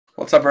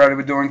What's up, everybody?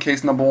 We're doing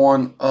case number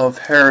 1 of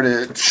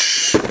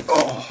Heritage.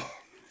 Oh.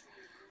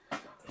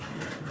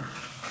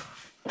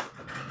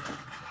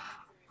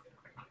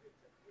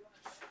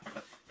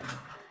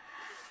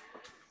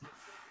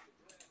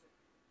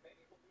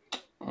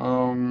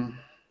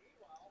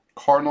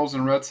 Cardinals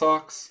and Red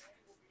Sox.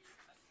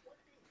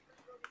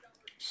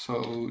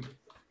 So,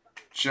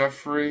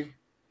 Jeffrey.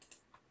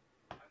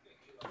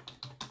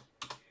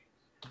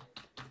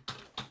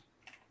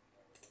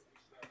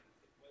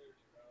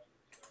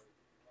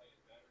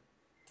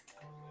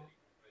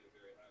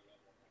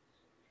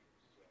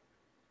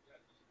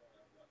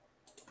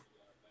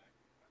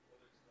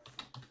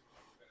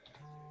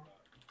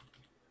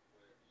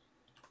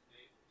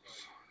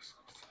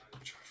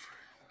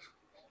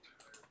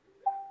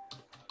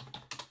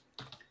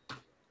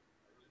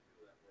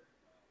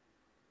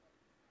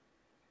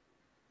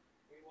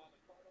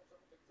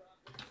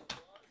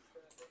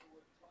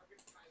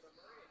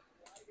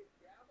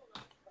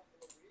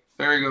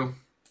 There you go.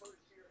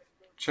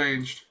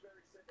 Changed.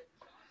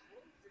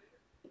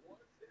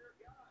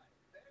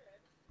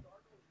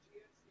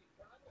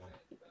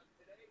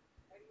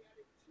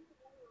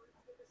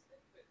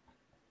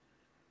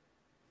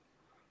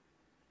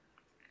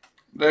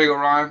 There you go,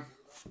 Ryan.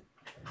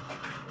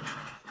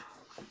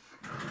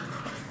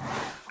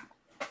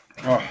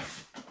 Oh.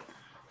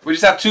 We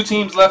just have 2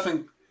 teams left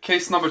in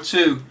case number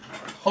 2.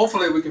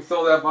 Hopefully we can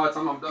fill that by the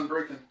time I'm done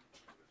breaking.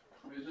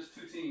 There's just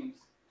 2 teams.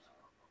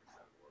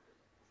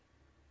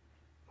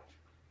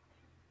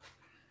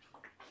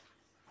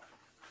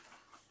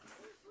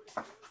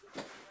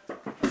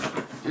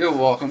 You're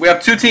welcome. We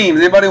have 2 teams.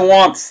 Anybody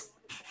wants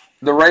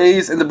the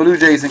Rays and the Blue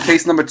Jays in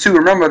case number 2?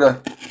 Remember,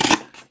 the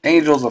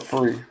Angels are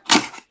free.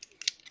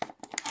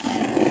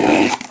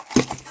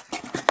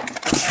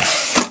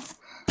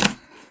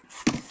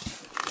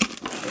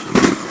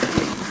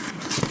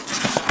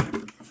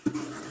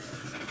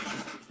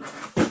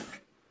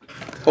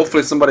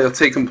 Hopefully somebody will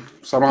take them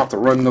so I don't have to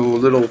run no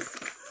little,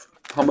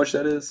 how much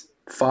that is?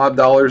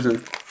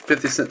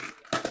 $5.50.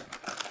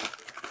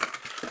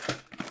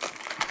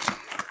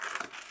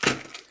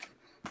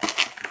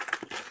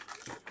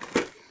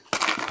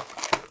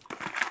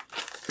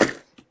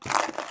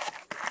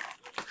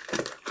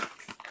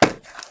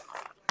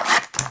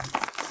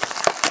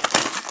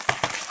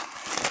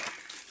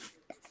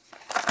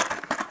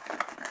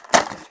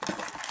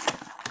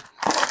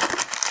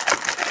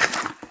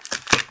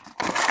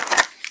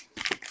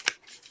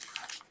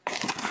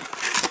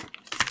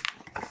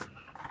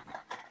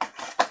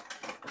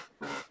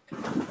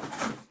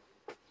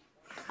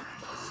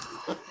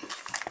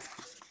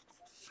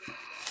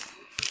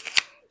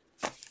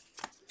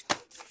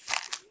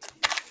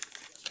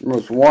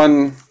 There's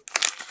 1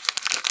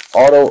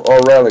 auto or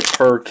relic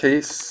per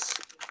case.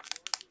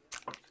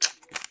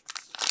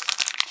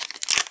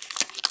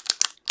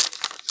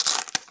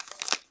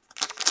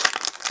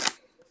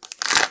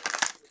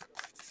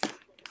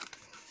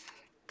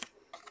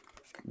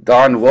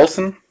 Don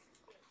Wilson,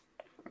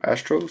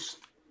 Astros.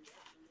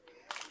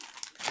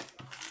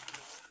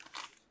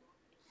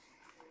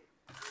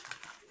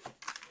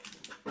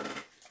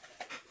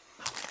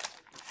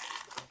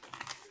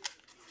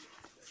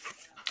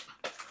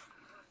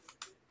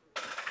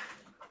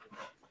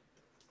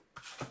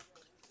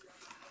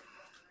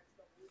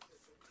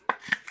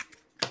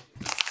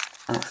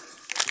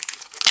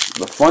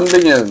 The fun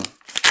begins.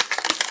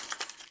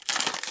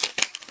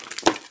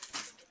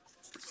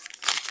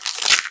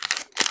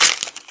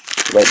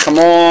 Like, come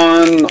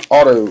on,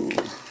 auto.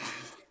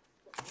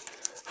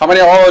 How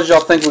many autos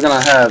y'all think we're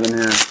gonna have in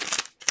here?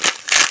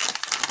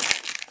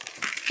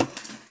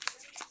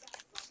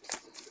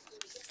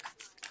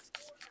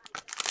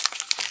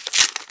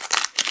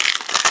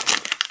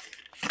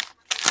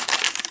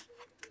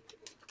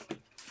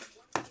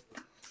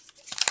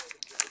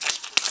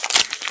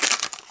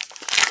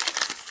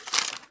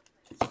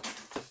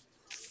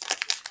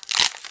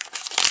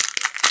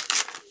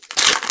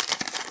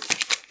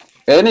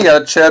 And you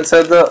got a chance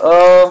at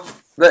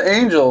the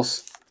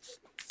Angels.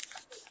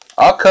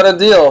 I'll cut a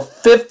deal.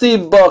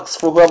 $50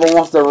 for whoever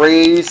wants the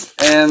Rays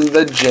and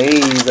the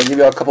Jays. I'll give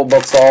you a couple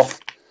bucks off.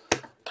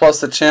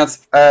 Plus a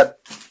chance at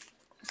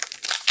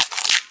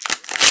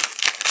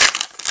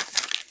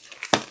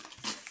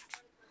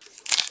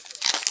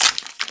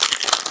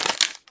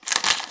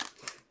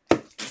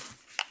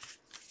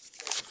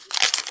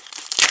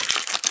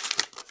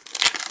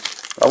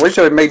I wish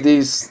I would make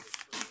these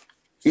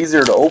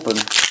easier to open.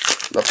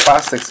 The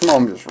plastic, some of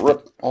them just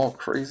rip all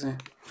crazy.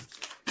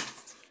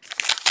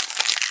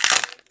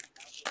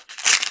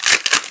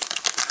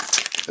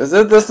 Is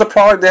this the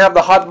product they have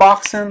the hot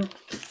box in?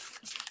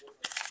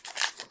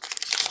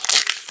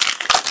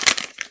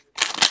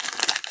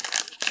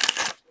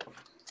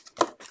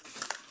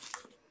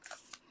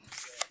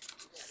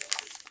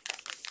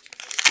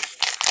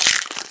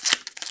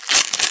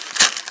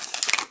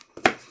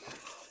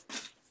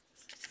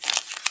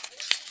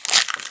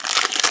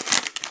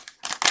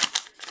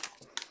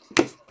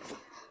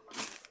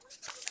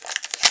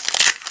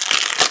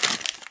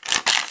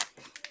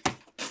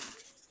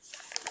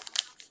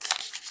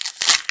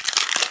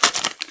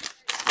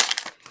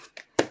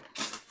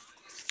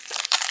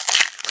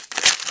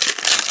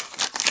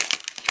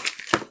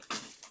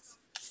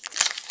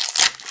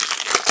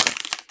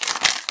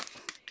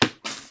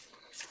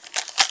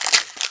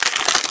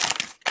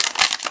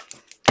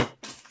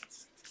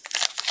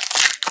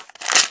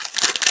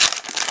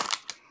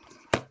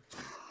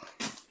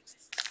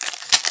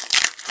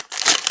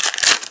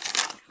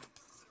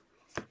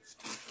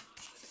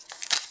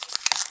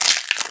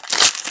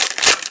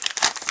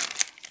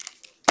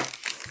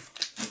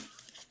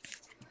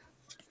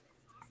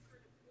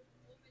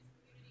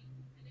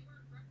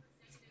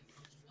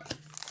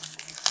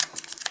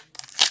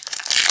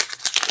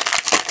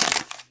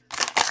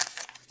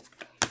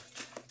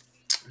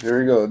 Here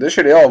we go. This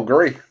year they all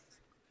gray.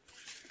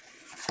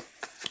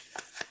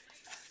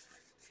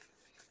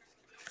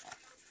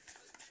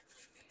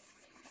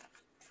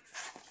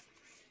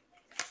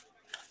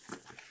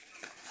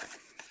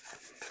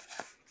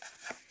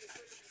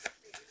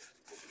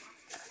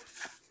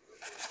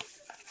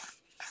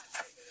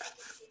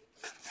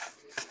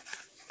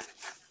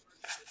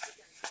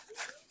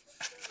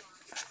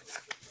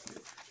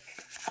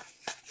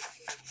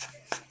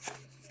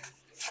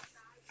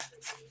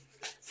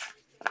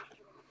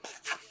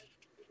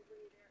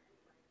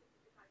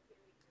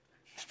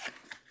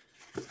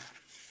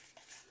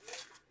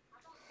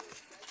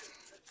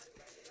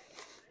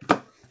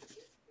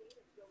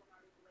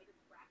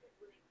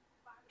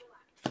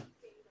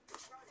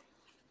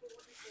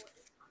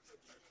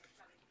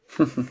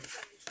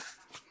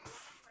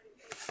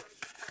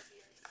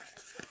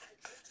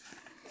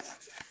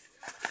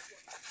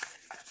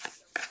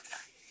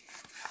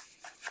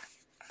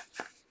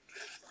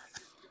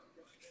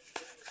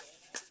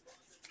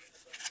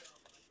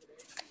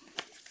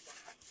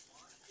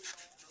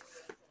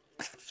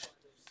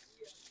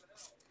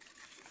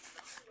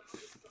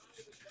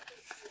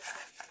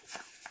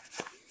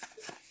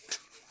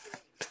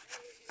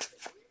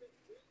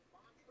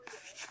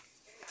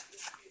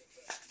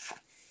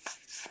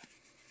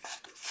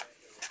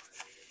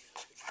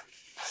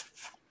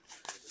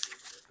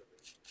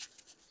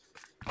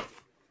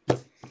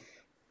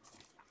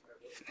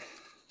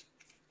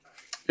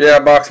 Yeah,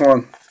 box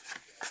one.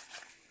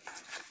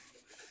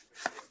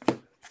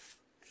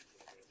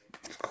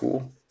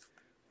 Cool.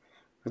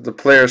 The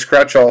player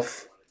scratch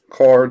off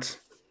cards.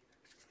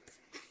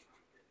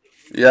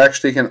 You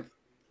actually can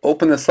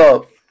open this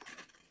up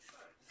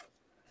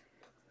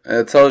and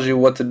it tells you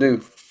what to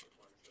do.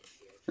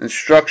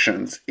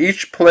 Instructions.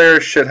 Each player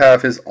should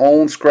have his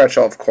own scratch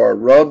off card.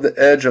 Rub the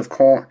edge of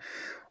coin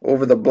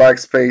over the black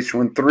space.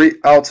 When 3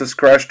 outs is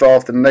scratched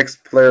off, the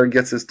next player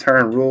gets his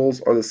turn. Rules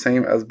are the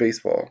same as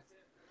baseball.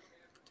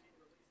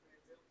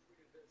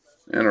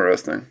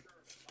 Interesting.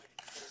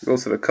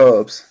 Goes to the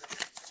Cubs.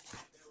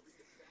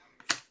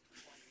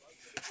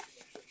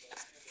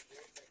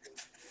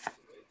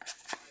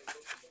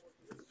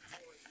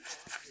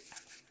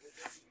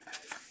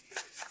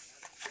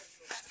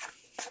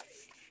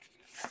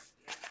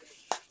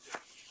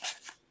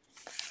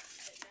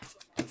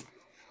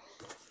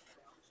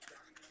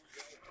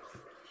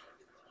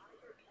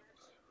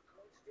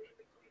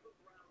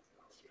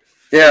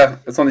 Yeah,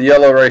 it's on the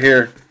yellow right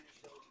here.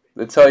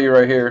 They tell you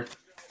right here.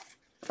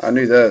 I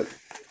knew that.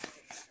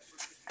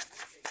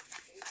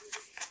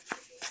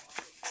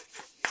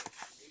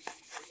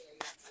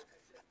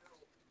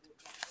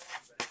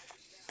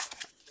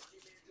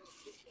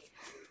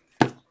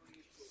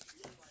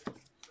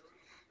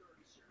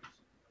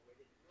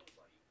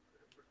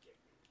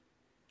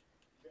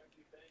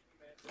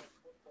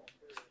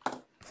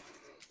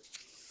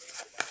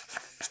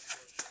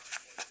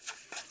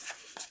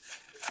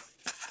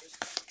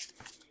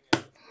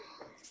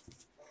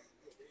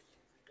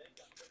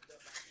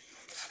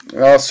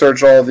 I'll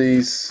search all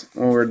these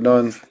when we're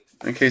done.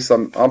 In case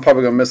I'm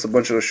probably gonna miss a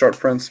bunch of the sharp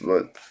prints,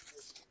 but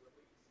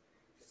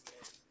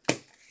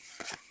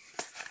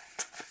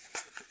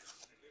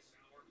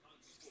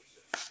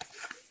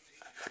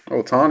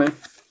Ohtani.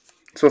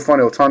 So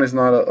funny, Ohtani's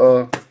not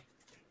a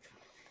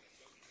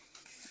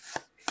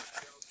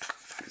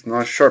he's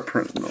not a sharp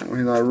print. No,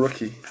 he's not a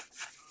rookie.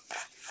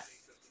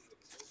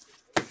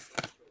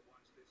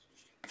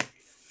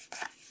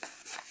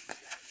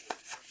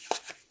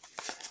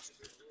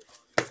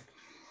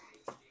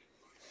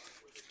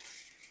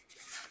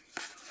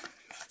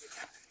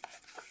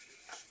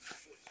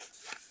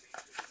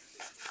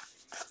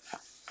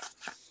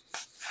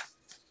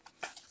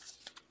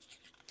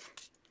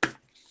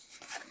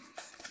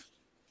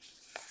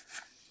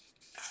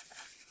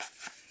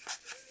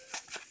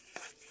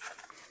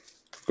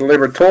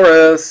 Gleyber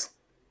Torres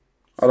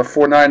out of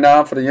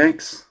 499 for the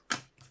Yanks.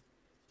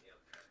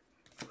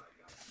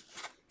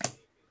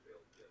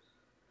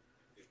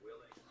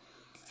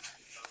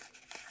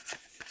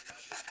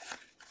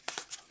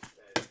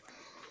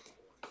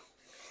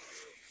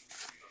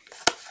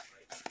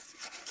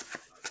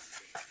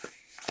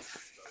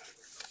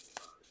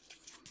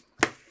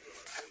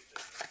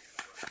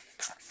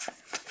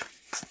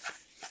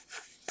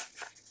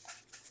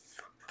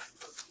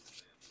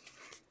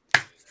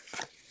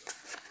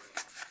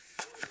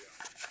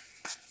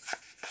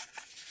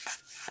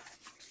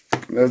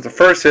 There's the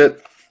first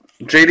hit.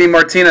 JD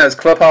Martinez,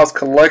 Clubhouse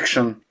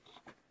Collection.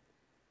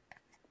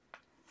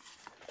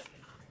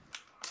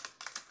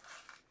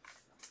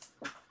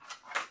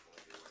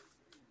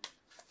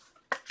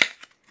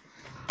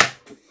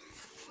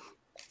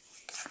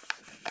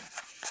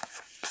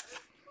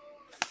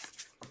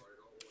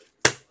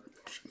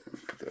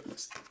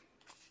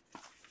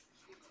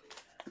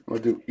 We'll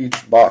do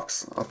each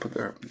box. I'll put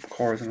their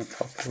cards in the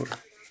top loader.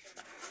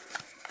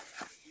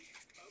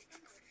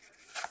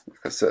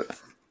 Like I said.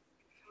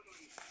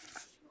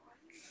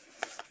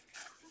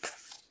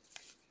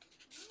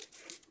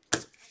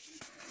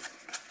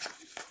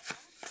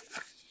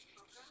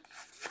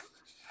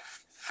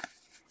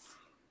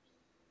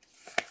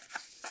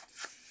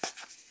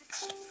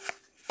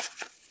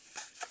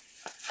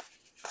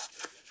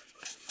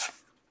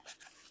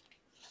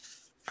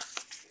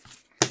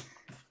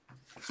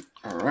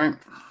 right.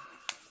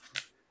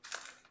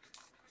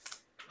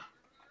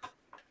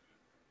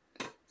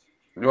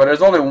 Well,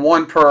 there's only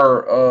one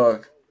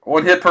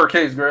hit per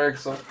case, Greg,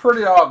 so it's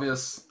pretty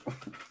obvious.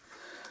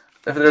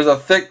 If there's a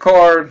thick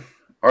card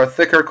or a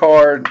thicker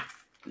card,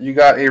 you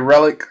got a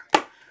relic.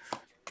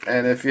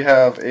 And if you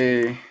have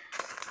a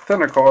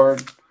thinner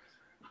card,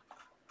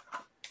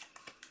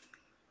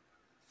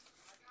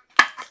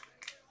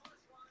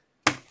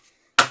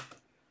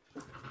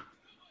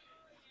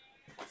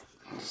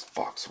 this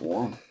box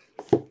one.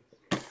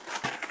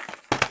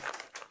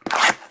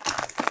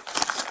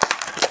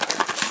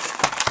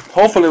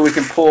 Hopefully we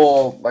can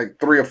pull like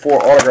 3 or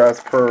 4 autographs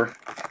per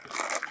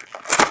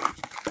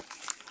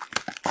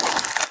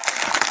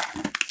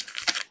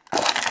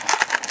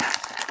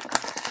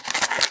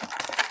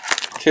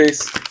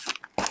case.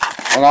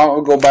 And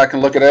I'll go back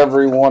and look at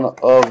every one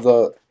of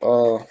the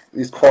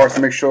these cards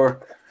to make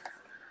sure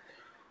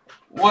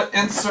what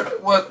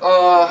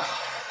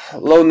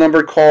low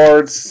numbered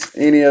cards,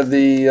 any of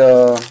the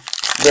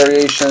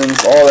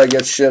variations, all that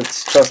gets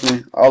shipped. Trust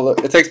me,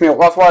 it takes me.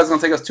 That's why it's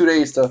gonna take us 2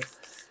 days to.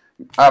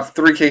 I have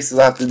 3 cases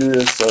I have to do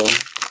this, so.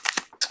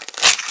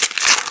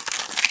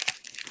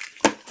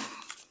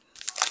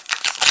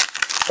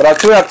 But I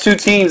do have 2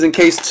 teams in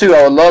case 2.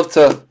 I would love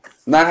to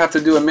not have to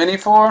do a mini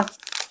for.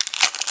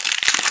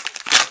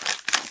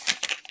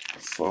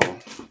 So,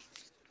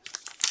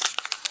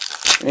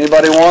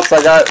 anybody wants?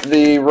 I got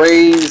the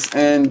Rays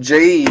and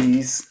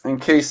Jays in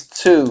case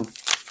 2.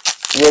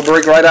 We'll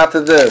break right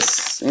after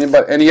this.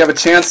 Anybody? And you have a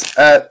chance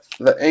at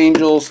the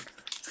Angels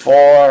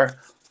for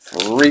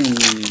free.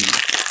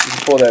 You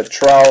can pull that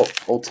Trout,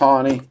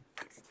 Ohtani.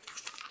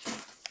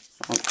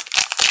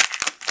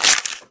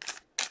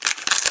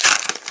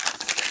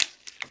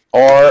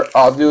 Or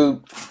I'll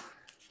do.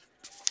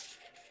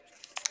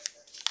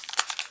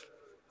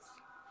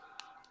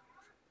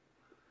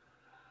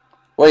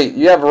 Wait,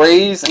 you have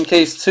Rays in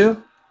case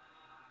 2?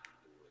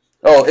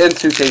 Oh, in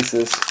 2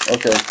 cases.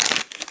 Okay.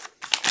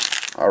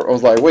 I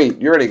was like,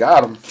 wait, you already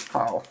got them.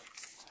 How?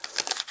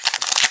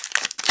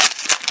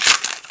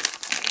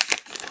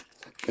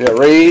 Yeah,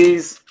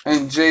 Rays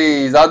and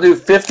Jays. I'll do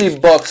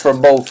 $50 for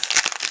both.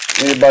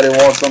 Anybody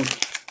wants them?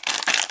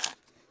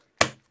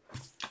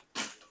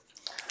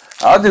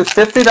 I'll do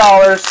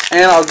 $50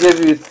 and I'll give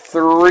you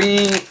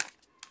 3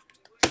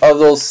 of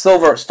those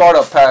silver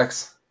startup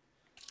packs.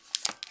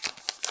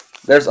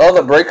 There's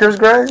other breakers,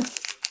 Greg.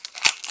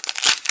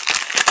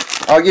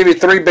 I'll give you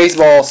 3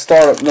 baseball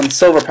startup them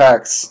silver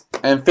packs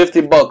and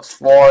 $50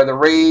 for the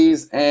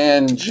Rays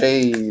and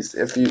Jays.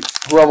 If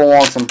whoever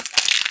wants them.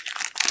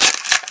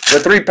 The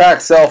 3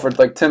 packs sell for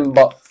like $10.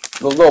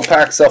 Those little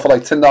packs sell for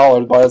like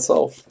 $10 by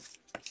itself.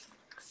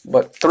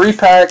 But 3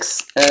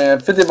 packs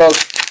and $50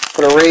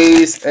 for the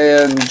Rays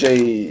and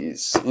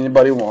Jays.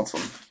 Anybody wants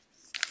them?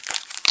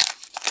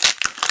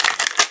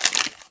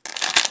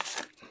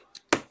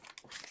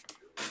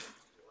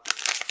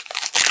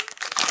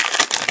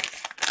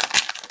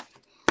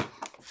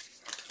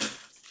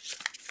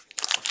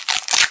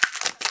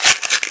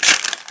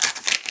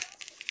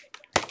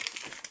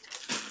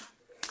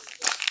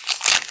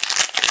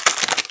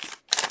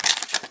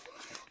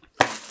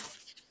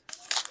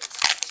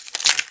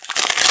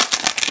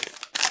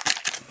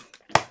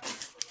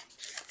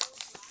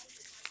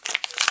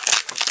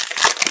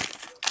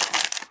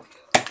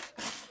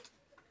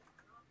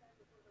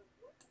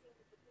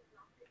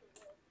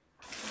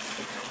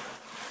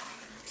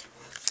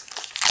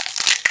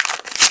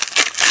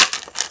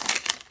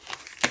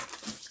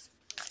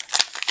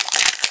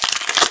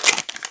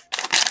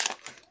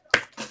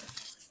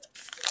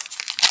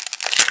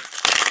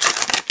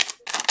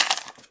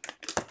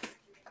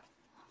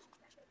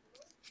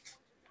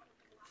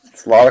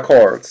 It's a lot of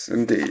cards,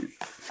 indeed.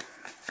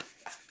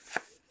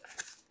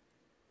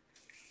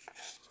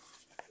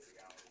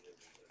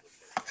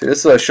 See, this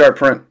is a sharp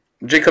print.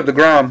 Jacob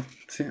deGrom.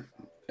 See,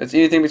 it's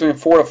anything between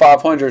 400 to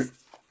 500.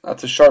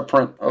 That's a sharp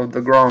print of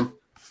deGrom.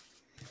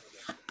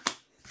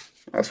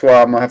 That's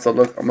why I'm gonna have to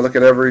look. I'm gonna look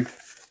at every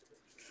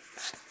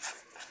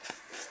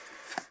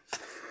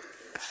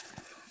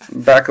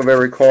back of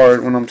every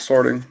card when I'm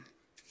sorting.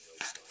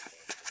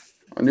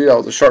 I knew that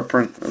was a sharp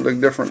print. It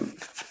looked different.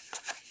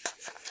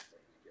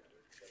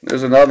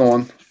 There's another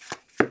one.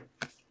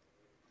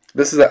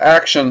 This is an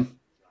action.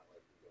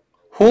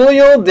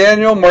 Julio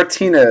Daniel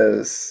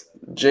Martinez.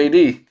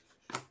 JD.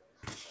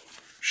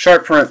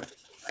 Sharp print.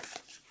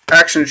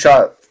 Action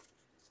shot.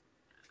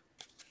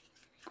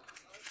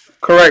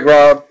 Correct,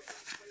 Rob.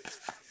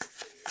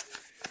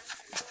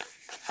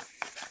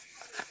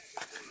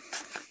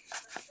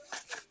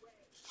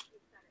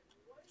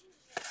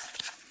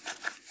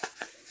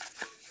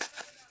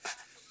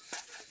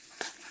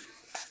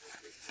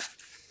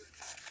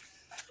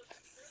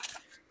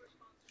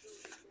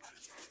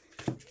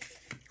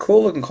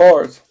 Cool looking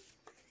cards.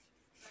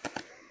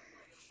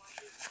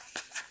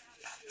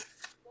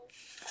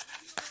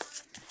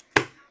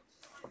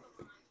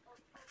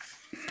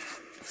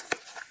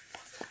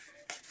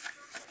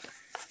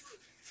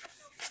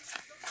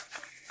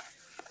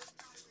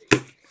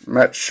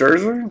 Matt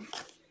Scherzer.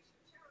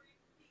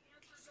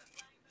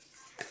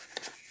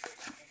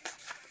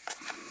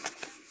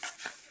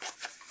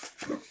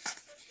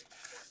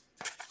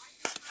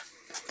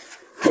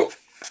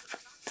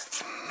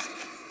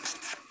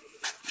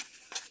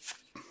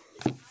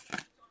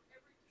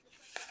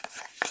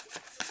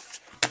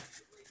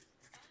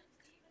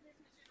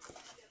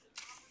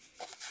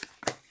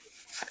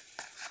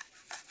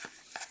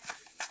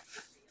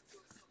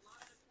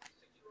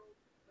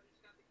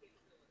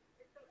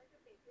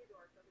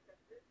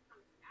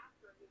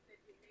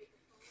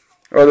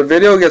 Or the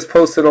video gets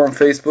posted on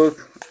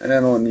Facebook and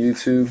on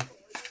YouTube.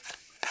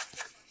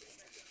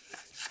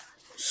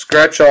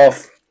 Scratch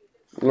off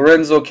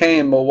Lorenzo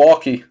Cain,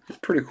 Milwaukee.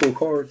 Pretty cool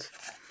cards.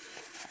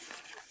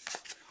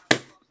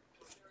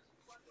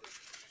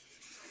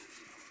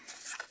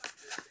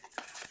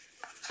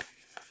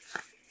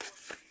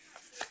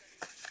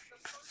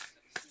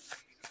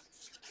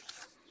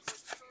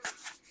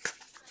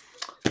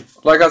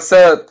 Like I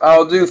said,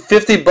 I'll do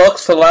 $50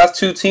 for the last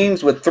 2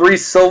 teams with 3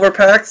 silver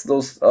packs.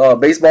 Those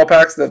baseball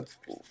packs that.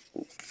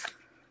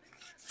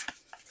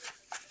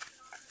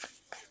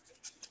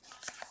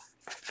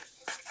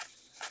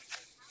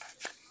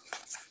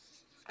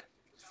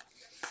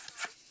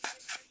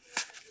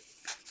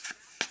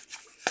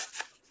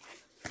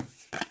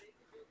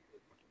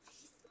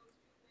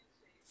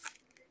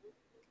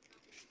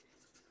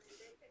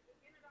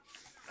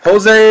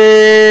 Jose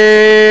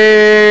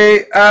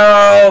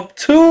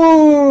Altuve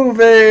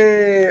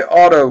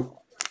auto.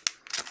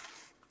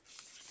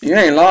 You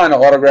ain't lying, the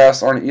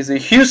autographs aren't easy.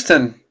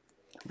 Houston,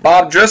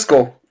 Bob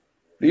Driscoll.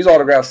 These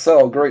autographs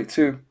sell great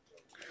too.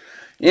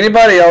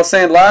 Anybody else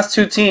saying last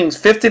 2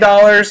 teams,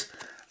 $50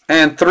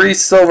 and 3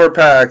 silver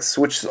packs,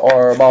 which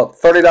are about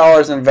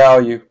 $30 in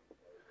value.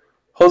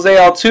 Jose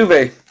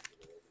Altuve.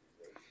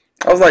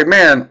 I was like,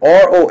 man,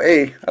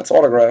 ROA, that's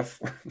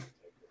autograph.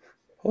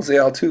 Jose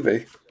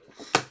Altuve.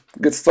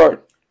 Good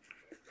start.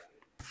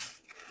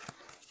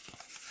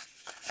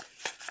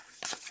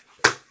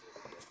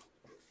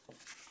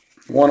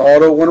 One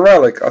auto, one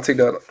relic. I'll take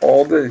that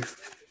all day.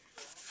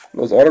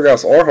 Those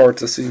autographs are hard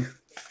to see.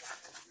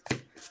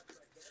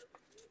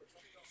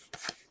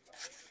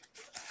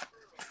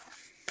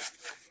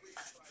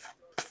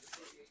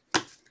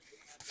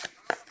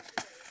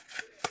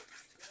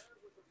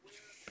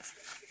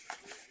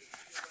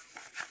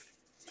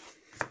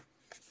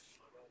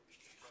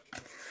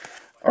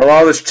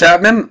 Aroldis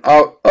Chapman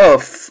out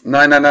of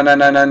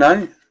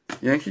 999999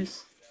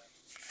 Yankees.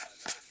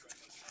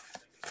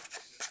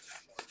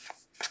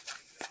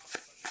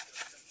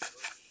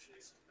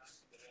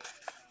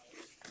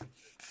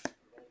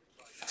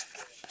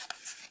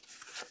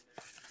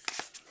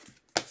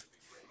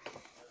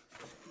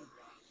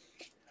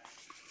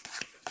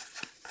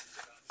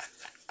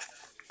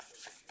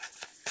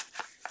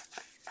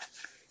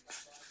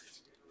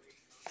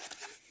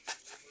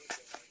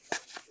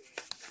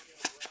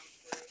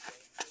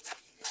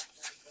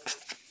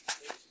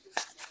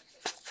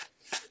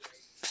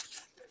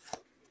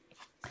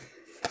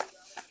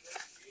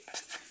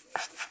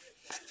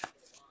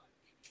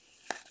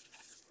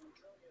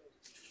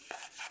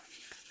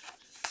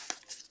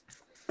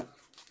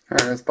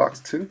 Alright, that's box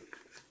 2.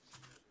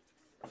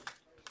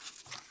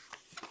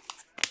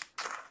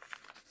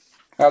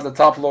 I have the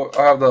top load.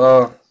 I have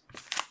the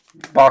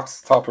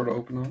box topper to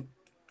open up.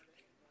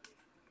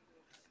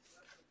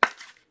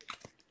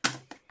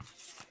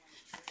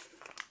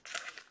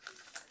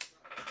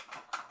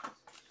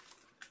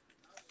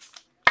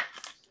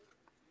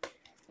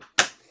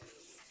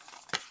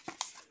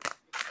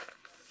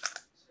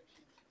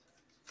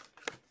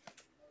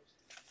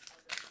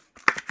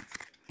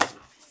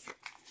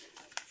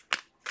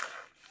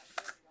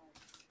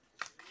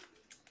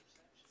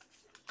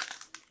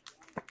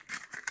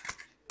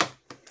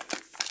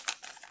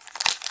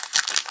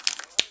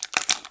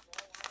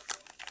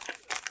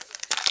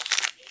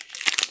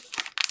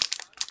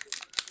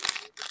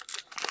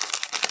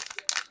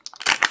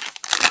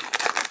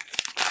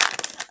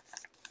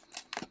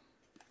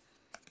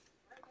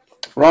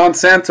 Ron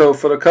Santo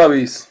for the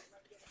Cubbies.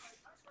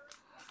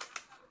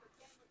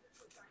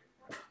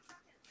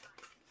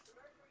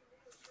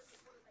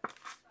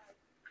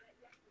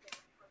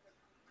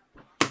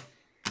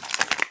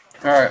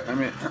 All right, let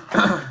me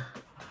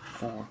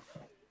 4.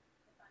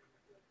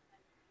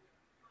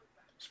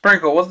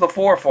 Sprinkle, what's the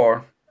 4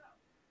 for?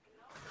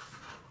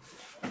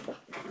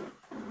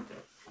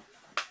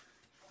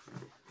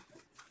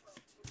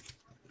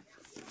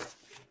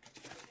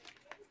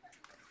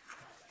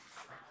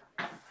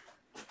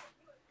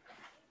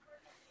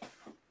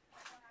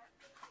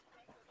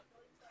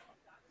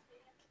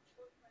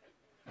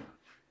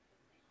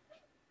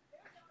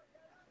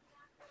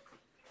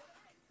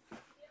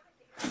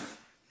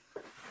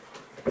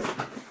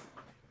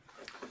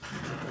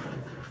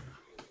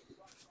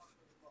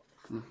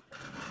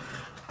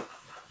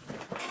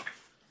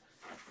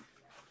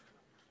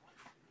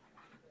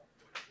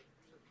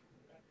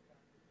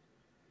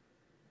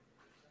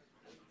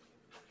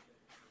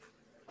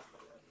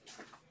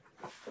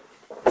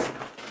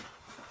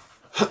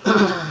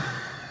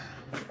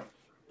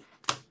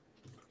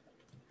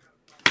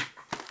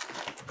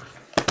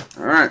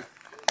 All right.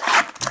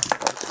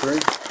 3.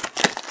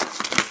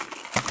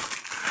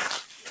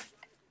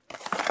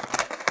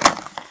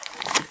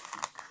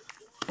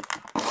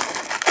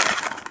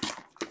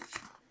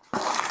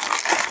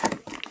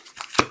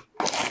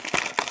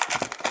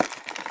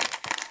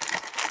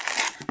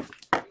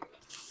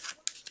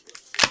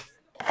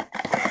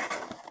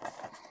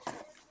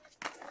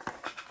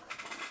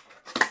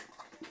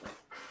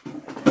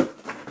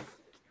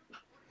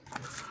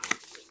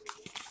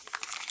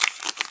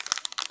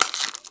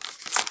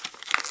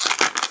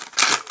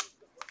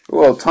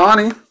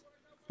 Ohtani.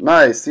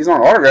 Nice. These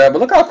aren't autographed, but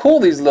look how cool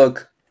these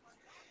look.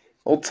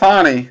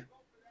 Ohtani.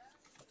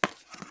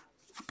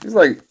 He's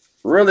like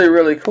really,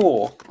 really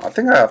cool. I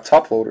think I have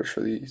top loaders for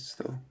these,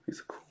 though.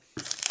 These are cool.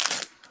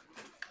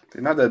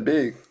 They're not that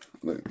big.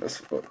 Look,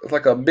 it's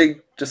like a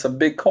big, just a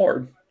big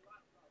card.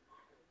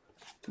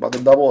 About the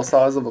double the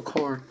size of a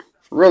card.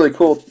 Really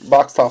cool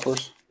box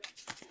toppers.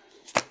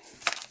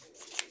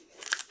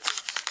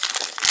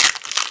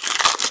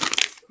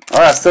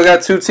 Alright, still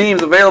got 2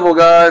 teams available,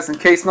 guys. In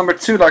case number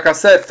 2, like I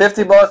said,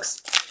 50 bucks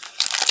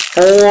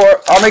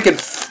for, I'll make it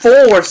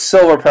 4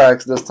 silver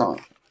packs this time.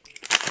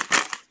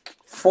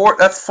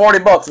 That's 40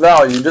 bucks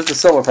value, just the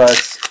silver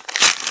packs.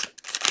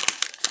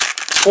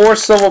 4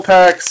 silver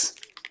packs,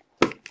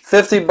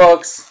 50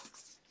 bucks.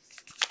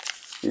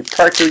 You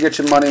practically get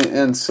your money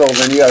in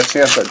silver, and you got a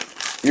chance that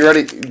you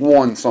already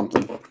won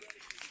something.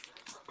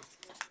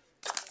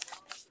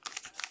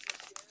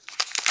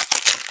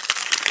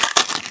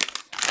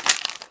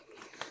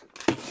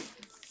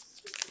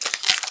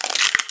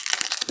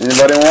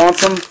 Anybody want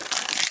them?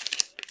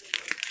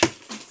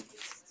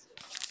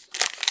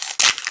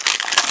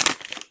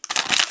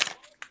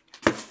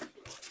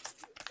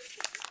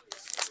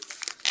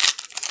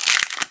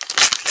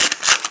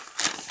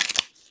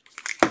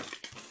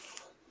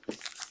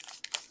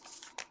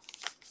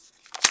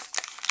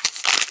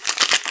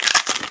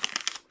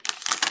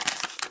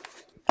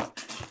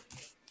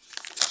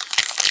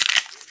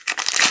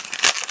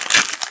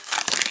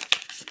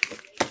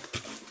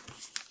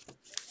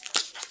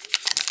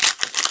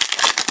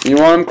 You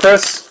want them,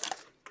 Chris?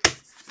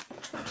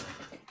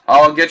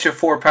 I'll get you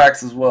 4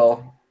 packs as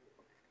well.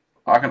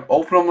 I can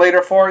open them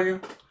later for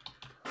you.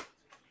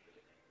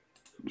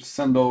 Just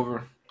send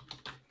over.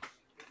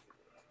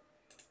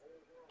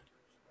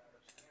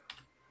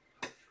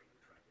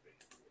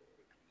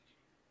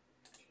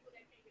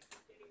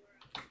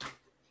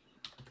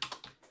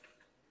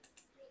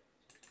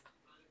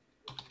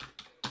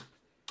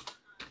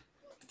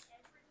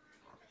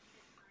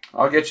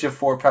 I'll get you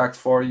 4 packs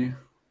for you.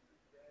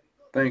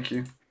 Thank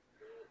you.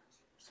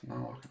 So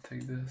now I can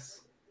take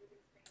this.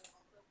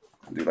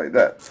 I'll do like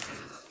that.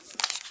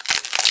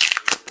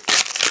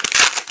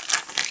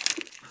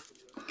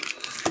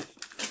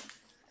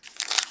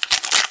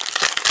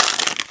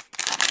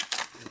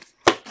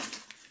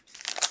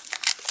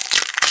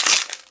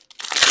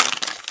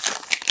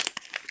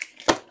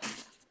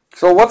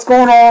 So what's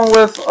going on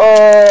with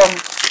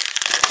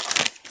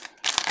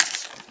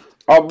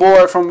our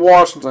boy from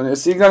Washington?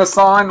 Is he going to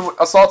sign?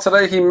 I saw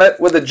today he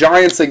met with the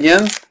Giants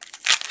again.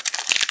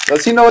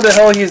 Does he know what the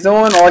hell he's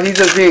doing, or he's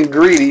just being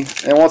greedy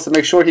and wants to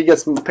make sure he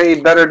gets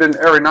paid better than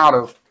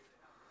Arenado?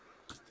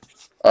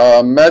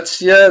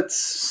 Mets yet?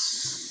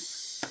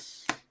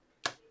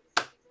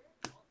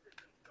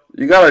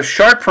 You got a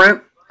sharp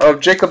print of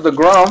Jacob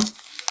deGrom.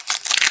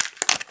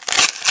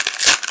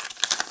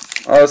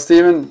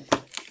 Steven.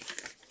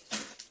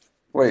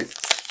 Wait.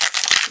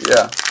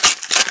 Yeah.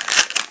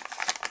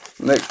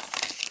 Nick.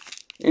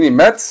 Any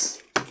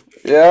Mets?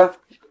 Yeah.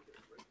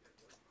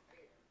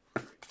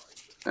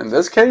 In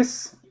this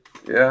case?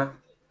 Yeah.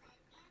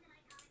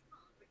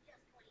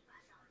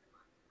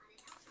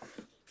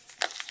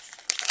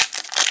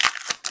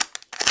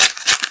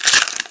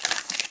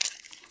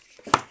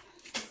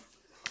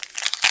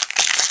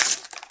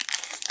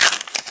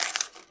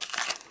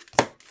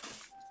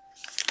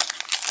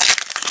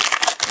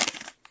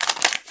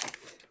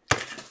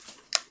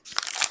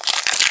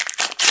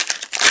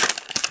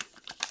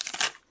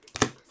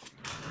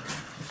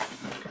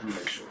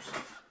 Make sure.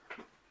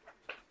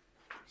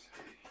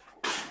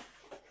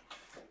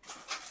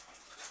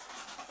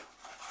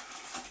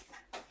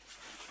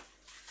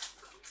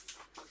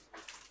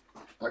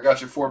 I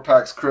got your 4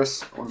 packs,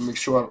 Chris. I want to make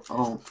sure I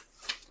don't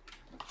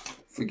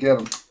forget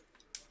them.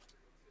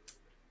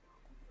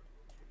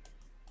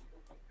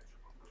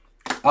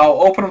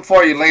 I'll open them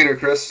for you later,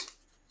 Chris.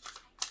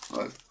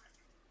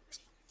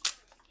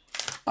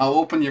 I'll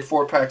open your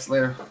 4 packs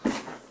later.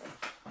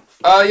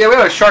 Yeah, we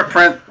have a sharp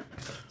print.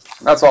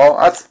 That's all.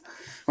 That's.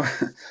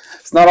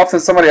 It's not often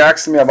somebody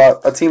asks me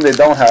about a team they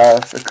don't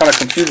have. It's kind of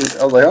confusing.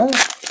 I was like, oh.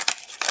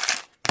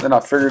 Then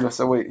I figured, I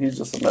said, wait, he's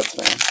just a Mets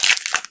fan.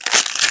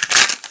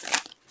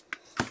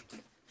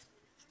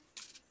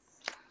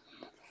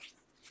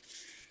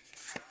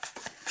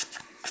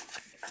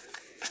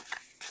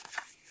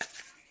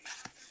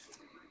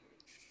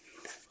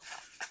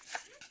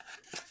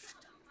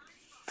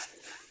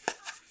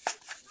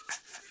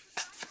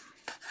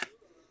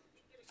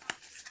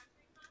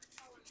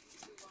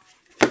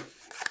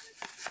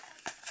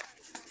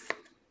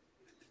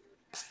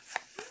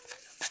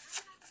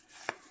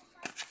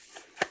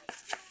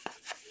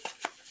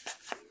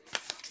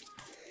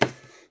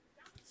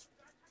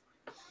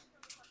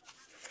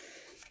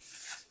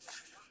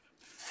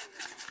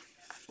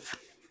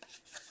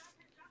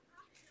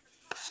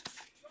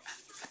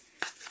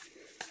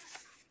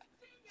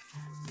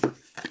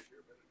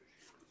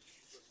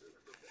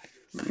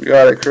 You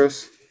got it,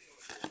 Chris.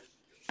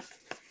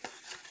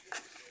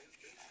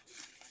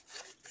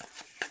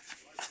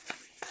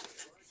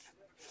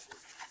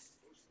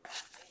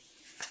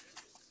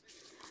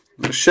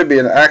 should be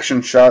an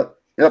action shot.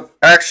 Yep,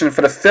 action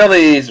for the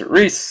Phillies.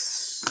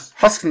 Reese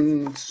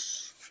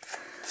Hoskins.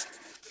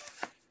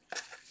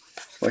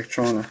 It's like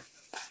trying to.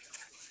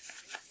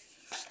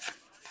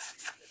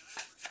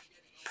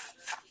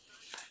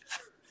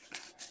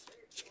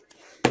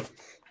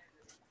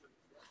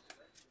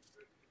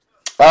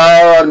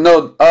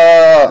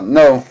 No,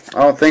 no,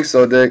 I don't think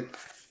so, Dick.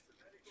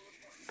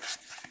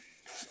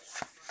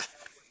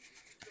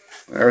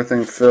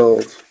 Everything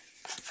filled.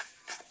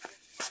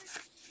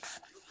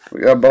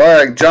 We got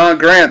black. John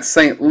Grant,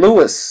 St.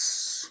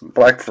 Louis.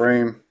 Black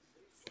frame.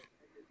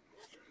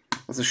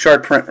 That's a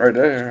sharp print right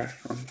there.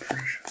 I'm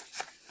pretty sure.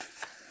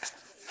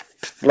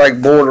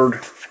 Black bordered,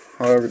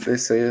 however they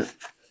say it.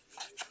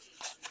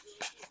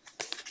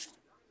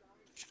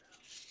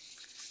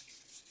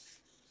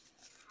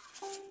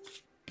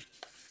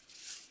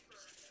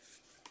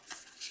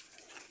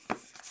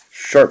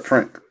 Sharp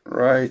print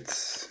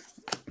right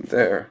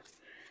there.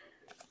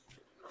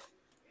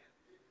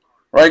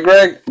 Right,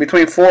 Greg?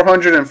 Between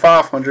 400 and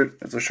 500,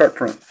 it's a sharp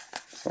print.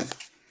 So,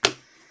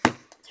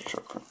 it's a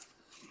sharp print.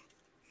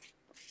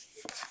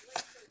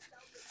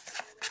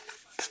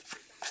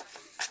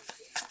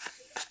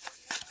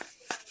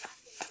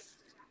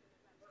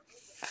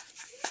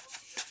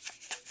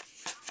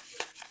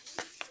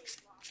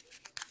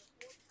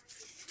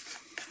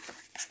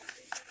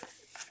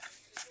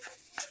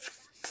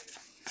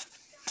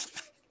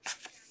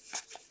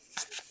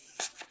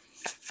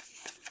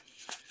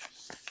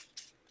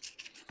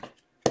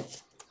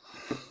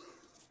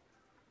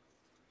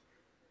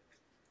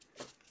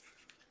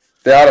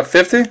 They're out of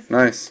 50?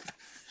 Nice.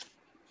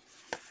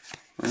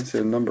 I didn't see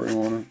a numbering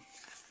on it.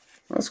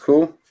 That's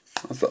cool.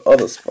 That's the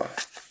other spot.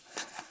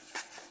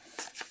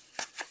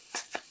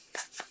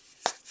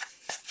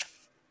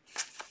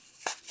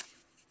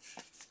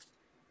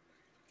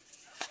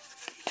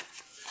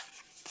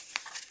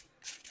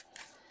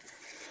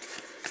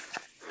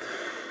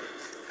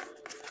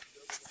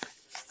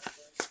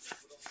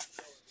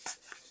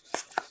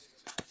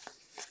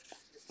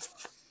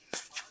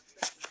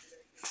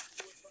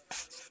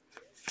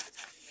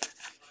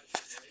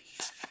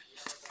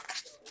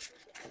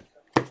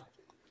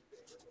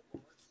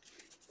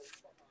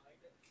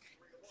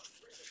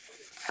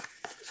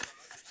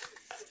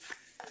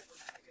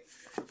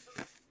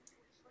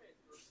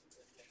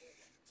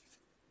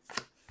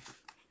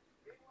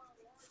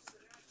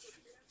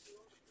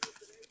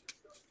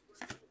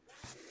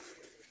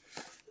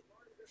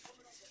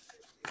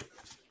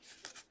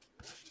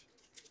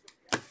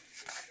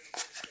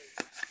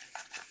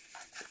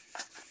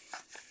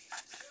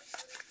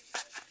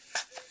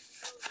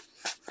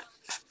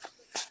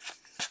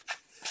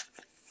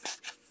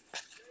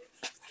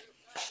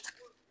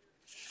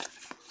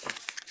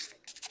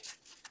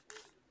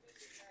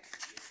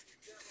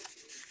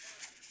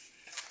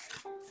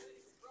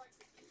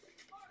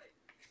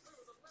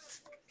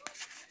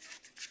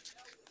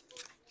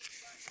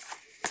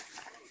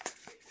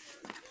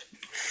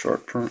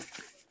 Short print.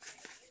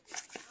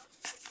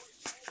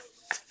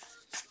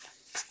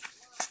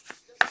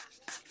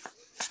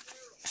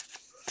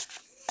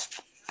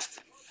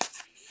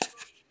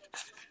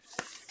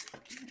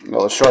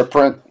 Another short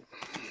print.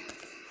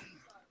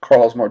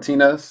 Carlos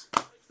Martinez,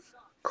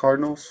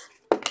 Cardinals.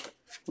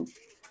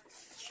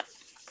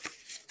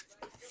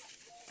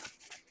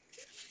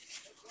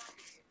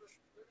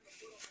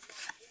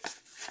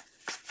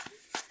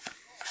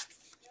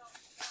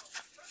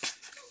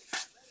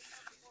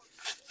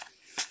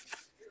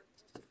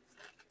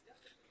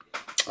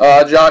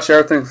 Josh,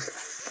 everything's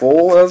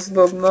full as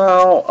of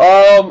now.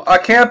 I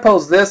can't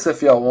post this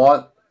if y'all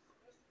want.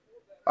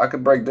 I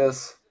could break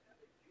this.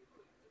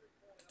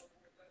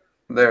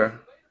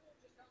 There.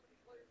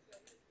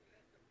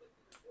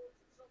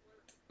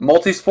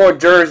 Multi-sport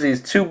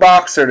jerseys, 2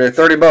 boxer, they're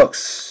 30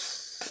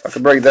 bucks. I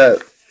could break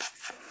that.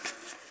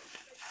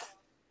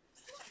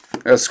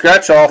 A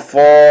scratch off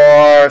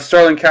for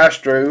Sterling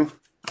Castro.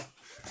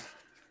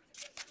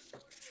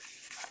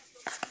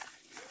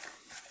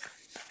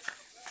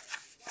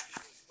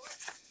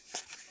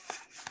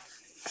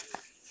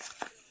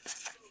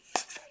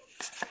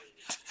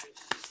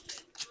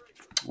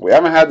 We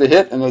haven't had the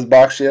hit in this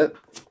box yet.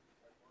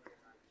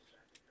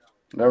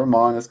 Never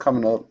mind, it's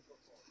coming up.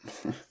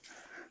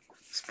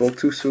 Spoke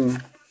too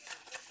soon.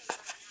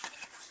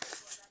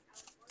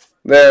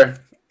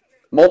 There.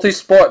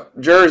 Multi-sport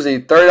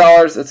jersey,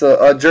 $30. It's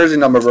a jersey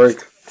number break.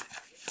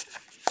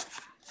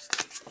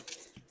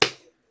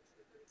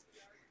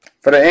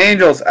 For the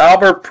Angels,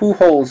 Albert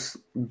Pujols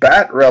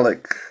bat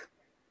relic.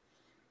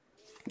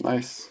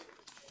 Nice.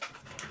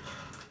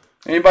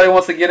 Anybody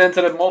wants to get into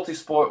the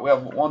multi-sport? We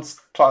have one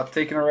spot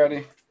taken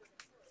already.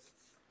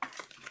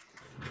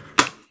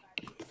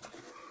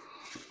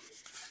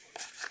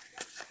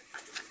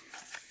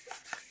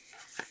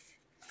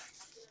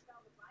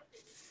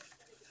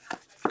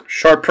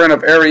 Sharp print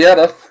of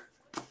Arrieta.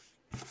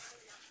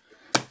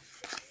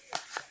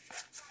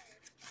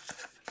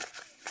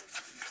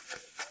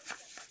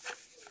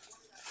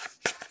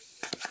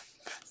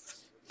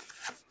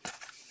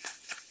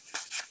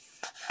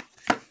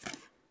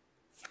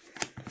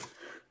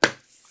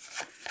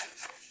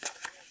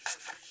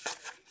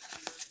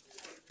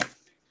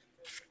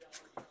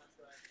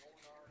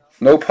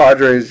 No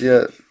Padres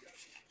yet.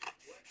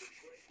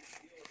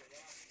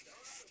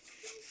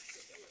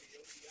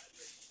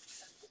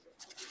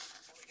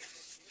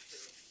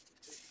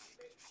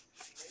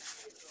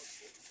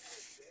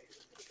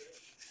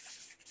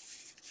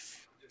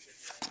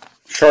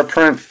 Short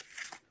print.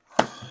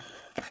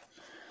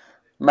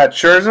 Matt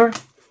Scherzer.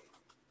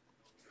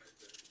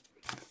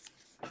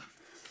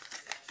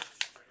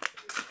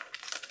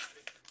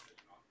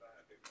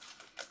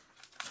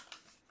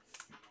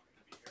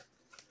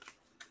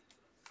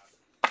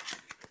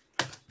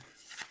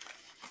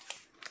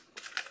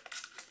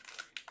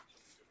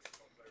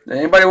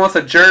 Anybody wants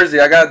a jersey?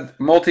 I got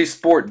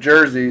multi-sport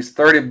jerseys,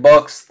 30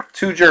 bucks,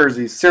 2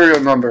 jerseys,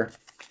 serial number.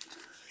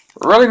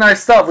 Really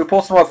nice stuff. We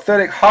pulled some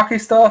authentic hockey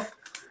stuff.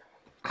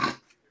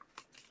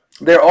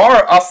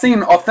 I've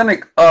seen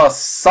authentic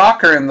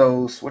soccer in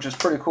those, which is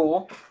pretty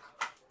cool.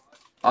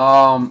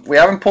 We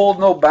haven't pulled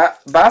no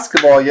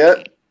basketball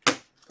yet.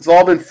 It's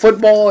all been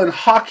football and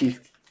hockey.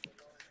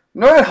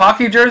 You know that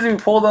hockey jersey we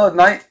pulled the other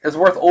night is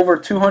worth over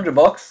 200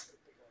 bucks?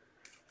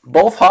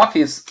 Both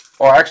hockeys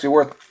are actually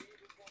worth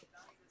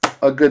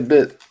a good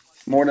bit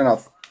more than I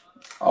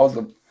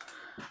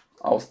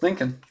was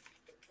thinking.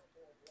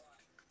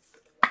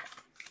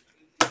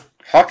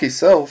 Hockey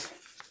sells.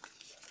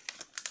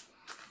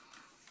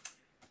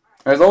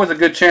 There's always a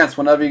good chance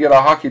whenever you get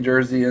a hockey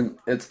jersey, and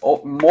it's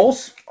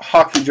most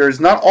hockey jerseys,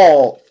 not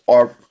all,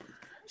 are,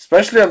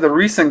 especially of the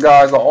recent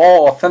guys, are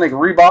all authentic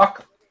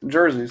Reebok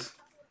jerseys.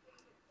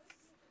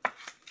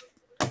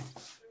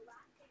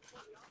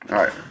 All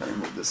right, let me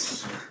move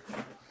this.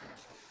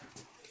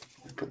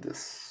 Put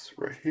this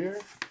right here.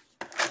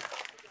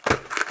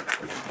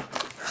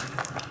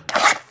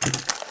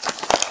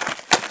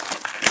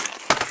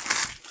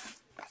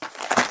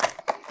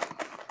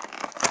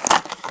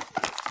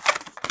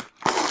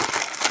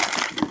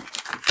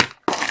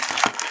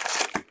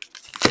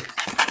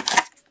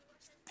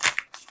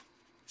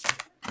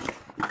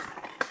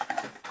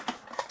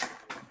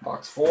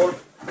 Box 4.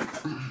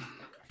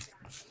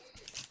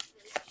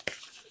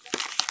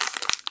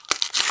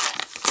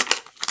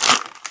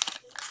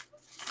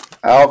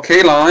 Al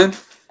Kaline,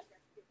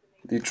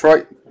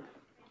 Detroit.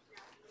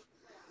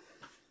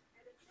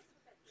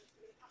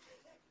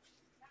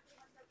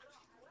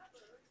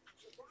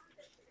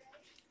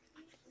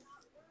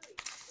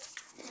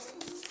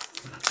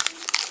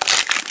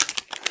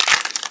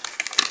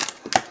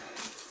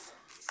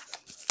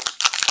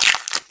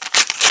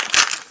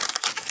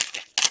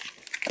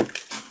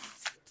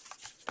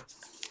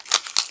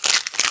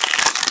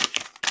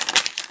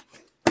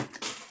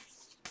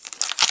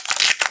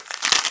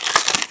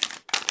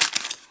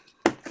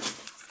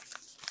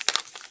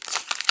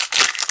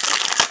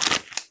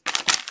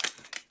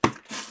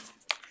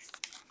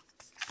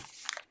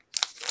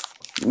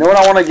 You know what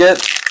I want to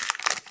get?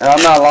 And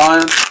I'm not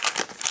lying.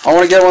 I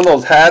want to get one of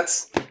those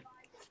hats.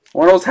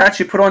 One of those hats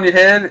you put on your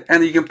head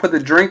and you can put the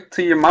drink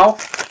to your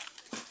mouth.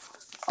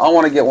 I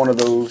want to get one of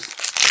those.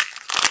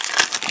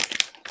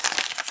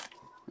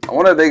 I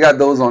wonder if they got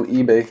those on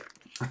eBay.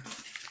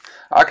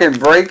 I can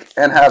break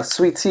and have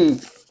sweet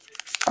tea.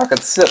 I could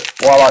sip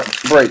while I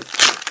break.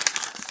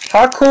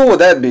 How cool would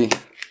that be?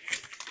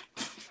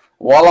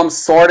 While I'm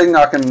sorting,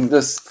 I don't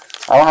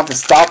have to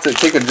stop to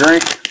take a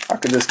drink. I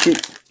can just keep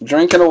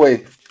drinking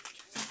away.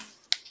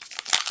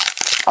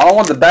 I don't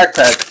want the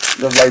backpack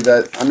just like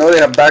that. I know they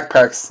have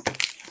backpacks.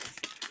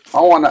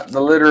 I want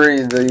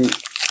literally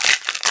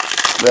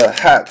the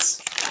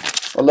hats,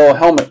 the little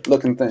helmet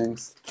looking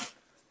things.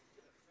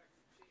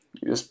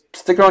 You just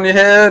stick it on your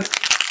head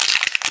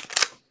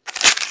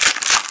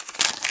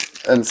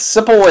and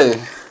sip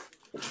away.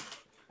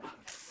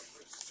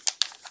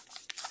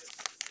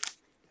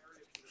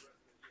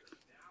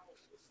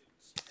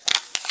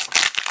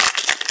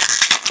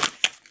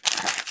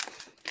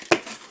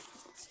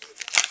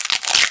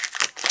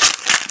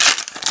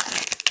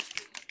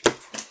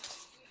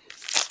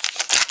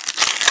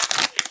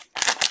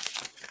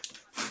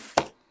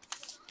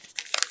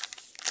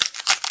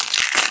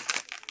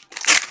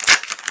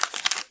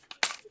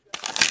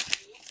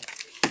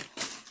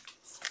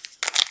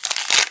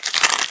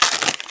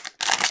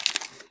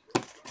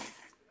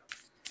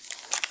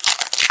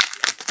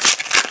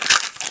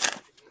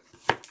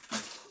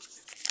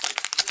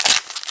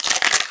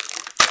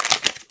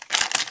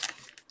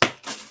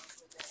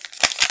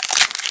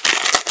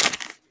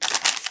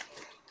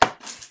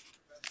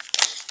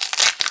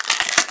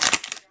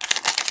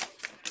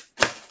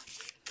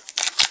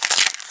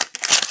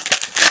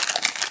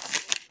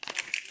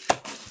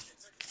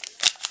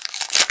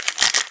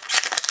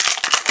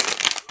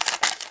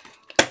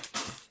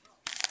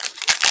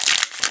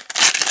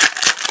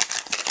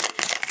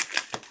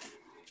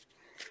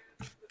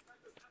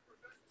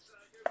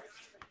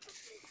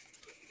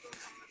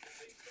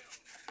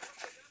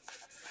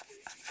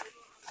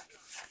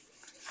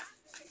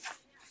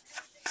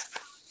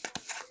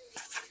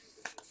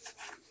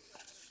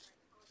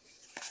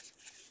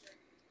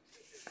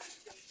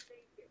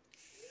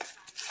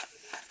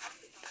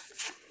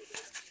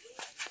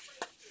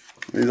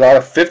 These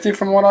are 50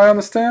 from what I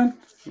understand.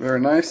 Very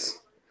nice.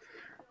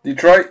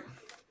 Detroit.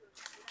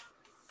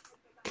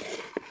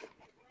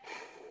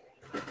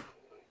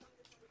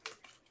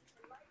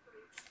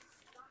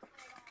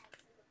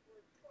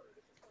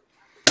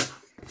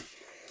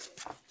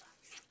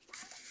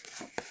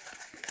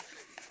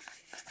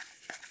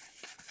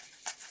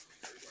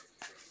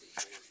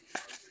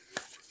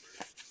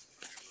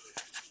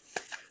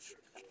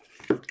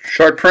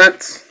 Short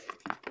print.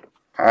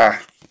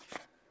 Ah.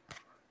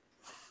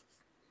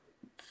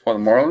 For the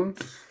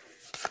Marlins.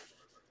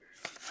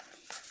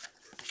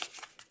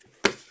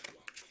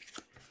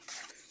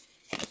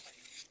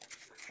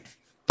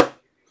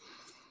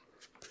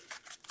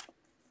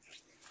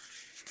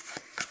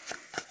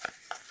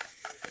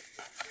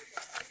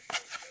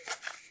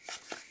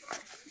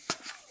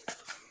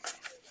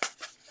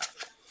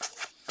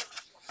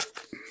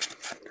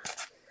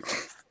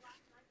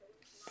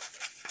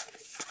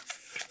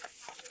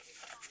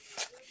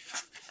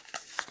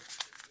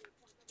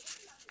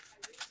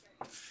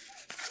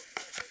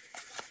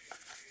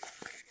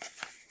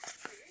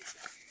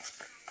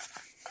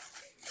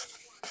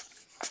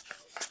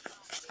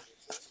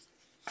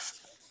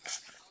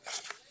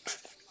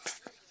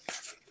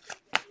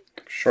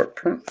 Short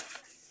print.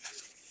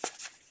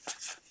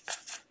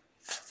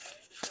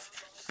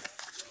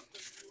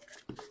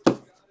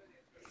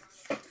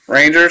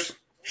 Rangers.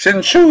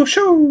 Shin Shoo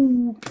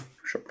Shoo.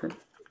 Short print.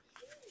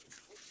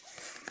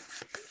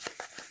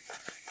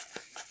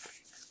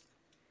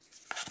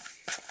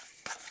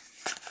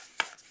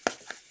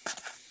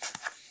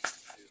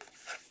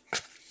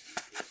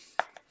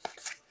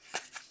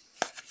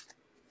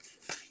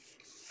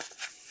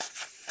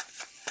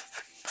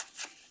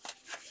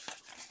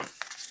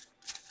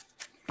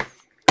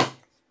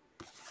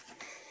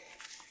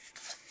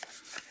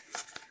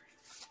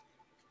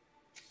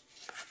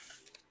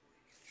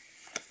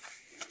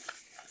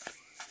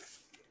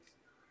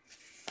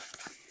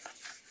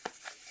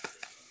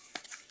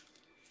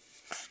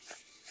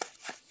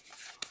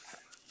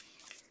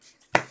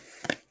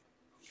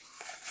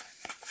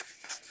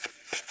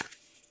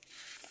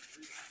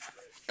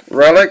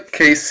 Relic,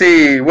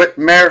 KC, Whit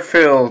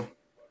Merrifield,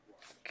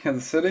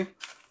 Kansas City.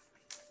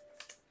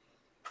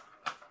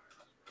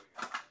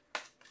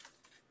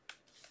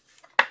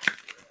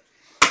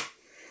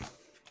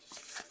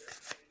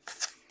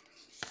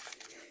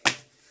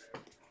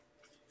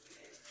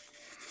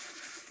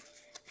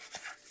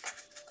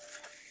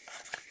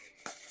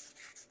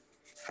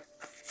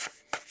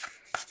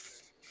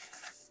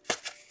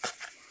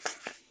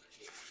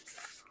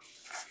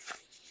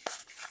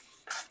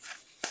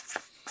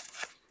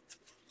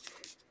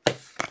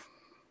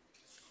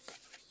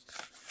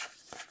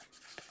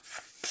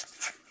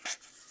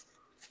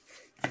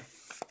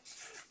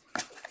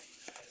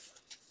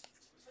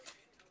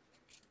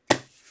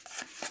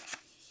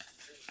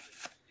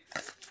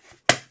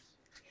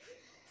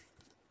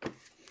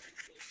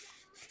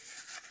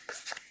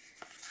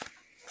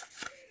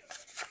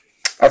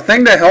 I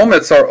think the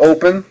helmets are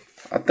open.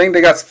 I think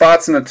they got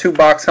spots in the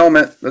 2-box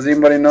helmet. Does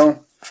anybody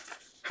know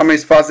how many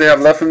spots they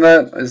have left in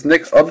that? Is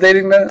Nick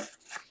updating that?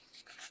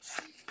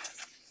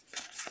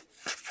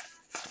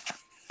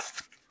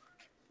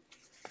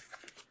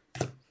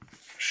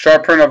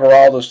 Sharp print of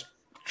Aroldis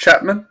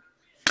Chapman.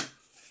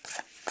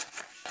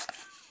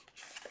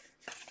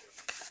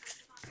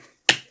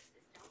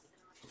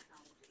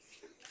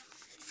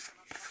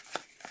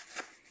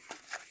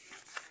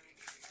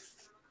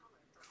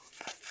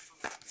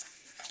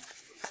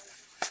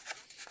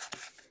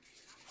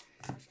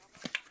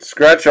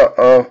 Scratch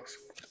for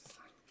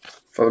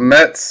the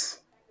Mets.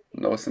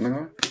 No, it's in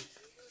there.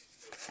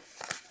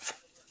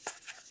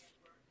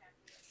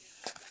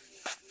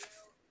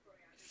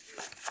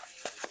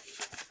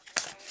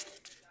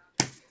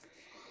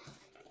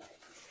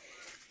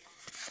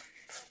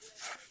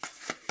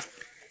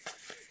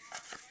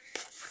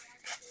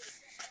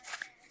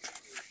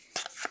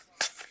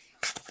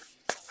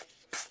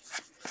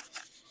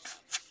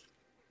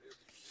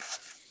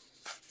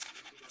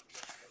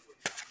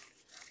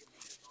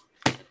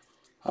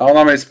 I don't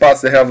know how many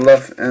spots they have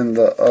left in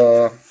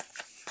the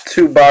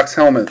 2-box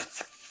helmet.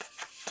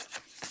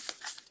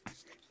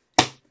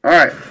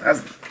 Alright,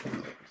 that's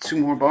 2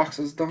 more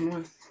boxes done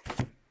with.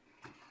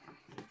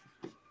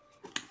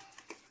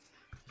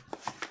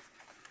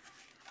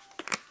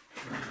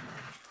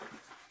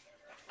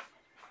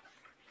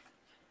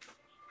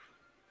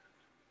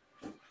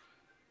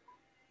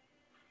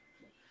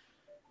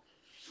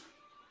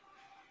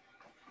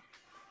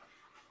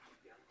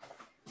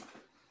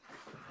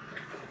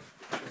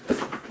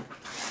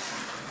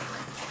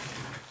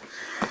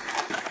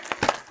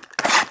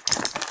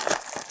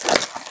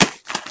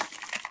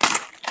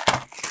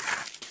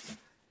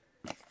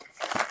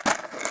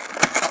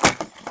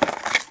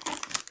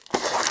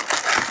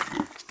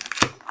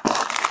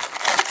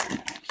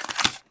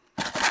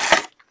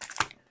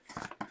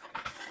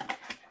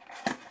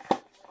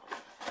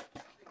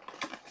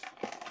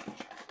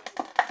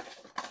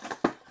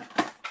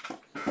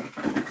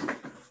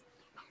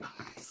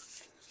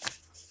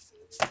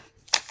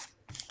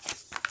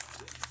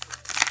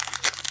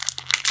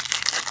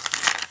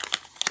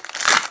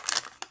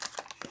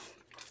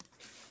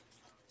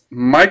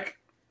 Mike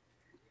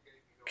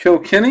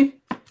Kilkenny,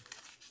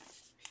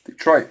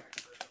 Detroit.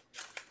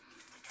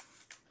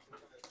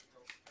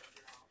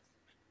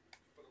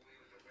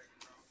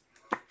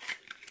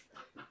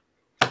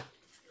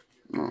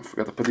 Oh, I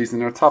forgot to put these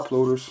in our top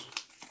loaders.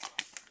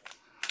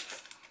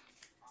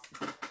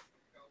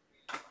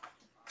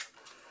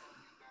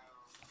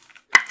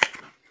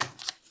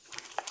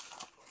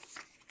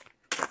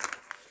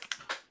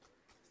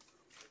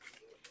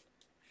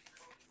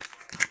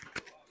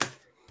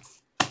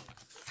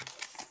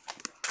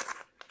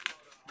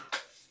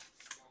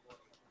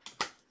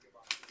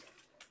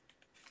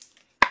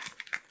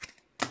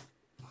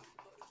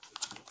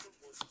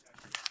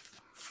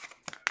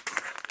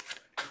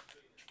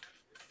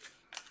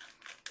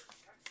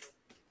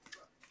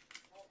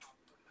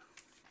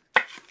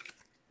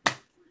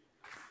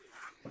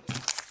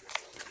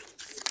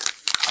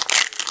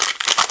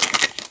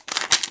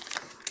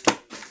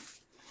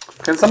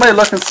 Can somebody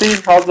look and see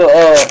how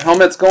the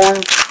helmet's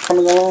going?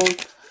 Coming along?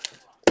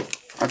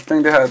 I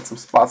think they had some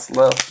spots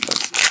left. But...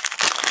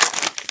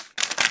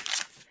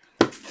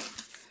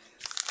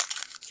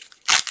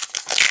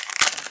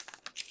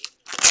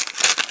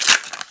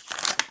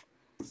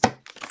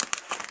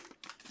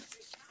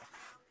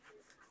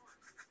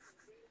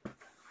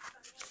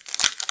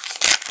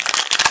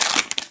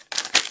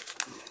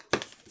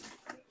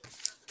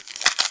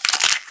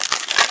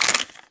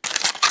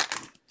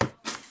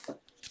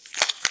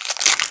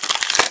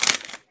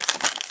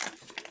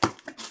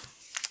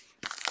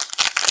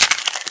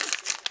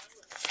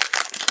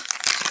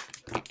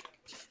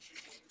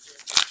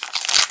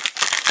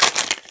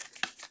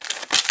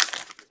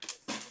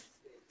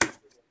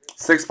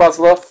 Six spots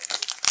left.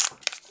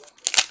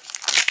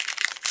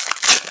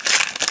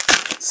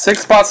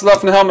 6 spots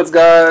left in the helmets,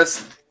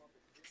 guys.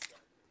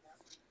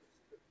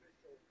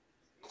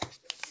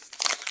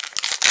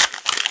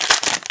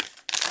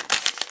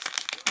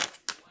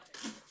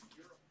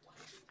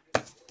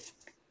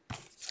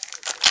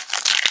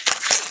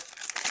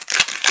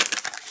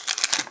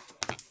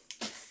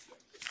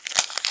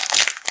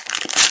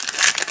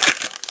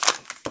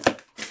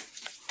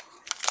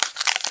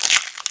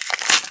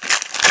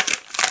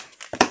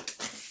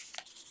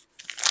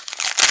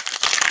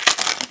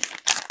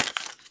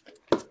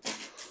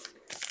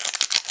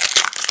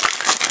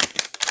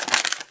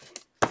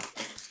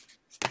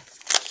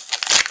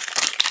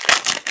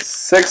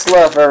 Six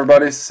left,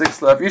 everybody.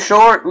 6 left. You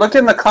sure? Look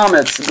in the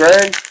comments,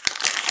 Greg.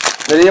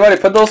 Did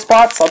anybody put those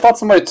spots? I thought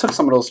somebody took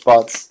some of those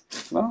spots.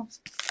 No?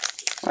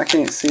 I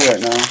can't see right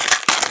now.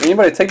 Did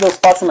anybody take those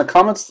spots in the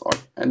comments?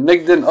 And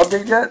Nick didn't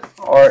update yet?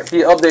 Or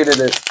he updated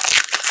it?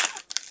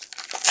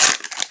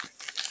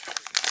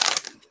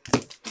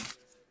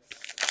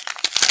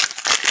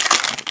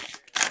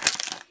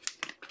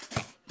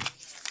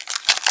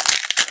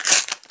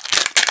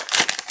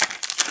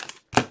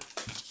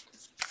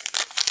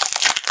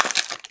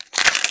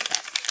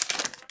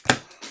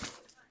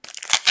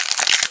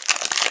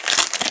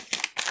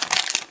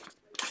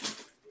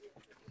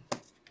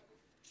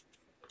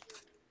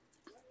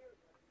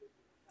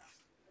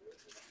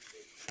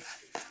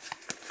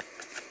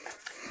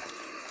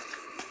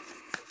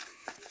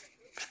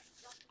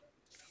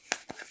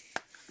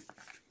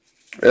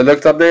 It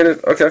looked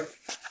updated? Okay.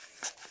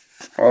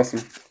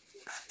 Awesome.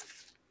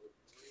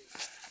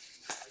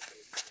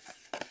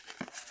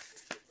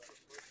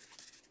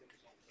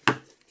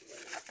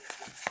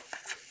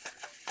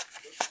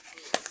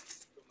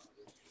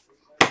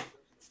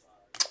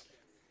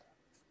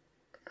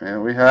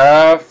 And we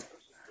have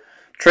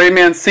Trey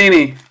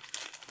Mancini,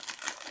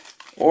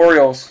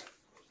 Orioles.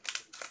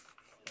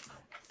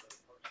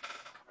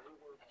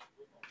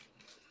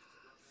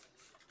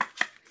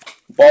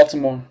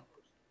 Baltimore,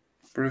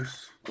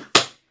 Bruce.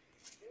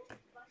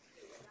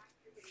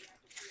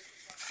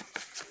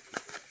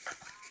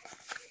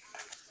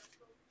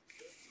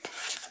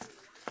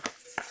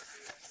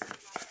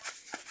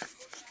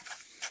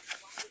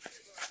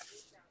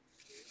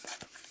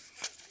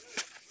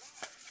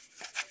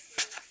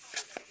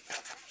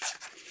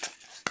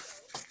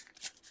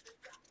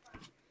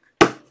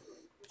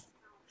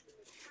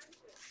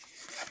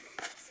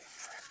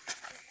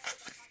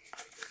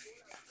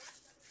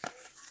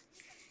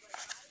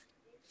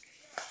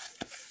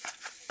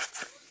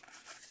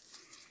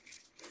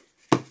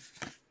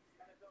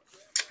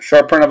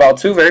 Short print of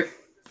Altuve.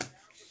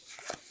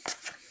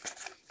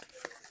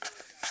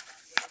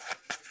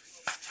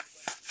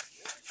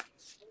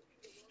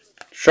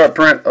 Short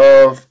print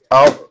of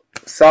El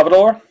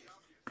Salvador.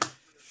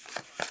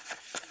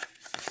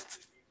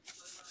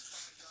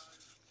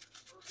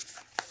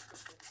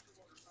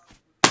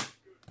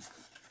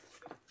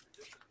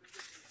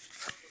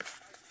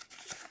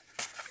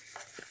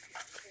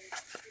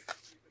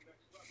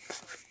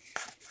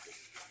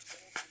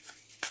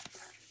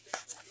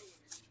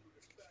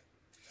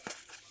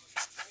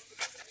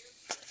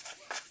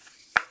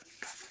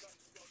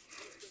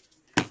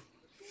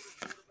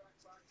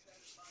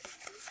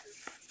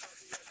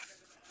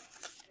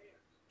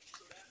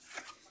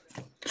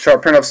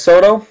 Short print of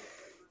Soto.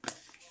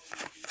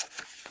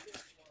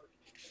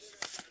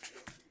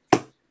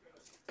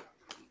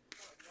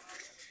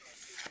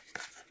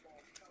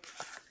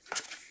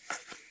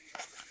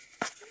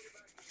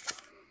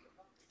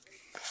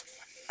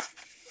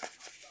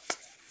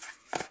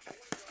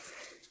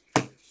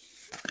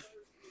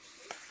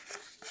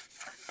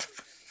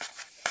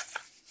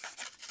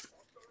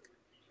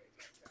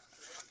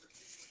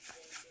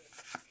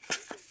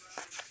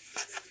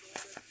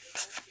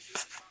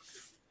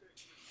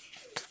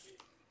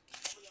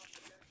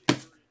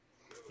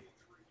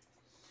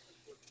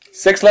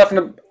 Six left in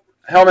the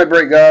helmet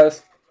break,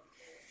 guys.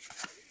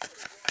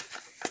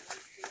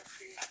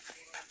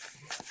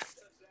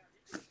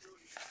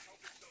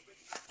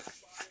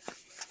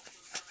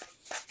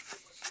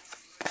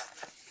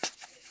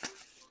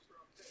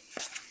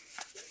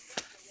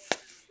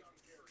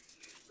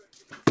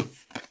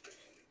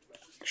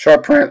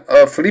 Short print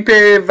of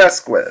Felipe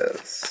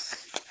Vasquez.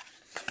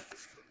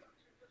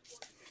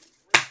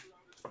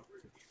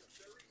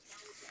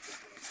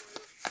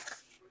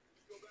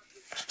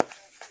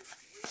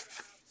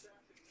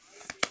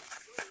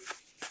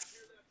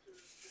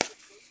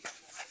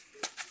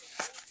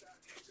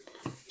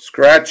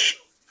 Scratch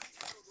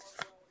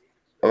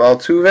of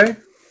Altuve.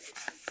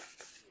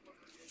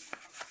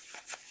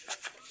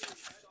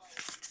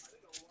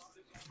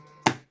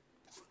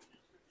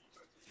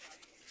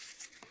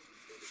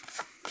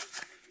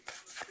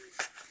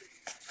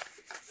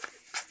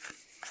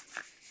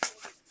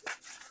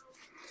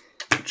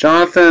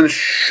 Jonathan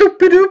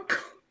Shoopidoop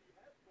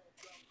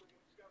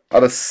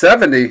out of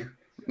 70.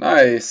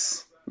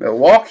 Nice.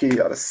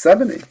 Milwaukee out of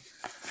 70.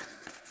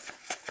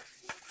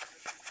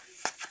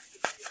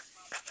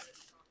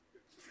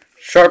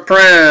 Sharp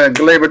print.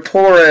 Gleyber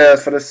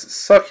Torres for the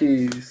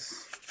Suckies.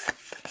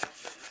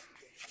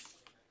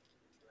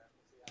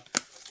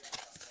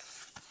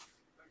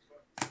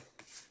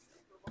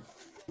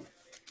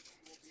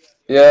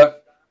 Yeah.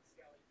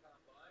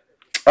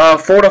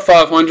 4 to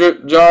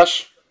 500,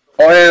 Josh.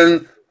 Oh,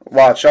 and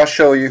watch, I'll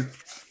show you.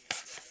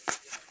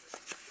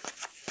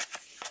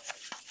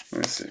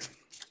 Let me see.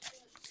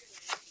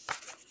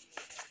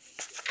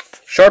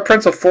 Sharp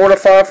prints of 4 to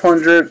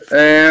 500,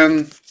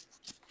 and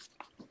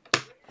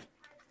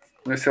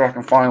let me see if I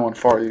can find one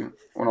for you.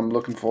 What I'm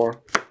looking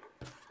for.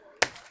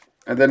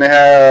 And then they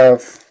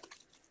have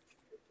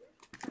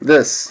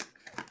this.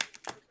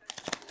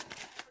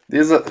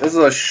 This is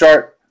a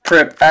sharp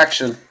print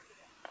action.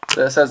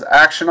 It says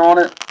action on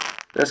it.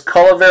 There's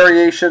color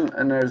variation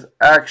and there's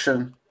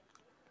action,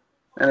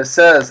 and it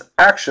says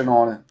action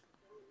on it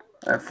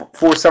at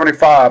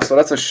 475. So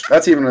that's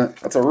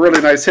a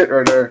really nice hit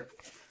right there.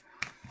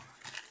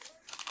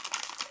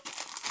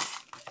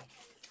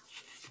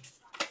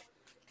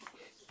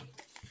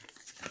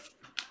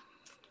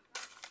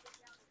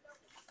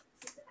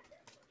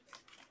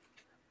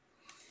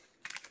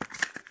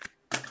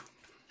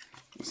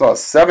 It's a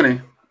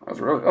 70.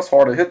 That's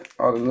hard to hit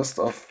out of this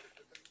stuff.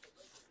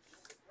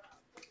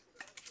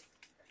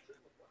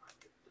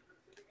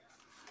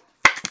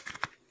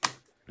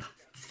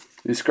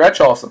 These scratch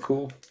offs are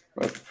cool.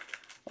 But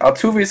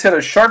Altuve's hit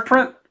a sharp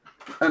print,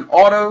 an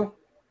auto,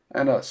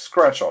 and a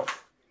scratch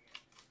off.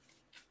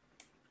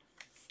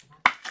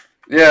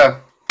 Yeah,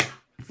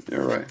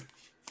 you're right.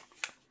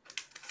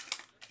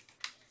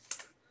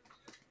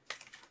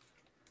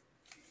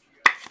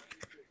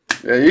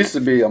 Yeah, it used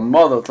to be a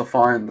mother to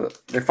find.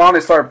 They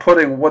finally started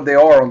putting what they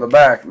are on the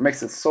back. It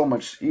makes it so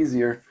much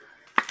easier.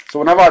 So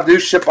whenever I do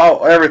ship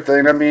out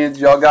everything, that means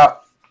y'all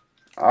got,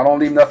 I don't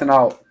leave nothing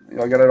out.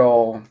 Y'all got it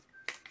all.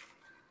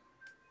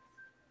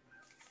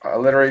 I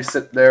literally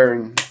sit there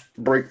and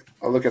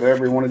I look at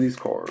every one of these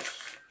cards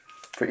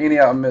for any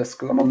I miss,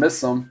 because I'm going to miss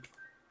some.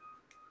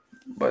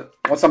 But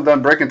once I'm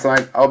done breaking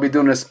tonight, I'll be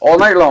doing this all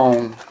night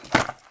long.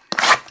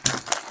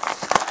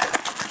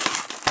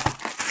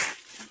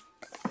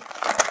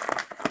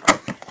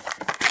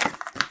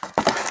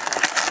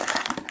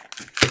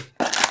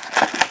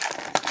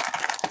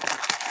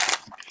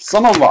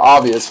 Some of them are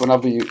obvious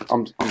whenever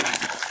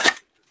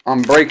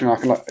I'm breaking.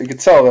 You can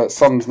tell that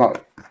something's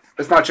not.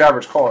 It's not your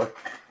average card.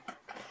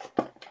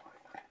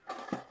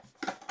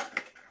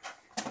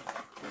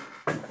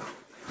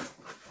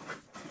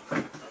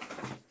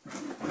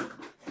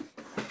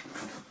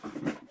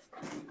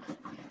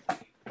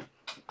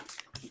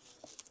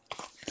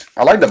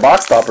 I like the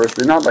box toppers.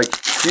 They're not like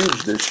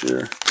huge this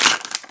year.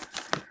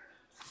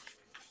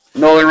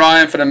 Nolan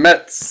Ryan for the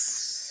Mets.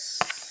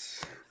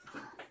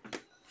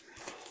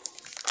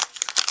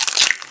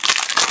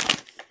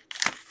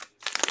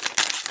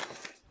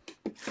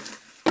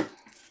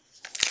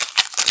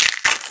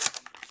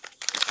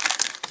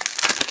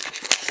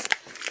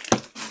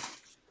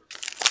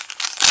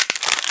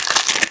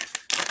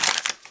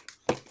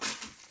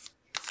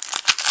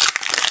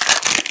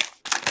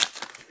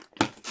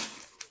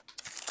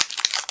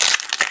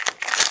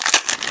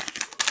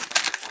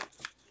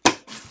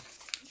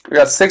 We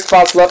got 6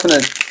 spots left in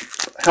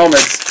the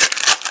helmets.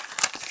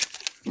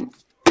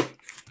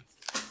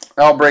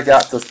 I'll break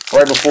out this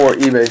right before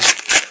eBay.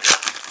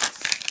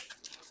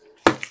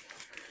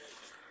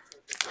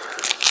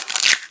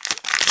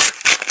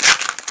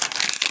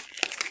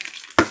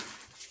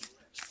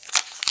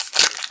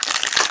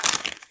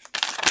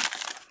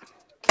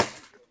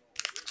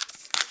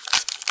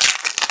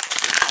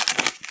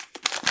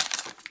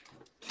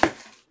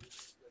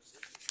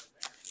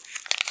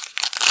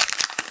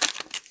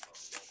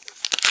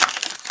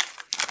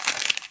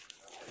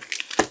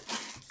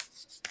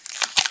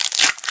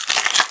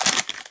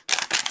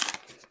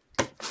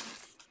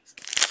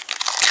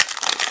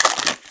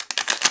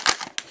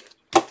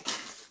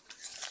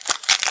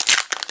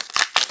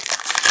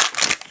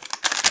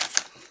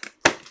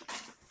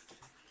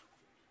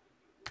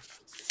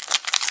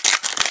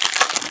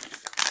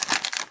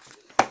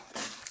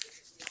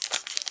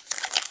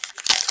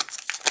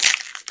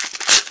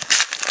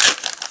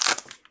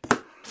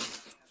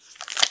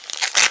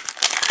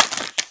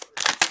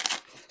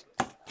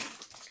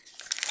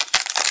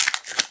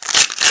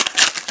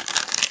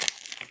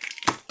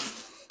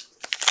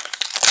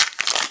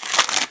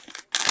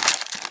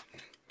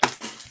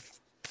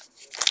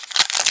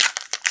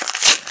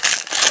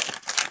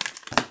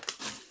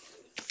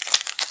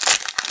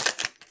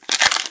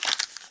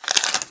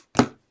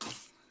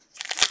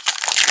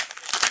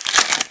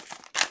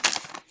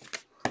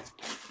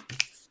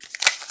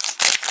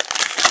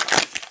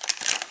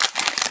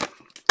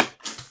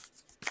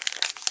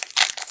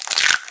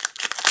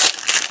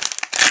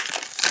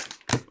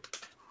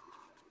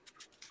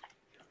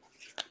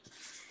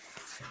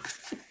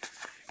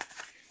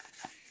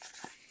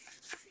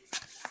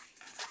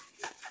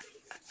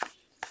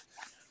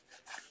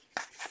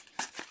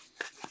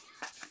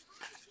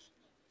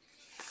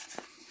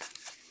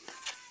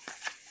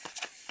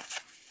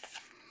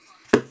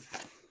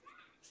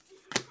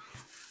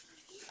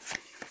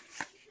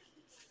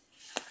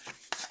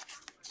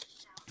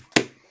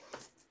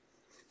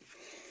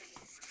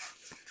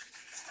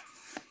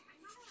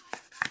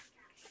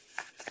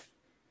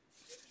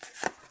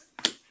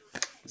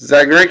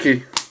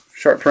 Zagrinky,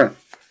 short print.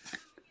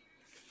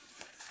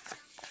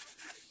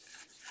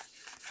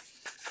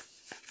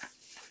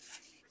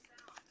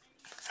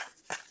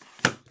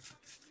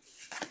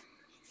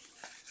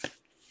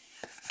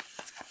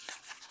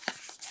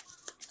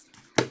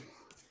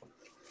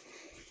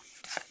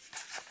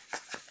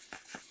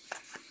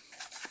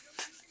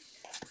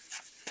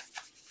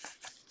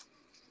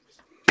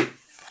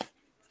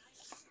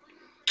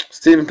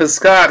 Stephen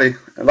Piscotty.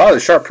 A lot of the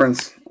sharp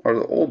prints are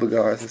the older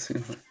guys, it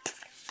seems like.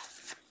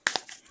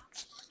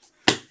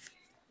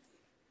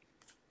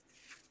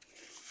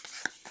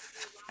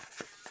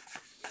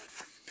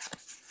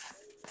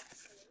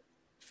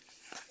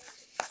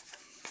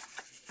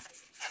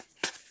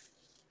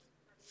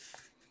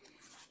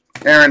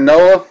 Aaron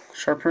Noah,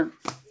 sharp print.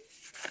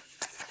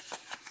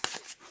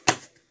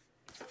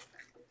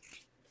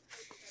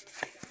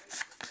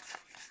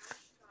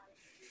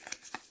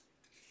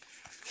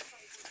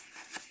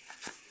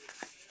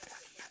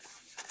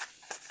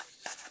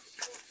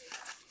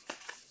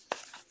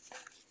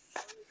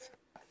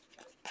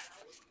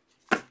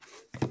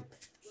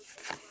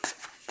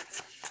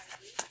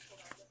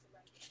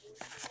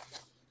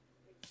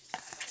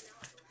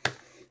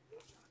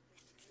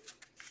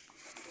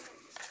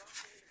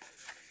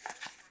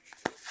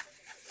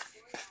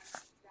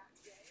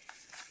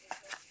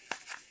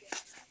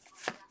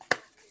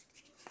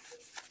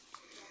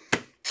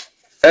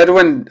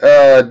 Edwin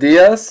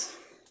Diaz,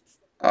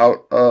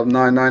 out of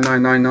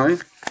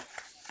 99999.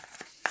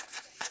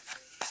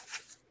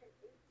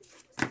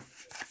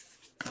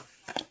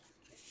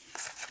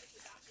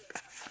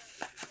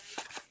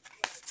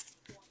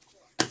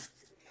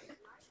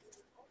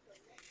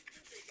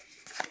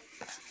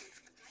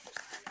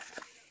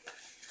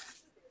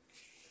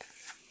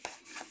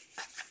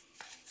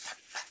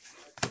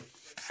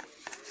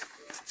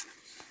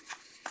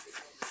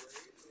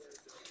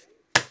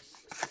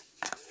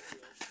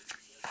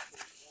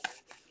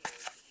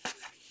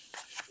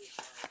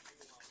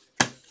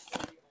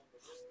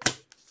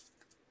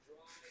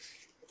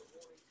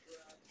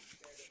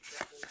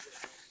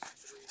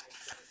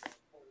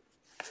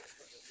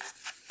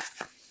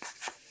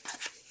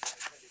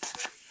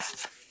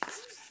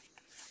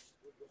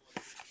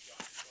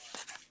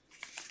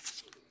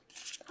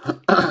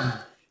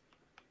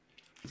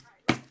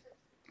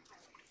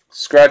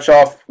 Scratch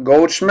off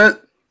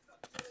Goldschmidt.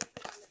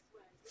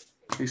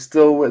 He's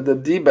still with the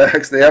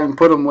D-backs. They haven't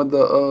put him with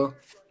the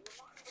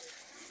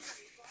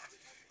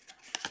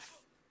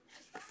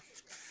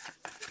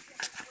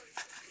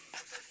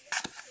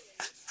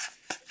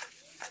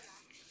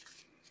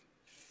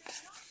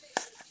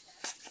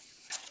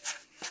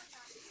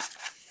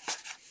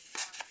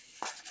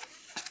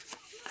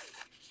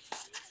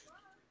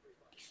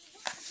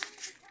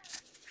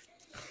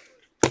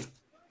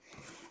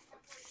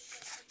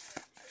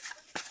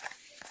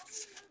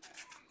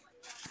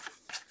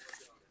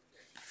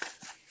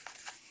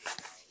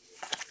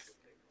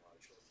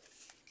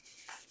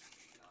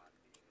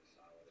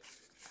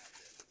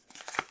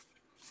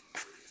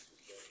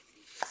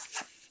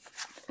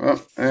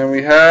and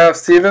we have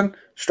Steven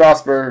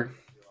Strasburg.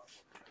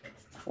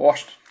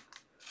 Washed.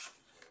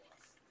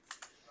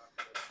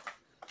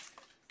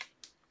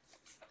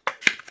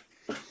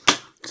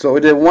 So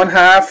we did one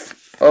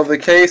half of the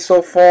case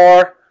so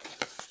far,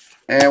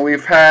 and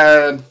we've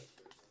had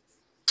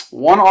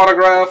one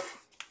autograph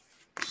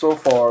so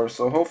far.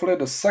 So hopefully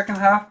the second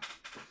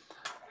half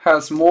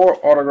has more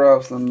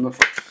autographs than the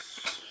first.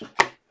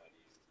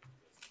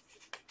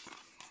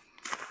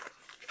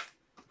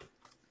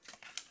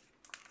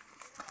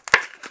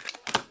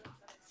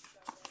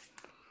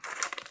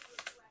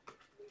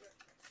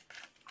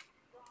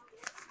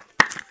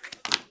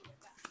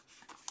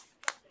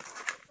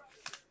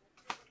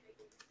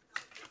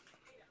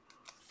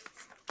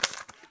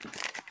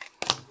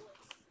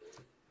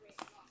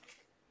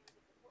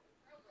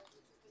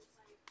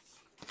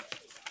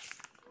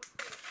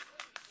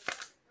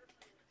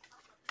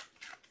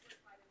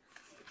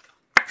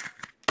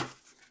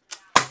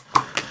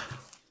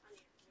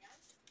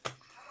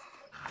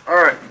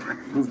 Alright,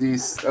 move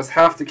these. That's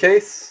half the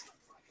case.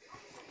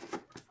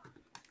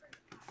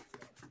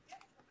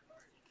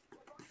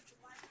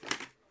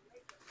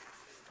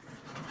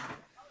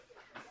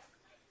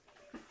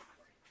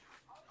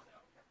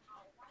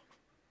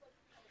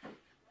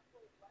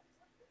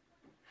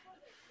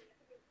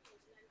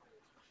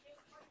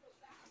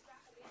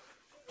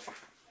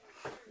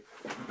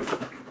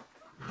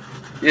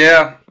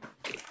 Yeah,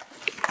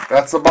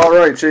 that's about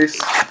right, Chase.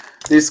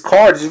 These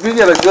cards, if you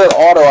get a good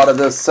auto out of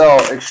this, sell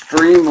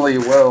extremely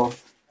well.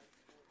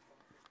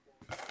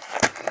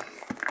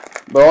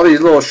 But all these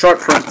little sharp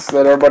prints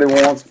that everybody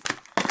wants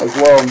as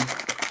well,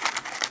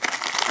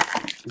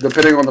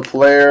 depending on the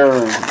player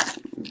and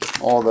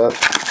all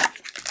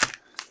that.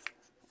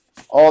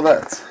 All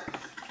that.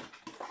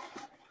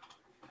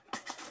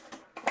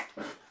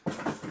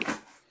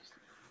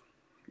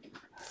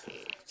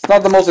 It's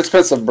not the most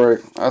expensive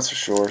break, that's for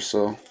sure,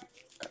 so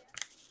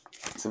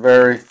it's a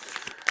very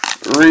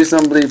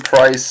reasonably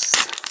priced.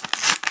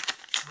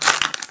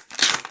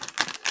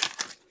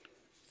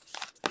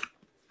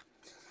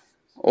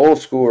 Old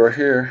school right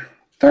here.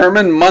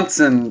 Thurman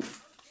Munson.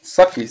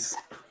 Suckies.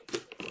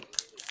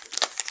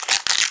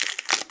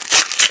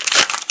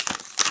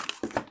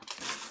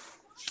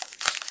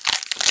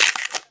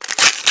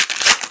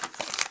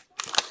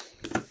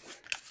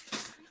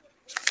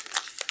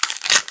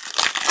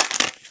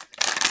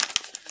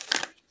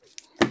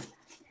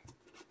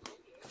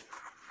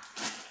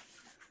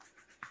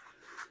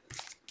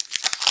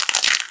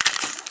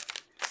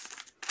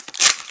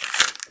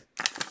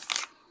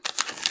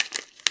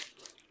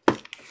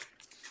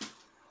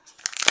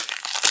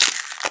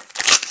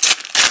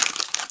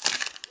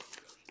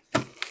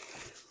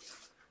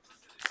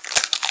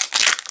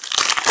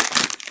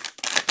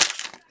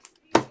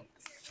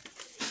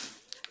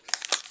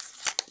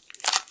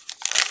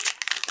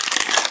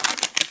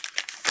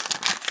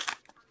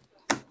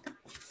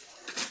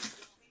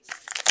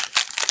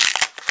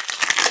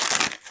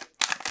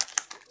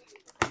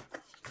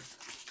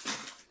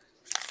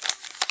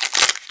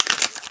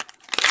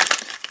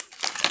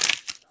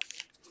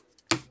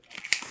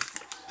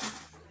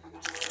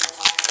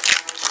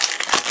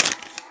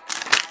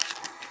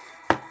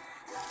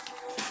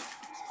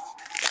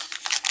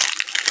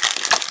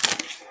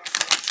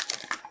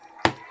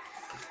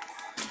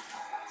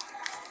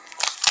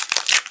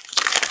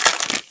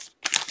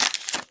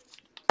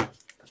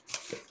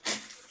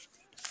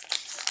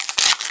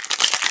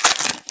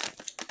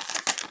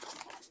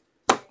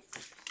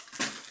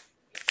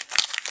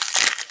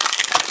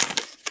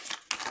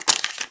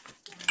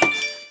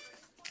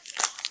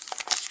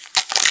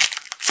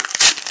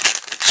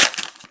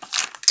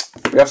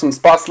 We have some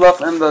spots left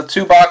in the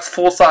 2-box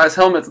full-size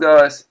helmets,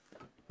 guys.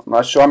 I'm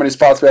not sure how many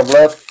spots we have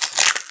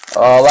left.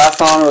 Last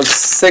time it was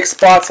 6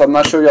 spots. I'm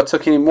not sure y'all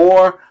took any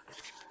more.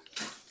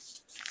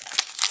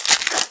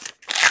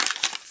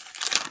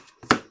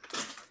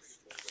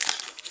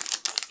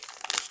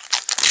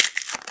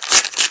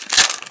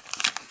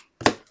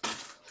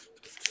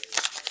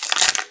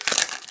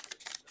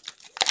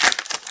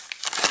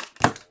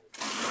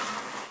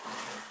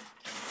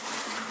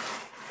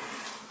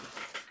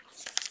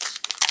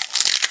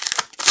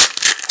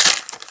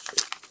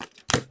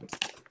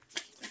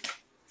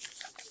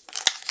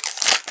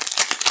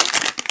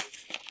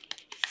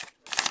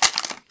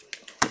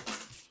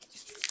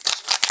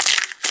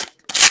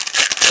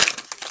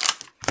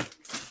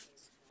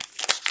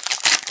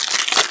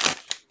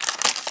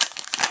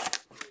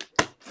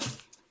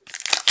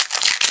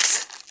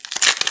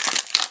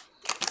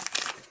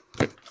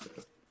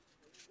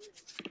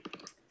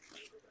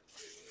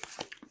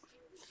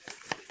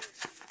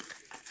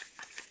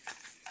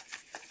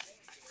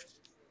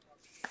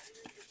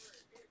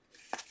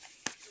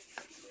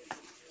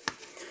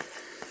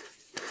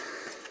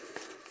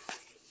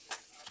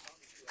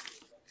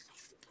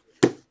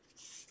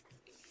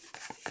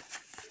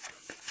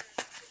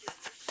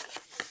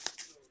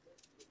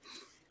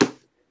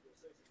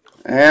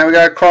 And we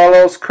got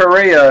Carlos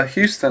Correa,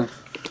 Houston.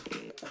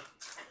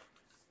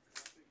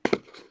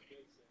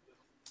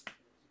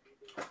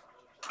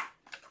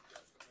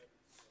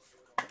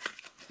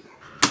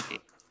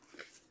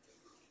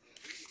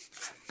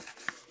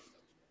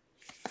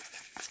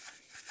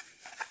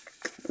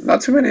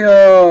 Not too many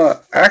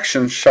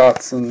action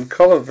shots in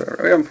color.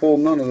 We haven't pulled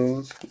none of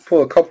those. We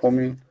pulled a couple, I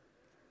mean.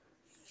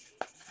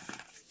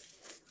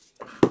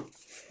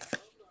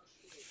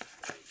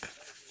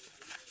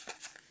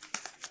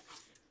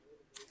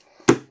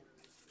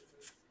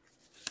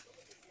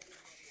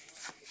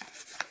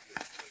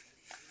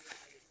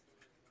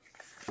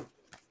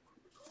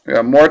 We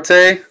got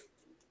Morte.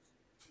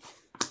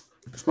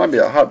 This might be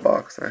a hot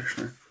box,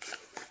 actually.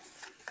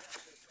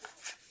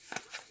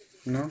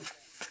 No?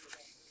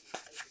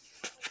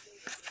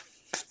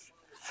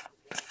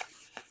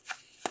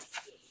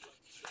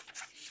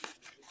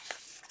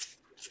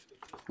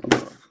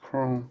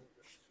 Chrome.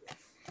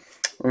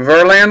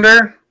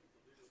 Verlander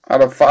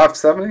out of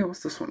 570.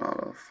 What's this one out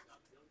of?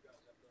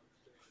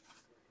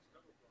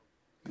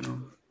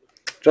 No.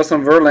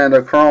 Justin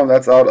Verlander Chrome.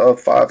 That's out of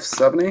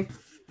 570.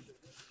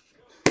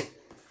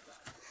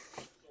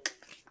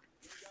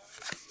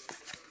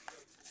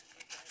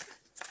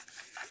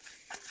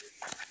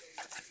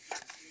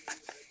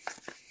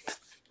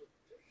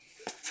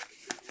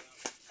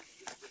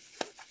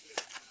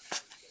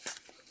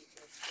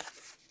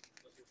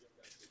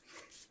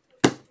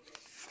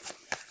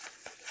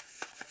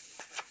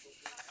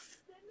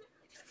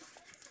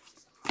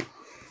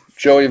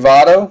 Joey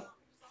Votto.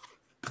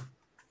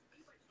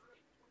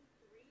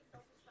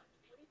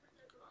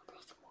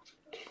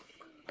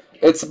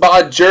 It's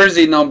by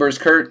jersey numbers,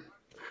 Kurt.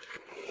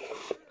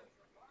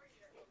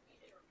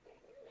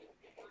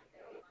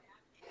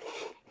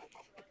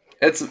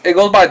 It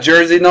goes by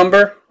jersey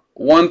number,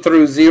 1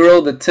 through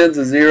 0. The 10's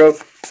a 0.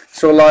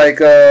 So like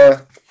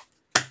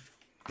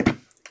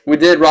we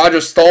did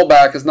Roger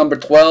Staubach is number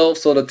 12,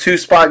 so the 2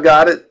 spot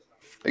got it.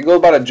 It goes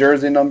by the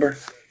jersey number.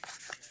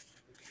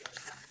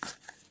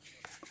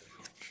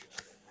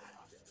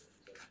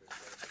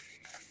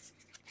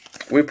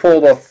 We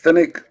pulled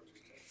authentic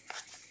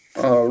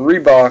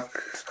Reebok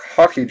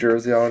hockey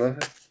jersey out of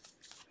it.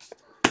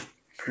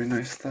 Pretty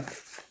nice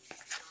stuff.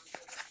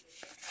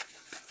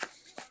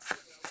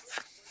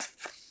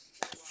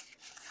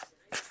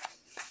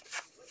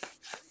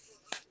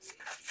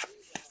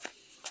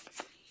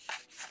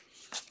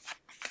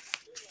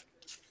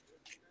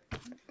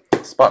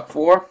 Spot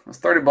 4. That's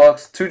 30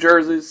 bucks. 2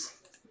 jerseys.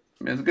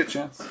 I mean, it's a good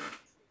chance.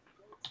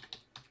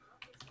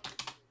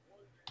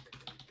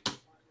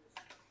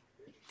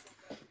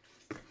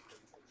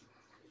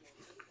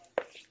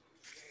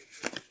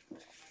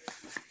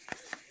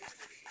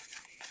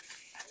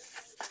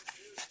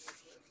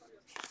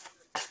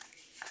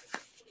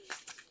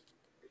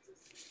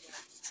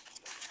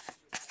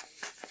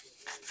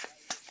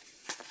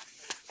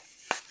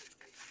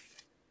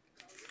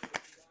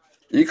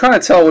 You kind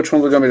of tell which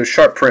ones are going to be the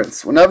sharp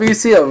prints. Whenever you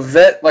see a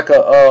vet, like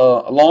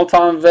a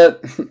long-time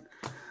vet,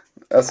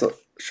 that's a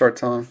short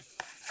time.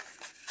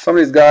 Some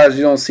of these guys,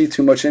 you don't see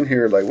too much in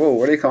here. Like, whoa,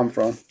 where they come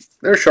from?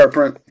 They're sharp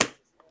print.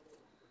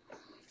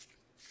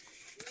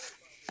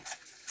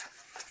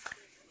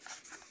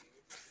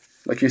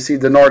 Like you see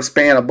Denard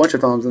Span a bunch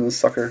of times in this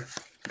sucker.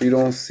 But you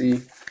don't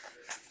see.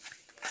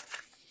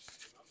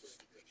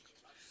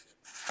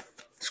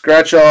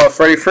 Scratch off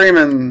Freddie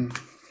Freeman.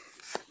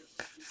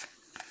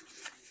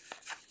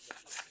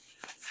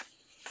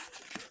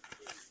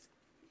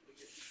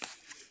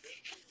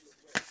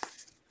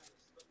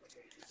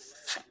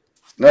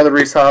 Another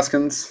Reese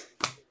Hoskins.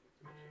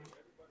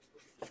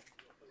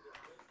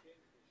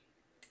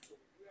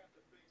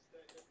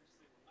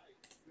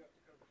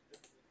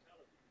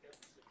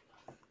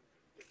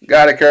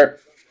 Got it, Kurt.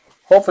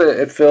 Hopefully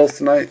it fills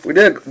tonight. We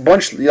did a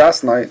bunch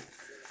last night.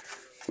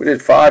 We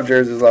did 5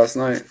 jerseys last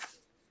night.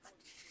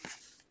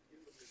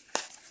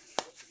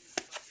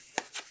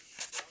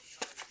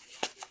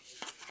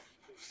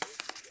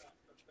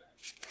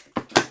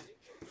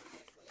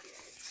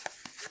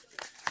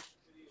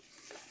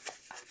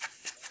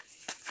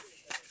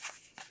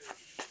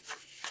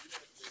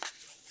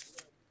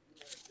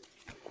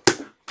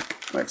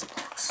 Next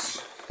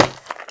box.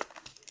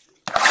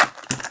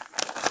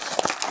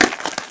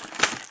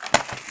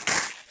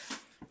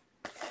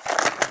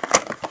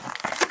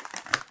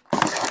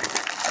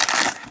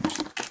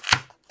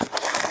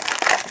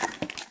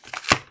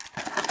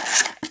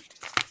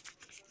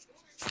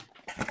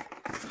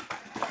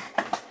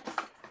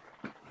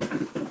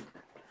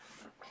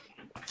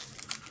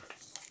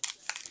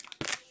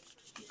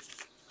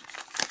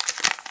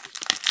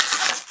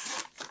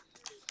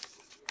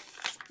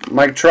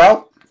 Mike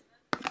Trout.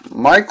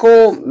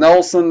 Michael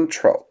Nelson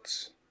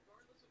Trout.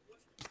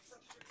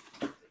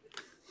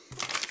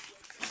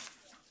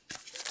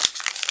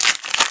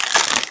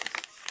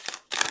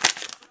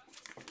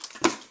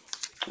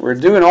 We're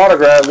doing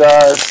autographs,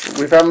 guys.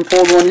 We haven't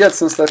pulled one yet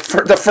since the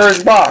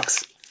first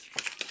box.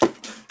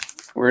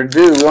 We're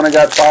due. We only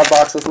got 5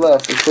 boxes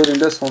left, including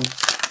this one.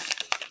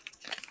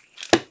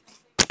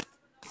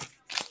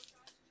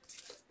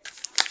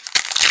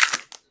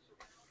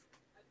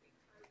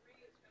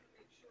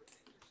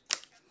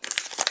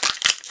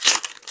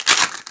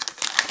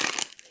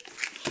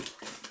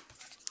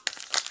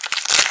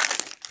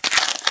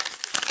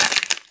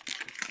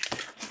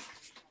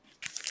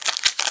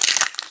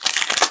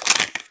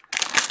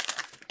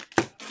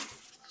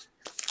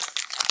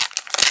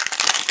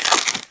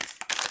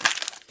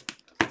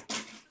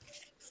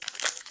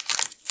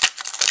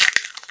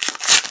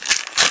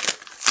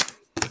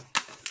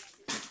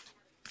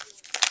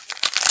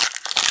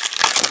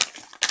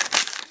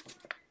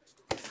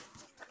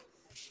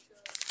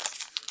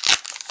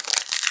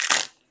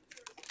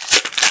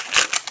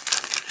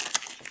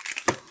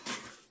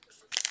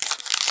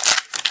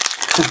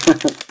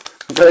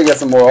 I better get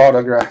some more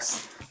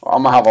autographs.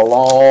 I'm gonna have a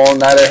long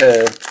night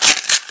ahead.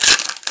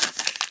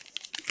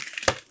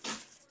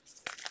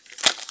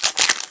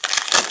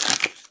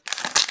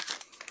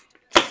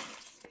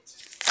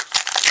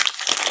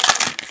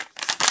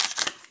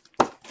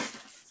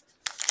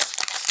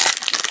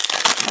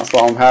 That's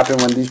why I'm happy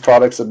when these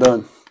products are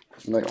done.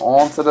 Like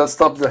on to the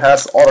stuff that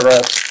has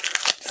autographs.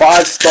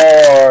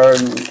 5-star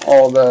and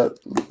all that.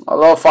 I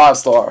love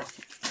 5-star.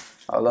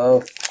 I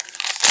love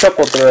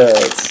triple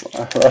threads.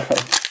 I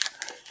love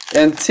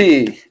NT.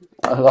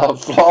 I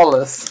love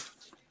flawless.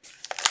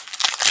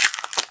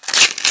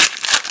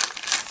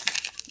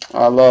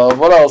 I love,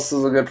 what else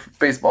is a good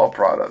baseball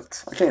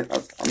product? I'm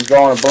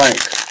drawing a blank.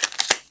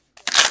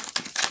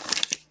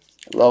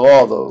 I love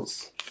all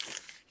those.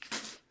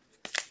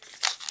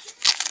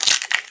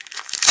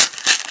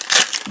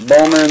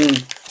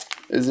 Bowman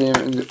is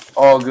even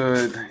all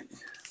good.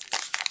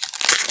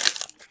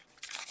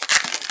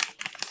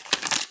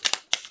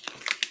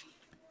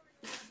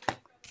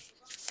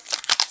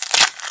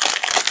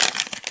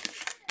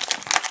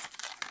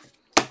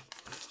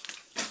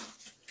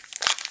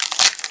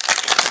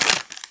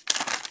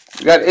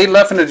 We got 8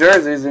 left in the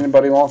jerseys.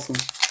 Anybody wants them?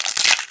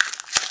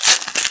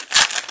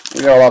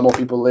 We got a lot more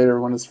people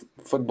later when it's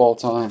football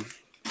time.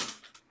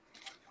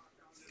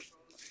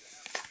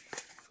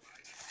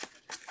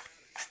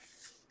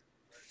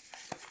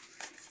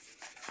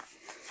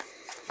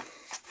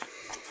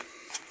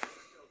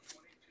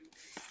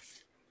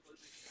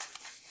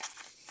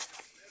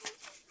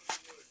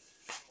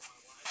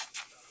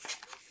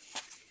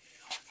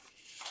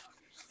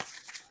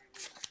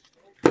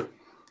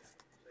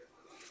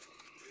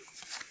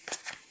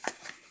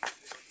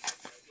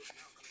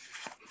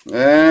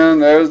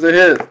 And there's the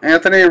hit.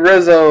 Anthony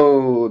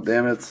Rizzo.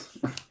 Damn it.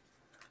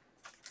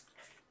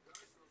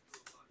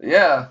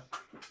 Yeah.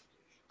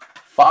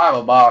 5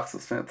 a box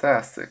is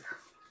fantastic.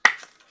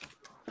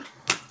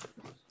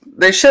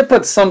 They should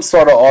put some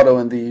sort of auto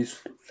in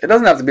these. It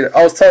doesn't have to be.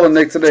 I was telling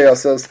Nick today, I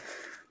says,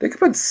 they could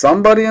put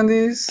somebody in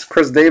these.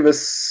 Chris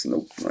Davis.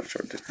 Nope, not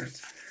sure.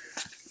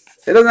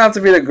 It doesn't have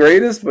to be the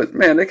greatest, but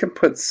man, they can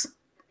put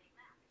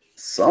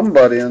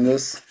somebody in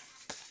this.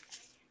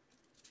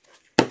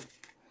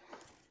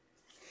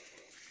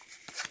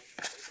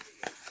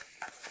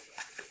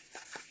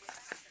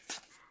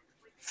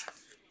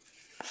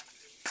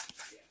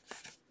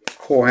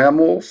 Cole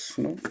Hamels.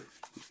 Nope.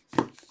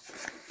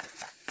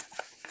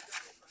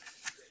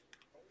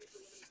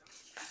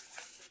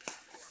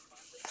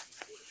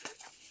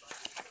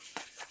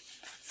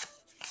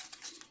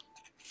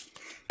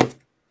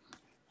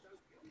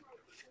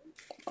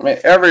 I mean,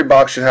 every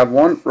box should have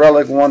one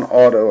relic, one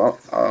auto.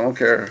 I don't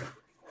care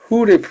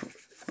who they.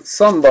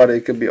 Somebody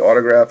could be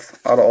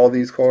autographed out of all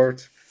these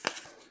cards.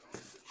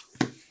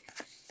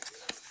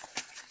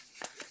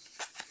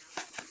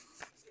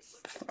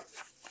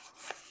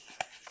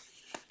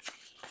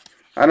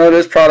 I know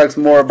this product's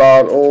more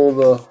about all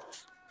the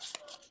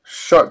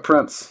shark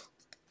prints.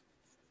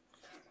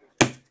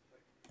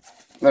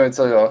 Let me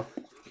tell y'all,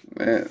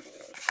 man,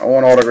 I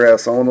want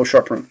autographs. I want no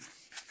shark print.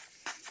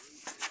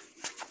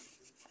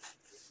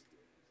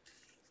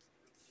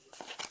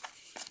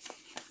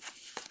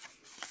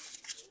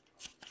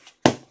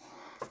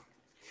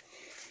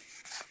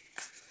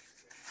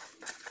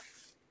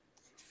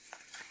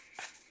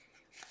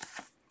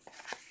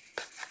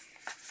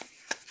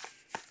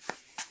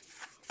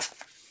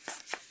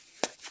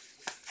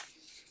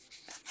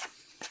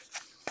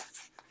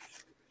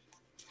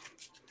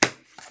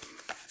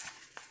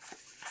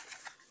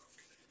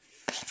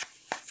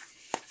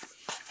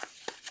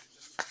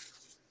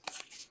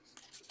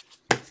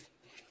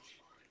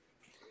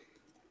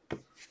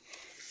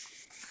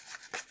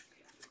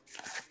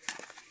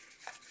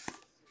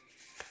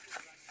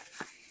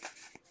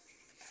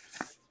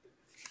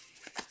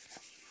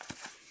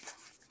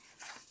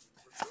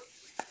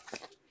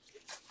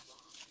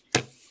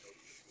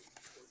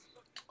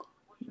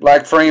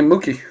 Black frame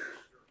Mookie.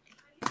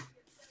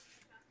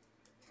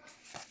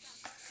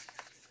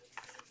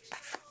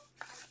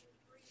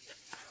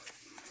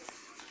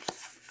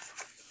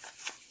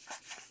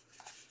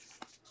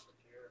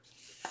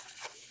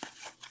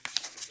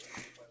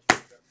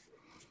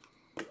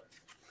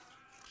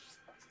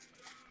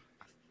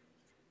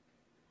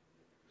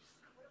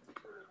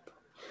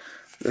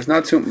 There's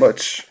not too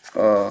much.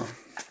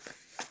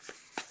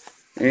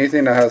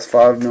 Anything that has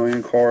 5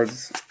 million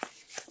cards.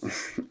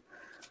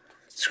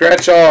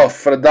 Scratch off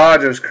for the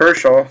Dodgers,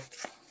 Kershaw.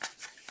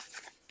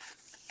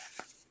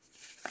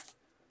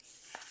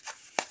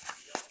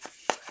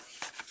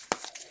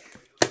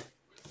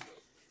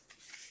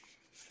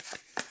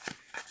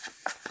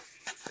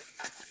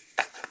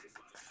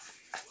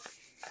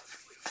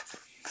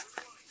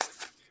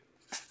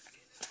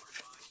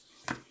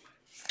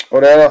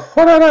 Whatever.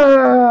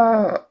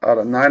 Out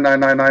of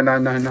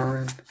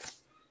 9999999.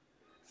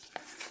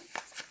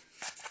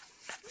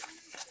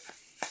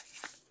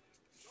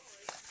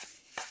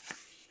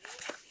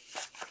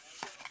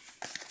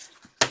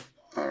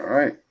 All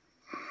right.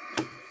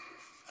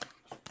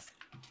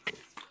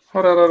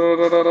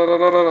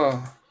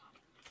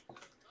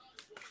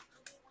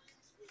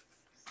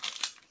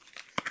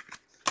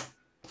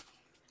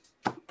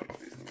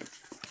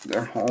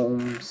 Their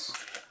homes.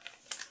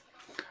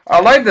 I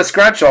like the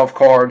scratch-off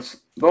cards.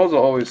 Those are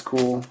always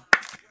cool.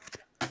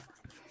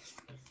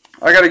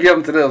 I gotta give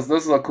them to this.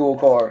 This is a cool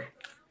card.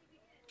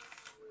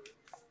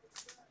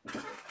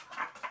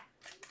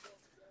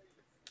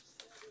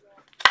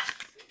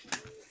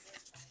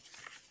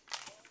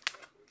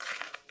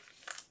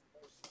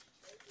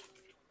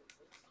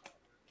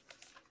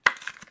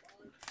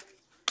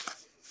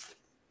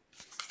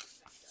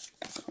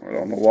 I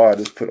don't know why I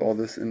just put all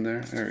this in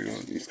there. There we go.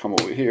 These come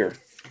over here.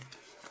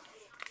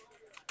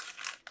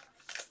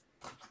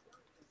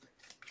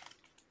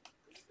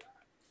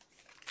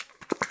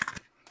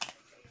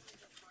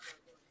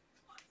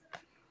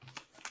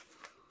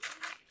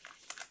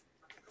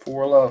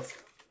 Four left.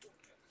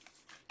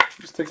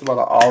 This takes about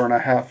an hour and a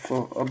half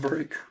for a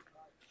break,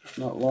 if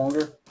not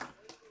longer.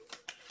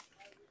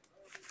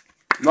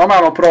 Normally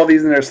I don't put all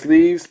these in their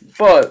sleeves,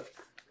 but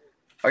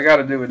I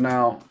gotta do it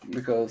now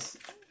because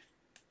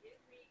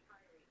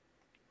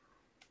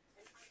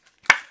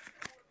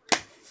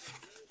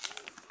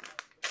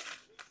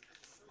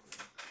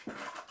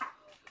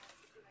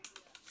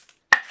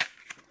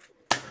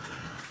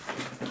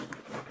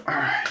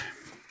alright.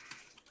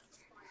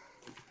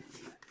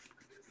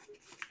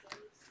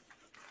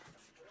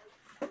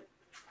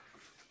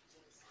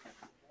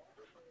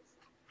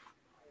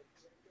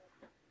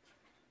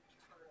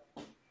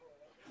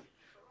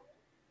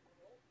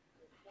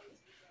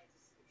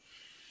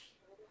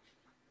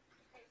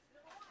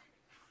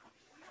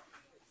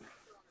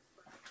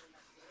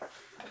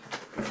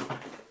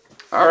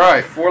 All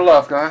right, 4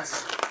 left,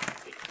 guys.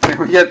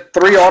 We get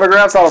 3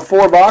 autographs out of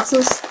 4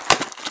 boxes.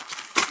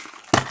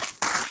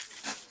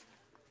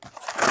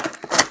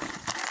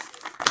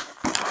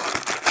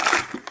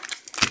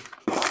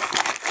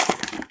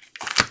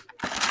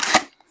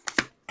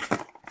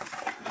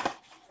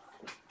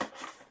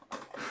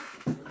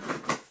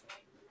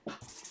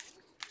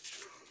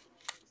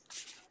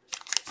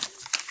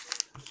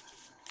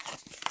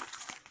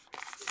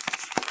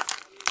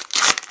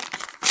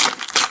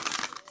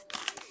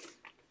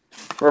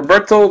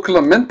 Roberto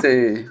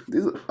Clemente.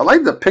 I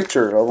like the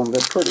picture of them.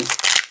 They're pretty.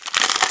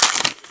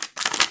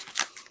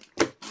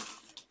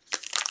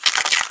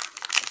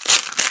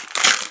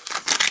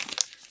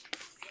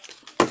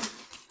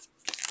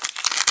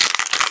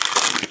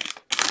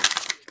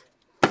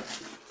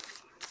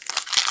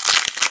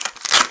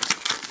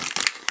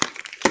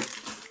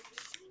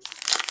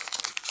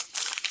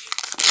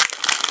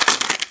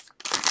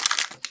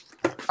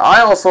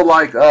 I also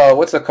like,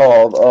 what's it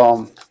called?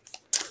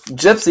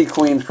 Gypsy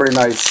Queen's pretty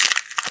nice.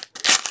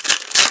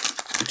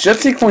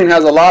 Gypsy Queen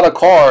has a lot of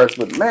cards,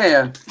 but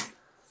man,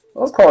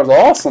 those cards are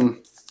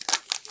awesome.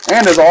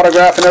 And there's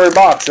autograph in every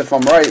box, if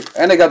I'm right.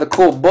 And they got the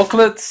cool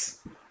booklets.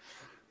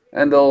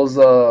 And those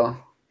are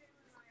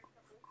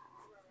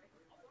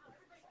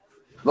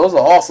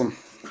awesome.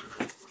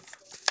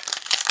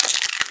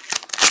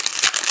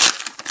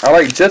 I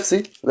like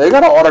Gypsy. They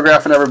got an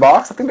autograph in every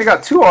box. I think they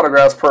got 2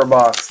 autographs per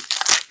box.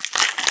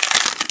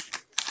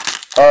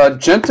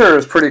 Genter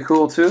is pretty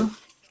cool too.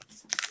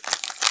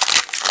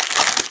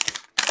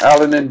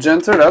 Allen and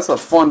Genter. That's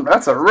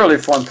a really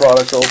fun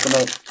product to open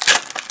up.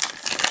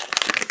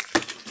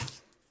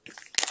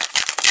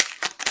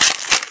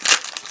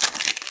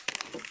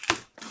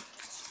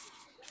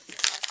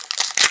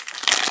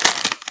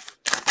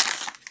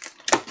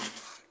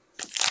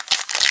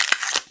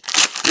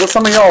 What's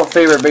some of y'all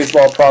favorite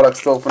baseball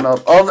products to open up?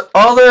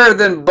 Other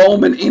than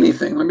Bowman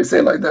anything. Let me say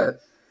it like that.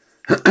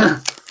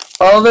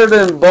 Other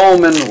than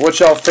Bowman, what's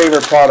y'all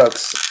favorite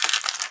products?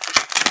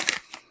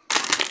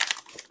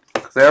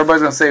 Because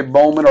everybody's going to say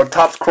Bowman or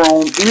Topps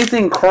Chrome.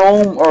 Anything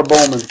Chrome or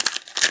Bowman.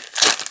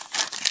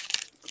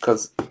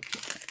 Because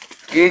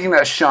anything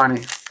that's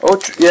shiny.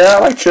 Oh, yeah, I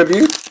like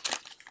Tribute.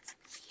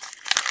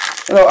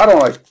 No, I don't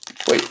like...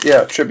 Wait,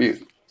 yeah,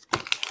 Tribute.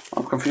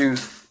 I'm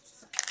confused.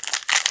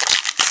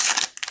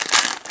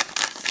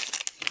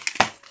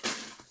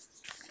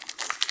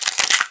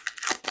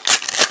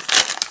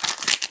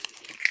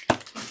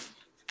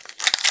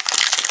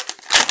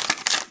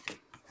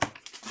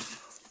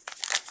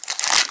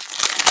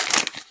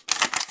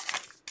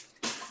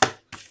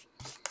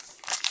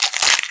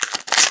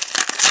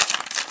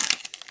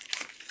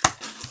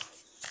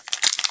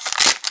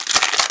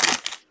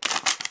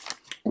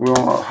 We're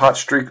on a hot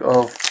streak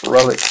of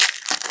relics.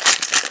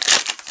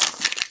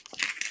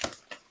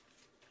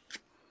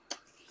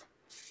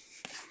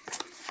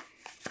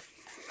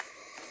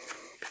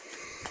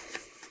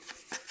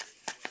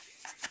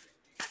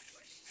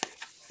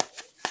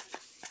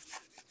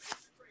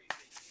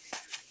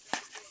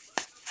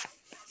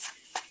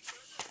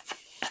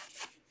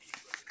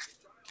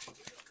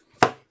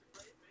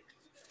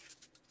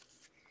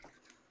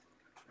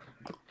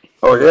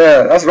 Oh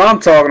yeah, that's what I'm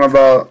talking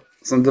about.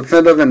 Some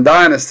Definitive and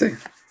Dynasty.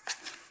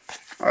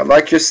 I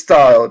like your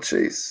style,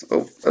 Chase.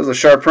 Oh, there's a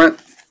sharp print.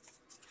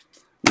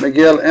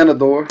 Miguel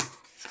Anador.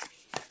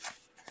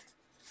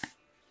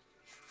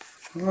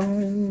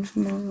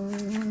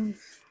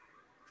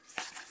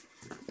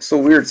 It's so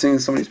weird seeing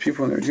some of these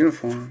people in their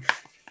uniforms.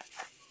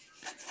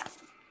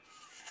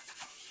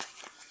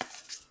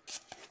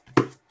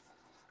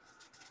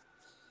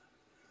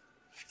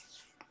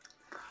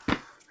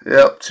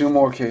 Yep, 2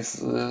 more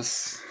cases of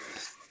this.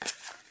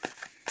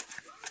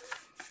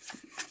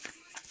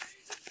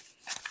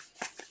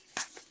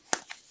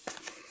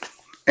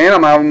 And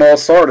I'm having them all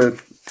sorted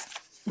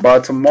by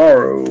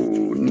tomorrow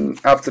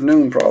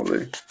afternoon,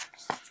 probably.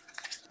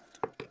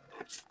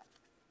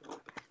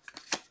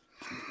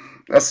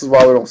 This is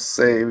why we don't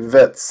say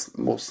vets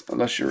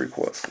unless you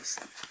request this.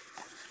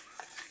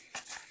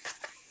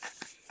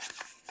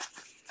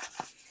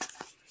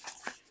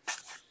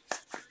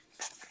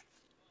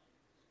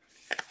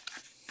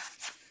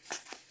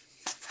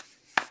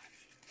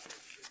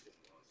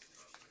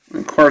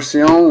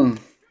 Encarnacion.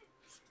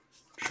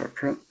 Short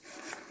print.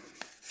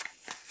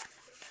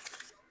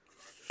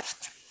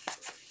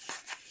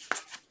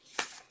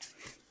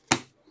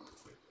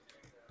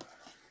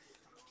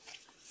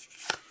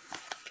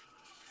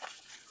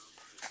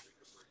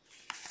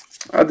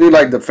 I do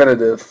like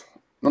Definitive.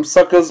 Them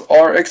suckers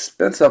are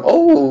expensive.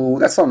 Oh,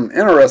 that's something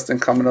interesting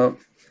coming up.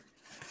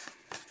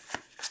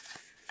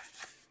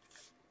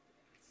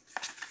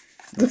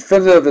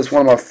 Definitive is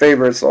one of my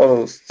favorites. All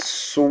those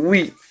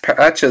sweet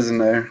patches in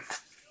there.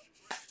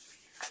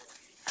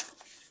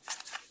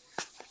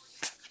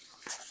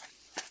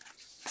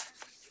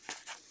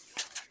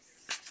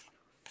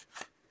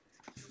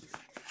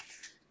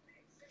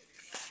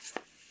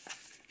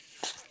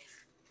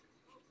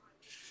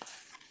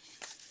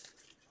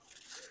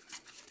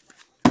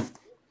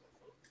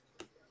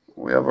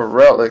 We have a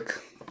relic.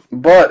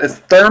 But it's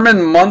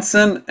Thurman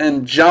Munson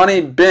and Johnny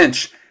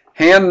Bench.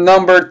 Hand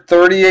numbered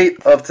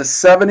 38 of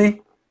 /70.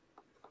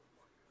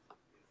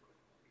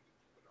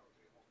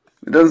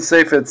 It doesn't say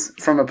if it's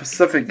from a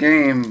Pacific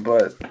game,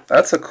 but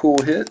that's a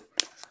cool hit.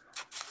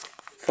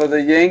 For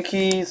the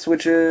Yankees,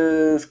 which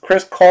is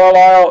Chris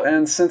Carlisle,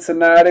 and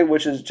Cincinnati,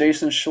 which is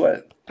Jason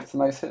Schwett. That's a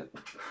nice hit.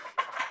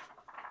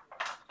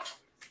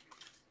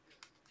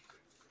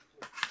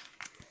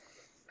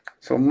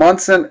 So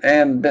Munson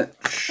and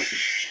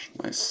Bench.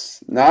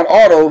 Nice. Not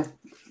auto,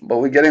 but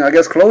we're getting, I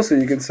guess, closer,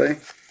 you can say.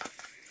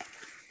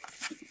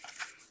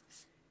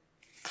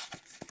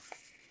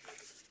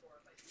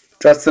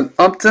 Justin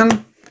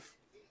Upton.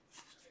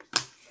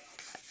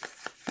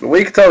 The way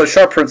you can tell the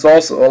sharp prints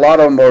also, a lot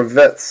of them are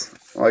vets.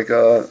 Like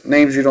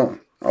names you don't,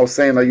 I was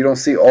saying, like you don't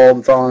see all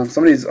the time.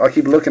 Some of these, I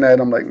keep looking at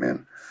them like,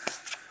 man,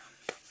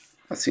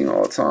 I see them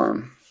all the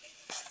time.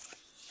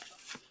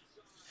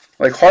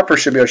 Like Harper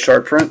should be a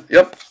sharp print.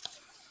 Yep.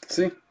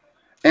 See?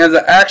 And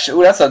the action,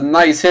 ooh, that's a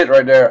nice hit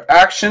right there.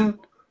 Action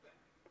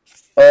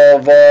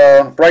of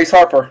Bryce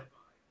Harper.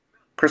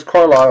 Chris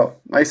Carlisle.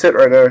 Nice hit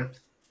right there.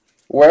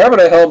 Wherever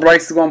the hell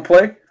Bryce is going to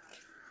play.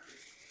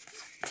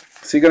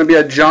 Is he going to be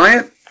a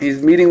Giant?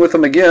 He's meeting with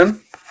him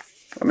again.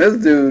 I mean,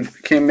 this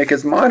dude can't make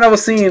his mind. I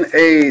was seeing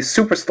a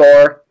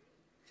superstar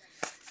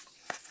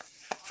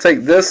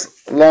take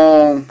this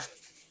long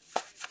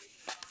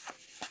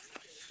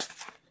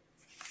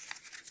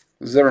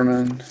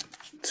Zimmerman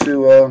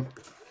to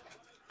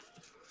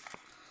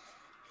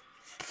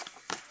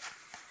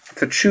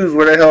choose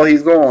where the hell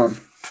he's going.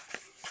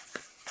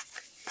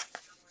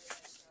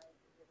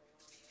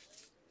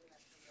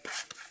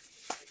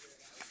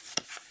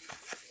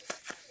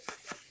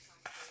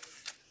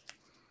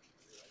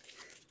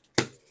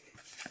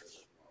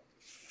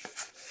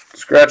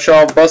 Scratch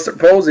off Buster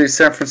Posey,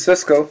 San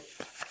Francisco.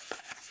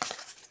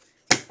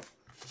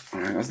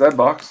 Alright, that's that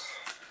box.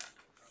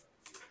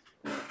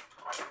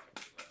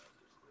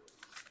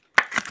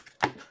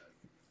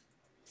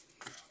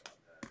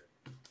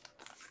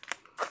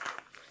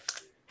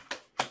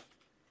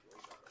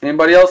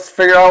 Anybody else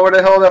figure out where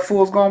the hell that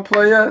fool's gonna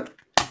play yet?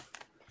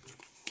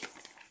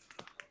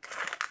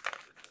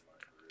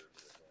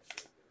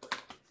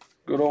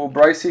 Good old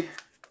Brycey.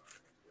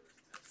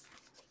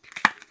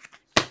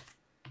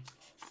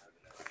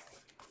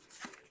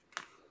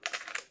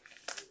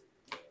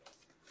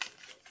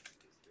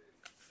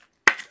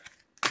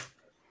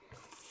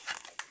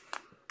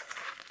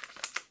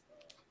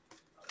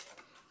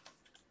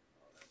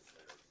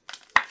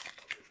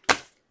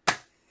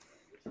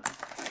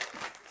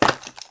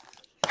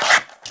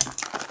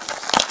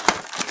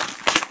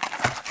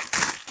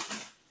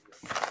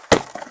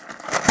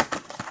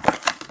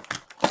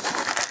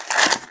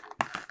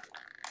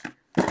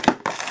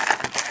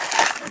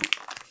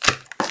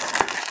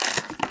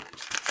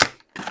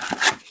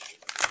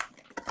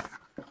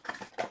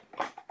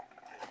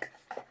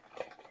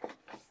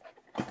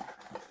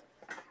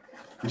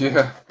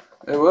 Yeah,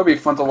 it will be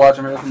fun to watch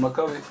them here from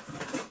McCovey.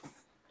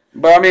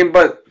 But I mean,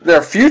 but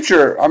their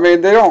future, I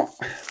mean, I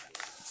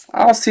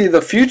don't see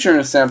the future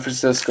in San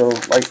Francisco.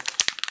 Like,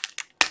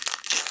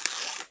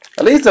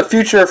 at least the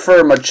future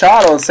for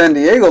Machado in San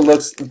Diego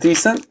looks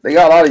decent. They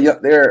got a lot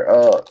of their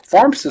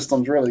farm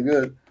system's really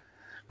good.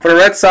 For the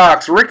Red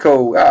Sox,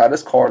 Rico,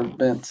 this card is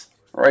bent.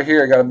 Right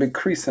here, got a big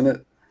crease in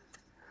it.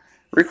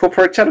 Rico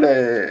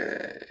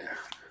Perchelle.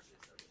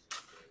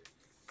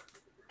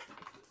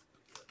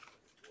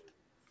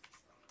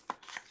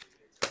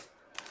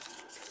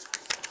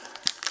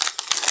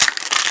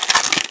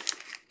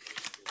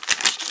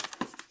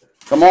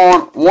 Come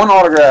on, one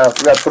autograph.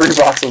 We got 3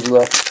 boxes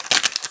left.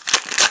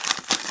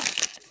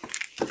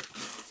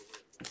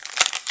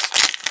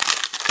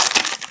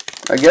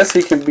 I guess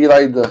he can be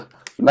like the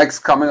next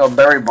coming of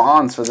Barry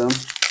Bonds for them.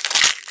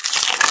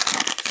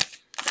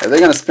 If they're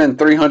gonna spend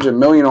 $300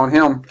 million on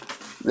him,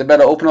 they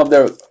better open up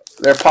their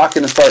pocket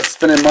and start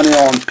spending money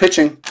on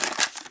pitching.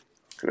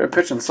 'Cause their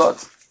pitching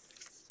sucks.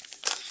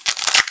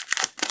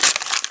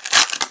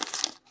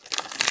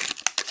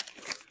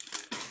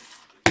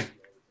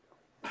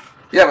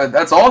 Yeah, but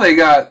that's all they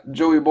got,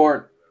 Joey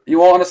Bart. You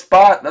want a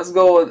spot? Let's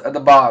go at the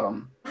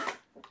bottom,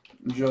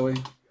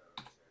 Joey.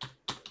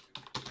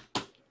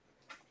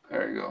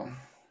 There you go.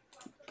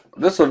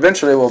 This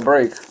eventually will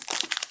break.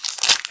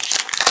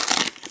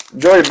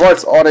 Joey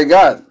Bart's all they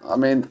got. I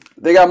mean,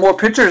 they got more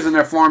pitchers in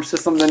their farm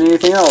system than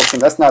anything else,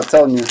 and that's not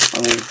telling you.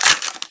 I mean,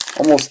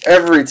 almost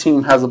every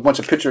team has a bunch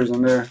of pitchers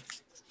in there.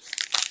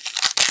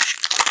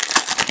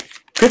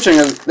 Pitching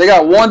is, they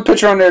got one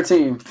pitcher on their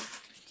team.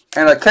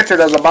 And a catcher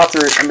that's about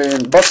to, I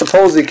mean, Buster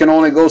Posey can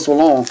only go so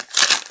long.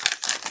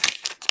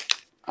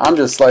 I'm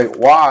just like,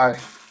 why?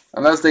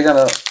 Unless they're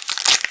going to,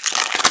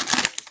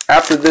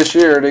 after this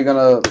year, they're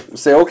going to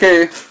say,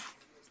 okay,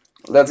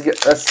 we're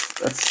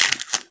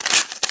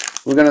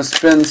going to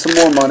spend some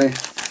more money.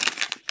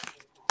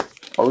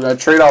 Or we're going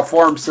to trade our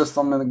farm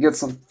system and get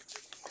some.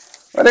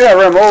 Well, they got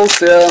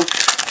Ramos, yeah.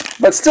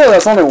 But still,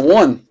 that's only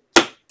one.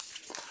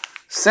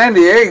 San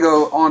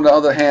Diego, on the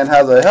other hand,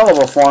 has a hell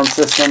of a farm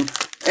system.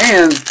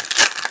 And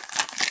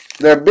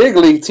their big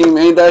league team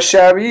ain't that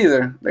shabby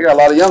either. They got a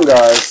lot of young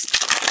guys.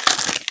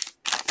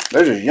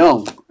 They're just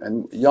young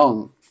and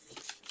young.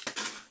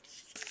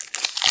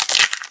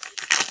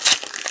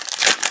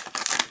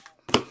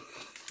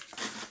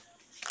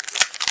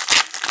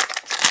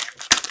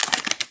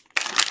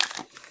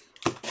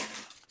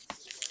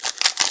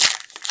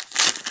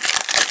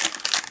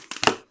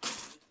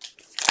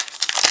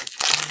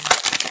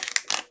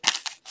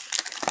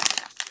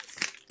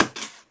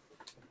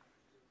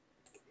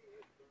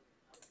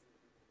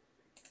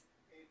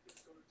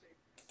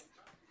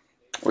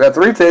 We got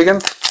 3 taken.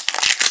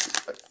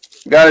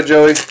 Got it,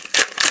 Joey.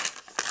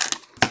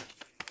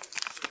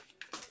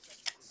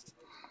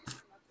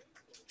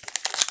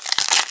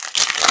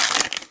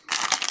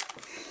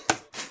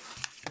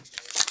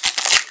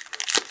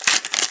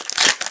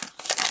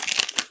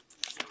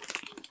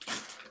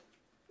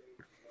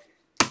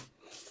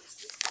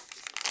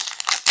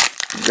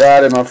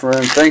 Got it, my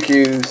friend. Thank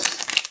you.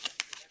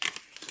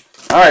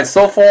 Alright,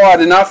 so far I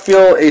did not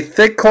feel a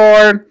thick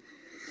card.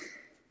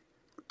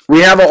 We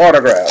have an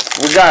autograph.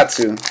 We got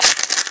to.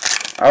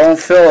 I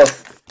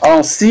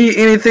don't see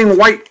anything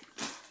white.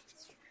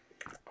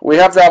 We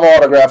have to have an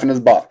autograph in this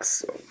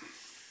box. So,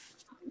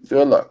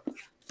 good luck.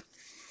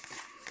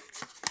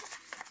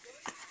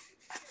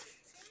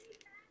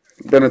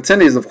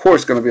 Benintendi is, of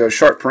course, going to be a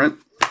sharp print.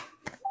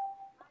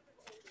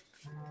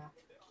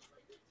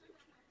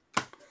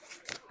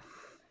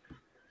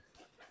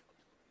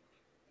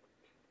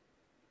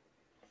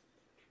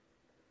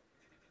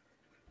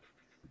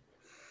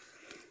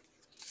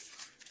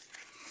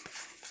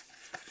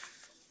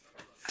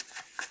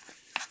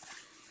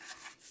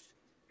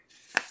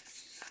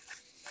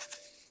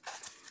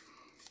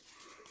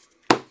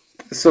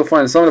 It's so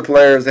funny. Some of the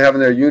players, they have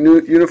in their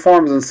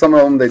uniforms, and some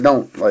of them they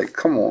don't. Like,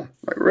 come on.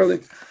 Like, really?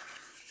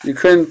 You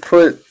couldn't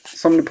put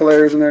some of the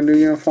players in their new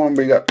uniform,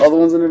 but you got other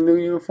ones in their new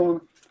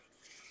uniform?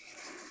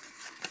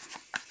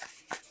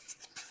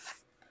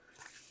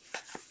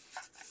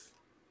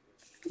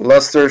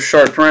 Lester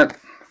sharp print,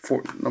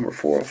 number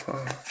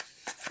 405.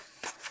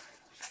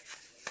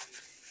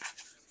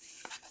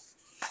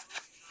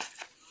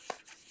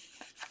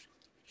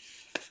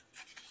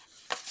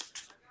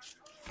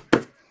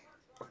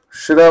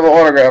 Should have an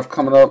autograph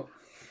coming up.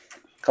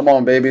 Come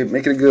on, baby.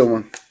 Make it a good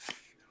one.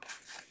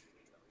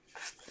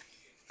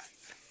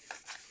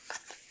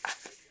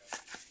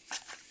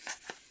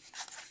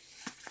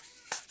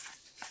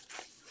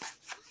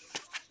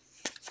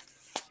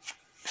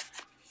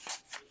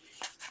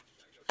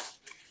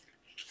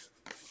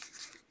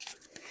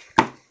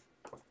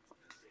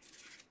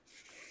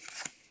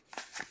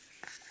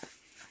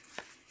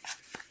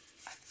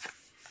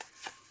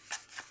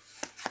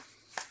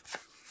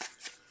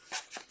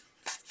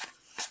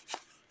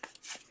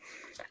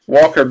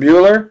 Walker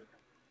Buehler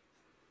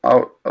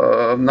out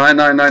of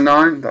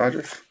 9999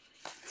 Dodgers.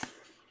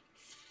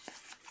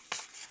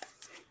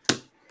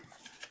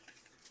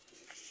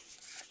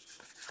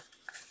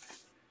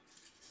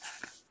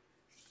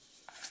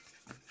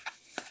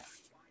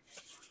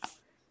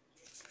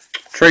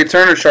 Trey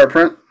Turner sharp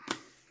print.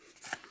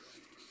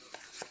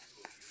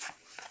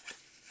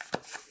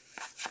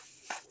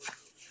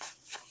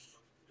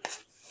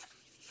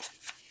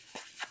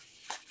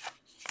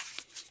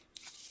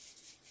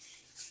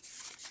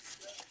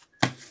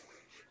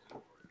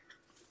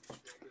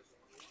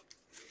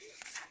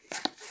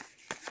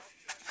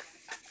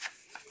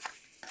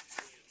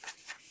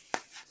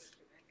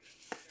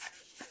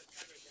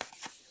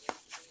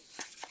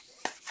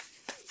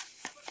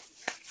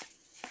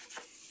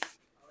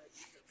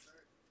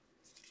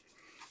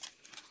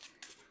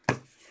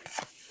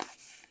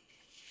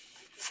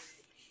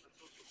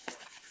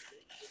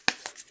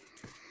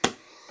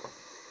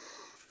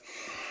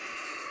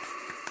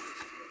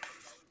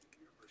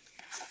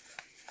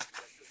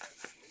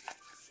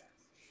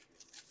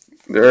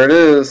 There it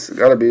is.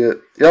 Gotta be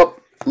it.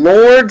 Yep.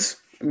 Lourdes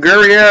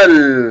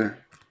Gurriel.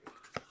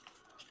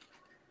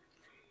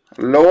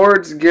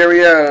 Lourdes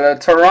Gurriel.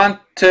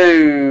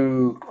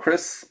 Toronto.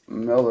 Chris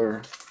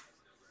Miller.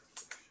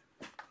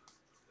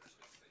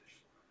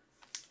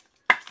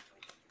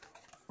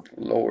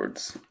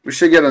 Lourdes. We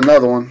should get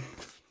another one.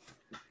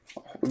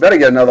 We better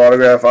get another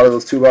autograph out of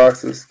those 2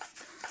 boxes.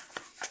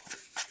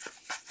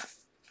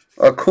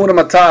 Hakuna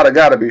Matata.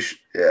 Gotta be.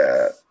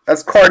 Yeah.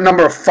 That's card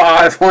number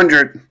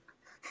 500.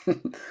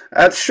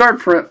 That's sharp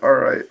print. All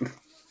right.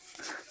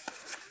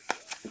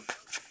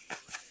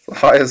 The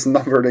highest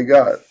number they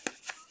got.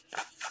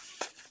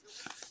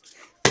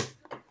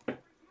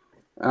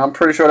 And I'm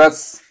pretty sure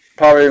that's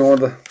probably one of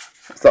the.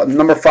 It's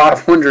number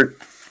 500.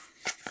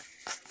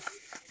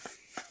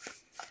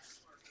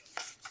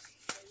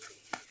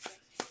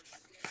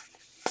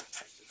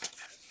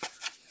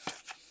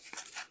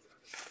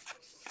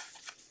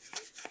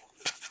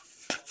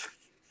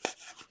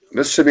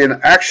 This should be an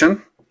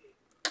action.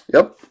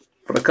 Yep.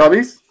 For the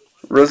Cubbies,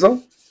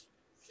 Rizzo.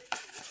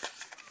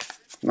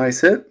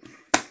 Nice hit.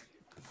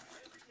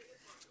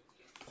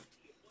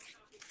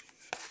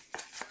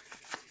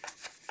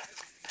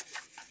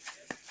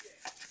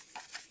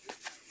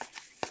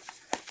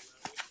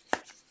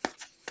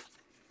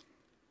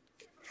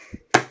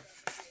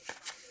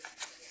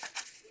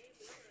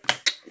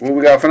 What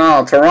we got for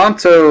now?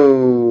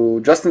 Toronto,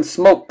 Justin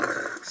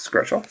Smoke.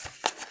 Scratch off.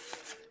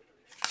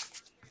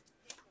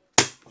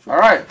 All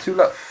right, 2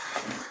 left.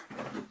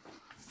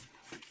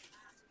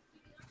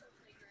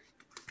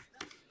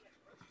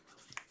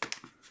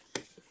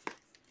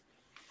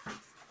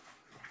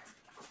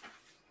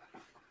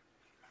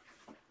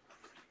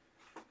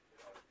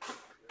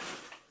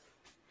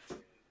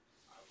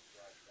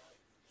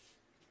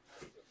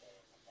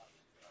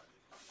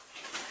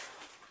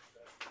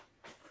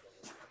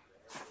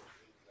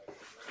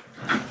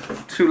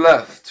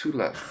 Two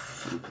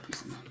left.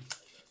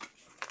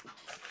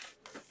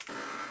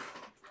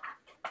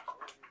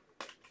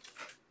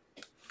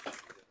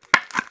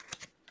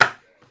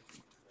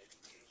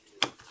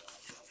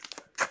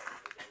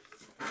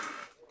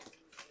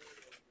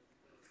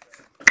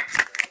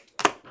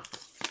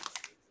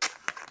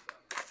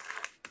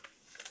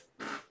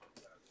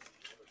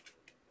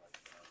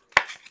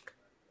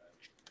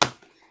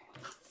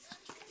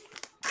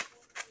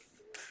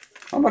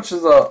 How much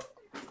is a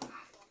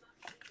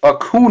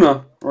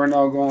Acuna right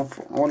now going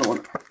for? I wonder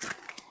what.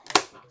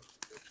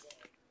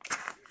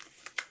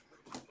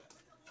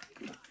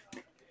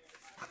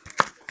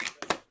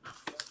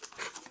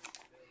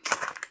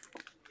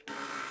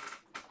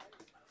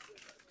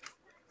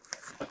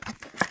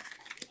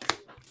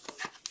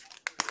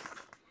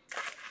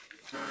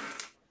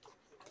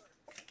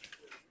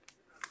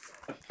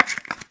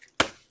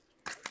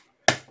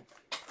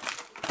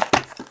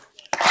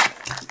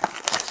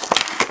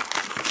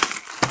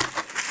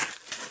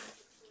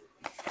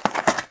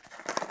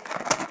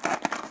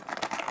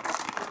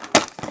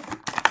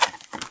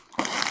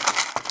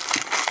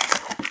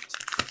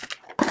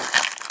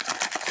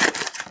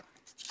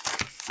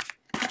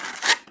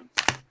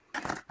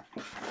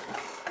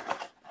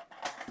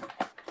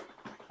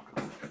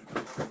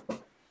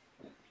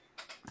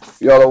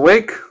 Y'all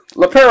awake?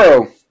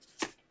 Laparo,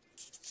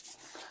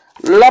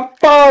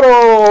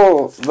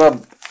 the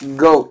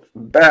GOAT.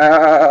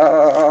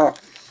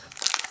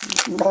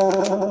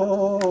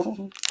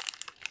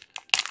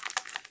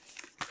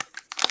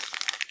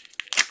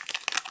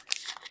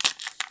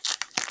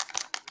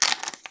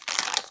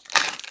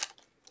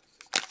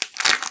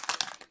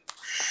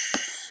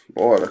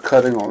 Boy, the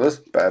cutting on this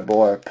bad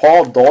boy.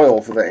 Paul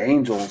Doyle for the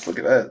Angels. Look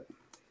at that.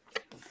 I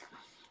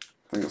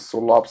think it's so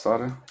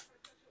lopsided.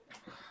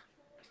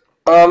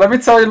 Let me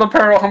tell you,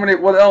 Laparo,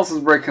 what else is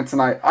breaking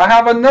tonight. I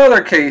have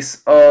another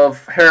case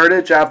of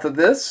Heritage after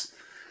this.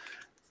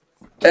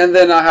 And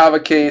then I have a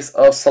case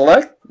of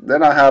Select.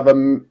 Then I have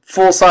a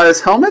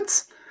full-size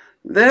helmet.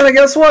 Then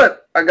guess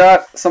what? I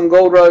got some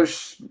Gold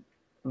Rush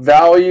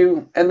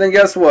value. And then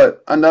guess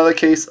what? Another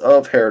case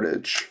of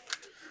Heritage.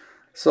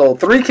 So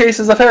 3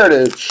 cases of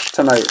Heritage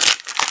tonight.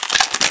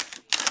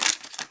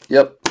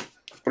 Yep.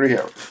 3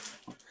 Heritage.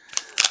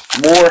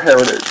 More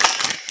Heritage.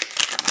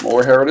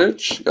 More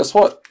Heritage. Guess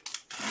what?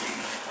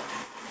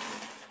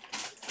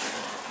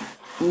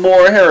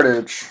 More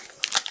Heritage.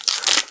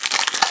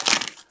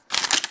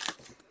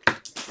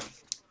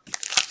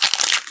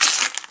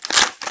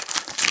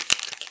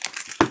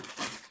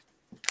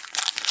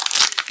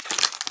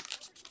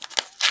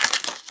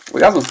 We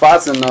got some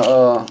spots in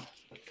the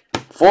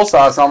full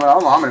size helmet. I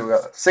don't know how many we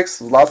got.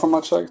 6 last time I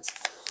checked.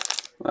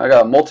 I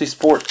got a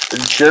multi-sport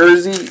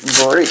jersey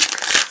break,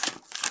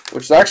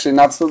 which is actually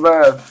not so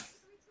bad.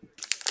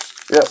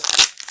 Yep.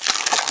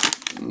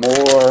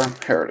 More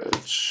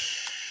Heritage.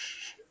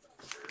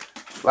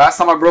 Last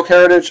time I broke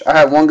Heritage, I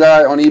had one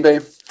guy on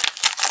eBay.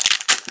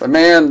 The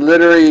man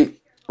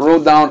literally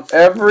wrote down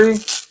every...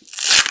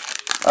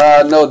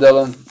 no,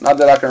 Dylan. Not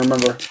that I can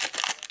remember.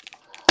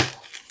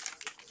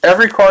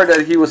 Every card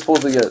that he was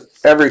supposed to get.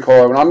 Every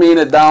card. When I mean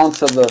it down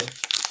to the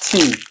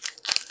T.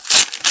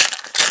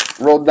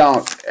 Wrote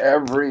down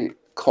every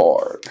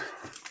card.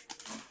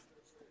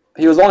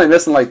 He was only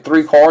missing like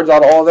 3 cards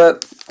out of all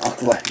that. I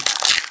was like...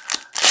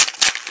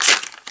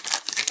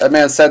 That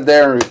man sat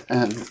there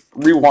and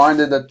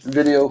rewinded that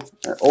video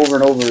over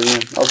and over again.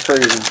 That was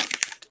crazy.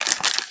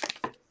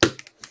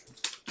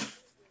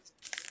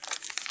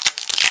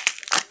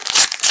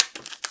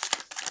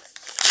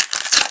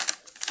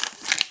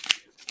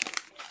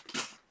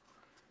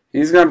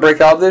 He's gonna break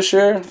out this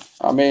year.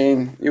 I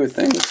mean, you would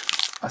think.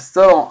 I'm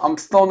still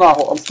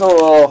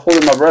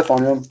holding my breath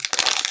on him.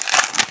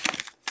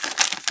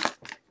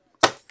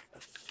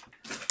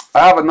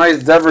 I have a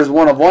nice Devers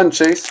 1-of-1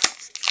 chase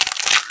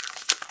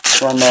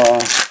from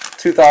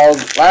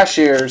 2000 last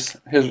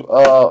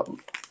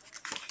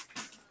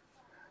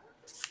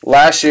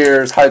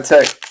year's high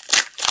tech.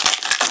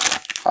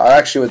 I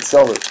actually would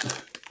sell it.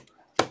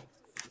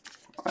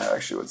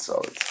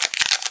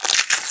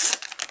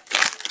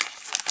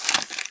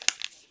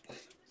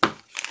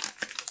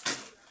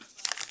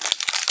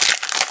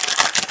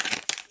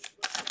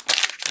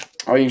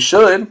 Oh, you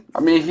should. I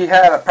mean, he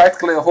had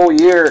practically a whole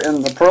year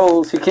in the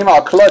pros. He came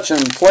out clutch in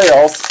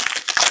playoffs.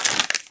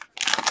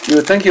 You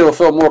would think he'll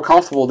feel more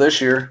comfortable this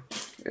year.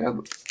 Yeah.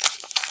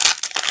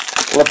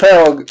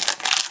 Laparo,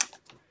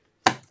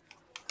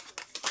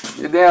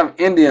 you damn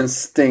Indians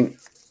stink.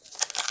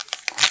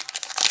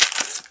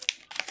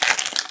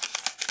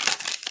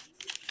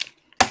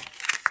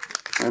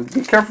 man.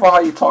 Be careful how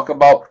you talk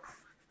about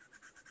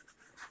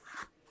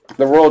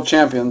the world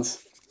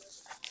champions.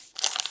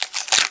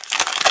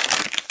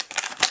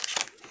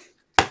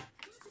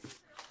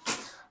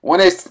 When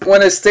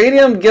a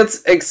stadium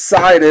gets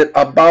excited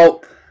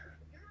about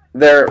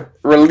their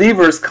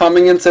relievers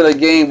coming into the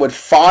game with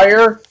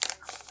fire,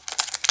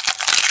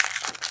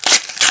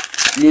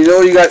 you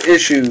know you got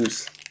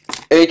issues.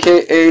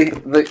 AKA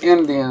the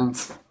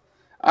Indians.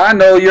 I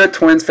know you're a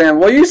Twins fan.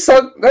 Well, you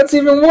suck. That's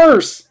even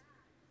worse.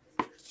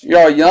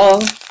 You're young.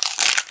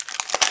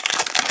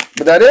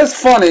 But that is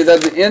funny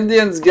that the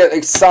Indians get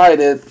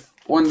excited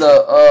when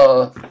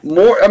the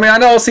I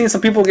know I've seen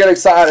some people get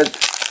excited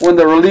when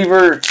the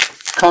reliever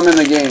come in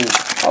the game.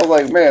 I was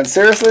like, man,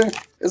 seriously?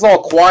 It's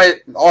all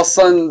quiet. All of a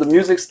sudden, the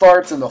music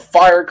starts and the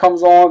fire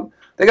comes on.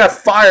 They got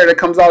fire that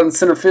comes out in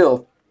center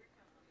field.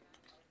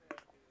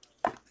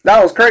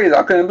 That was crazy.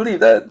 I couldn't believe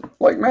that.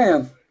 Like,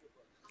 man,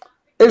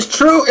 it's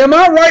true. Am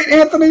I right,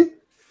 Anthony?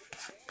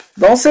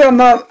 Don't say I'm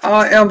not.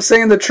 I am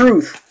saying the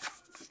truth.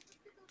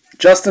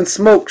 Justin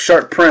Smoke,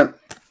 sharp print.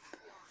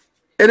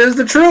 It is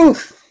the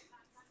truth.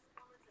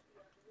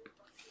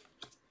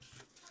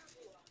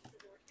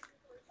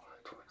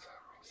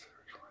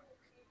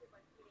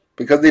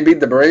 Because they beat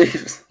the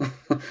Braves.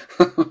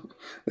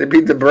 They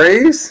beat the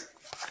Braves.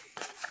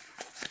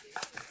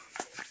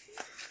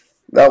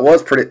 That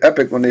was pretty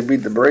epic when they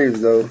beat the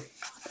Braves, though.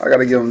 I got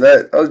to give them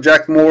that. That was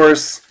Jack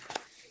Morris.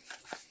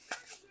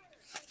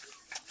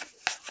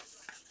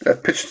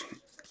 That pitched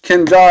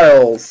Ken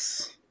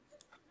Giles.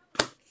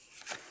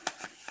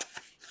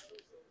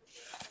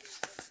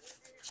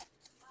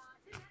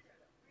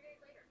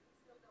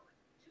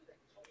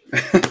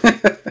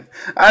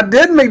 I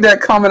did make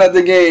that comment at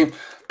the game.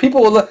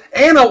 People will look.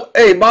 And,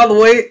 hey, by the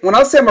way, when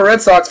I say I'm a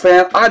Red Sox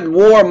fan, I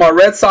wore my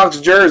Red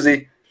Sox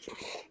jersey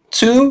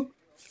to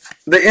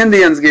the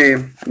Indians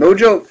game. No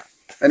joke.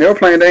 And they were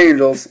playing the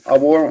Angels. I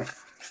wore them.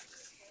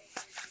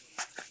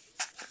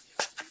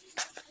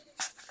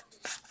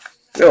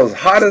 It was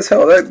hot as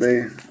hell that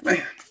day.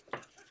 Man.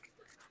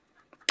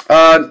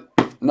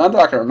 Not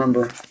that I can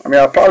remember. I mean,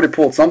 I probably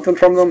pulled something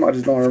from them. I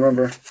just don't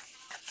remember.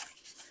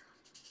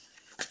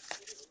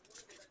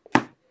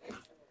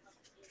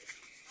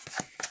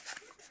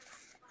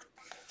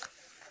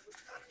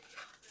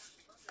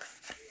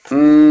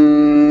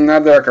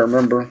 Not that I can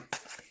remember.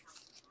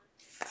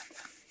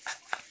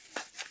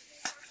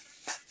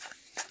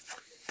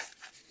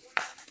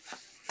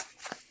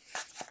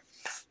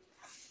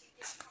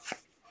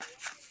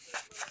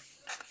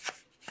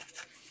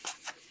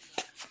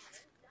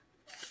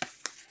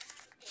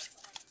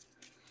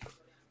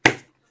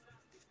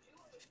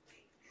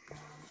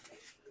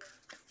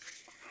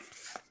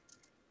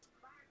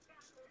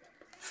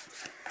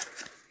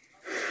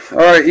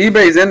 Alright,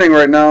 eBay's ending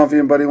right now if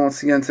anybody wants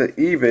to get into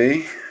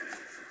eBay.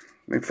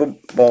 I mean,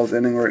 football's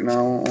ending right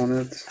now on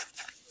it.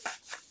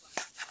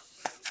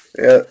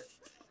 Yeah.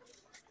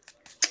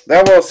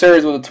 That World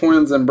Series with the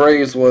Twins and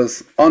Braves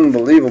was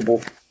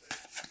unbelievable.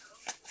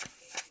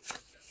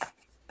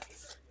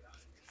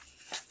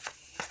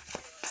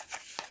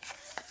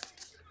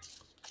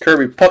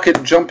 Kirby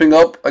Puckett jumping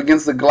up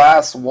against the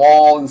glass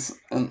wall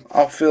and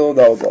outfield.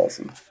 That was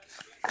awesome.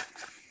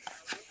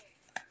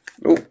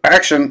 Oh,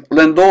 action.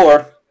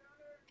 Lindor.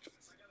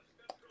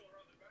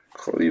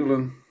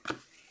 Cleveland.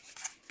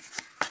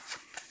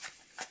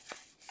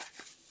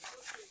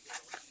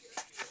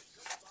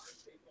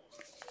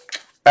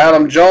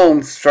 Adam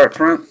Jones, sharp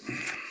print.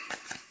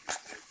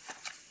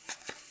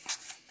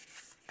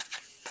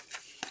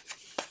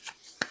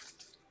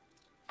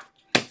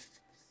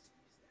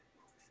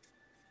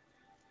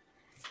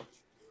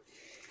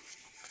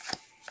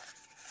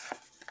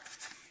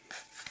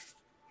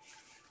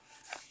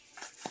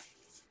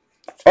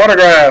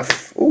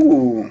 Autograph.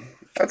 Ooh,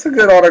 that's a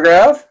good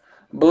autograph.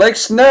 Blake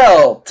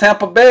Snell,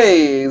 Tampa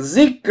Bay.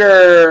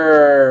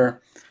 Zeker.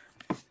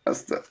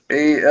 That's the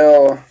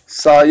AL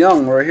Cy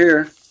Young right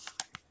here.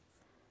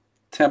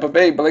 Tampa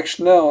Bay, Blake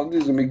Snell.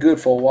 He's going to be good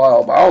for a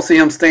while. But I don't see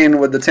him staying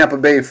with the Tampa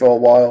Bay for a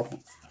while.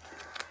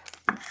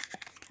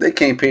 They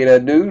can't pay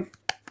that dude.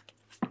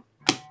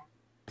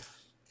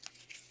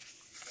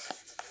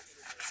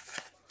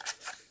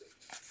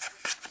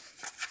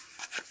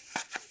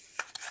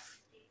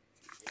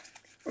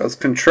 That's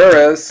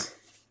Contreras.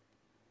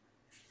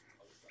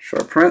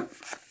 Short print.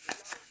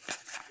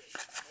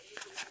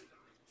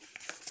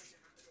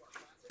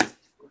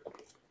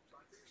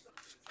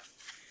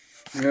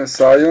 Yeah,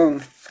 Cy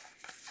Young.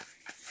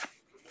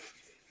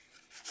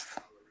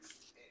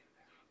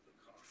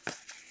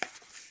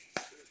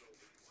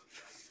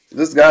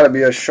 This got to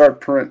be a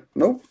sharp print.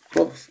 Nope.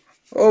 Close.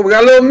 Oh, we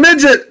got a little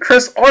midget.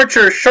 Chris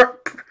Archer,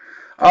 sharp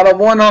out of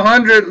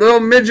 100.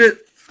 Little midget.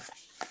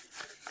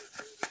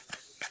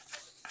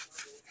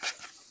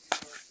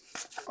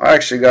 I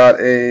actually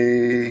got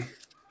a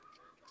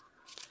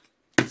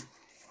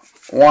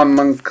Juan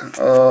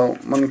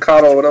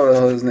Mancado, whatever the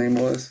hell his name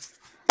was.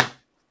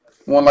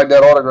 One like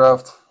that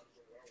autographed.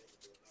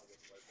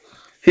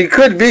 He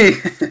could be.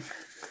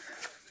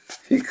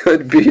 He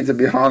could be, to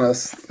be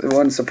honest. It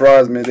wouldn't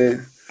surprise me.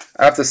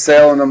 After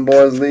Sale and them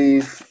boys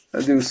leave,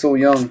 that dude's so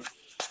young.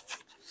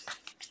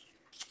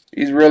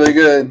 He's really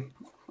good.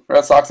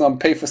 Red Sox gonna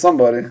pay for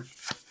somebody.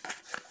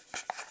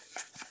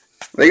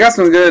 They got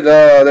some good.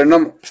 They're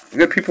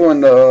good people in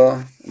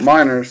the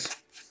minors.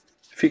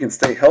 If he can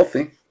stay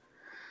healthy.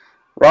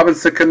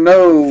 Robinson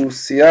Cano,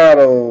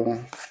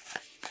 Seattle.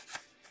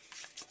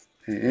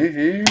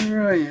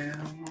 Here I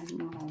am.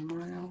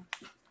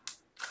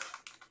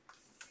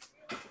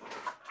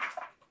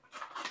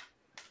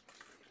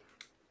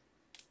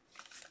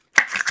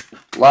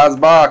 Last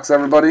box,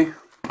 everybody.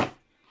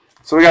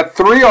 So we got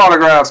 3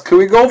 autographs. Can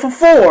we go for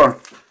 4?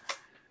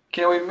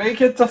 Can we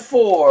make it to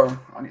 4?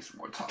 I need some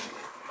more time.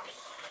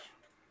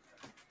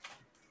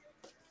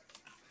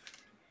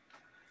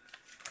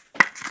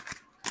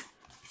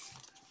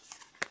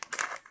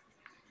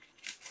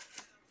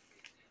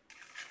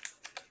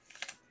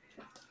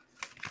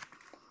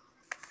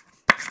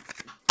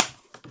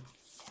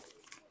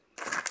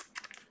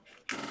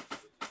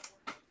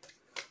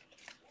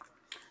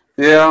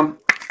 Yeah,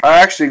 I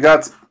actually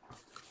got.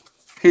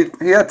 He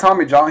had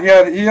Tommy John.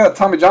 He had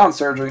Tommy John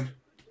surgery.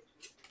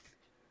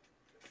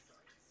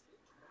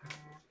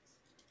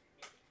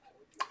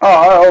 Oh,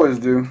 I always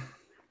do.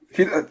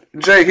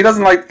 Jay, he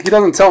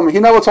doesn't tell me. He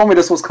never told me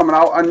this was coming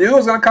out. I knew it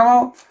was gonna come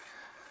out.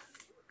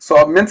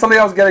 So mentally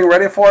I was getting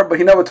ready for it, but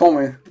he never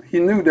told me. He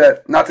knew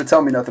that not to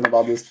tell me nothing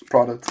about this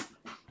product.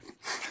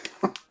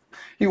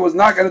 He was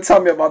not gonna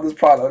tell me about this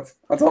product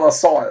until I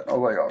saw it. I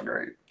was like, oh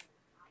great.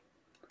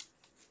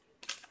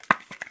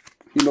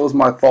 He knows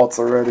my thoughts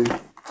already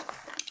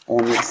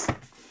on this.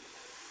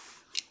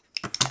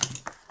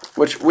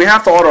 Which we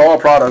have to order all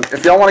products.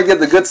 If y'all want to get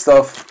the good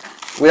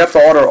stuff, we have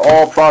to order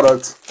all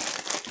products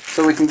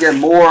so we can get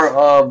more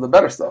of the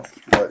better stuff.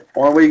 But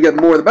the only way you get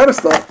more of the better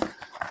stuff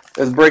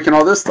is breaking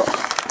all this stuff.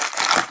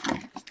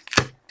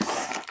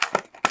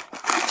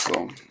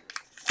 So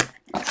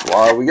that's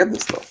why we get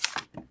this stuff.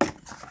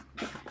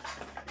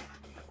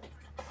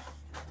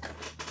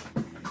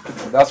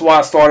 That's why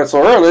I started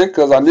so early,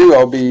 because I knew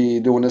I'll be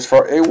doing this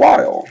for a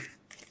while.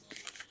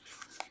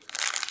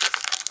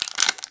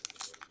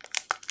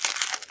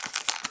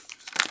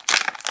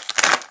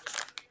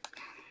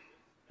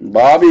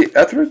 Bobby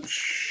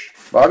Etheridge,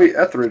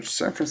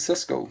 San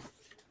Francisco.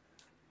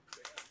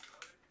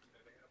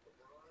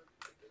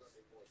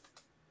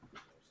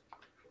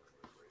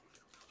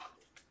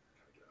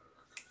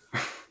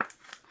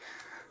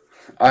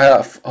 I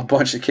have a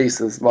bunch of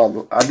cases.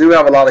 Well, I do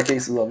have a lot of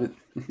cases of it.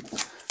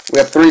 We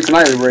have 3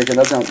 tonight we're breaking.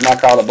 That's going to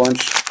knock out a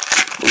bunch.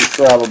 But we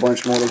still have a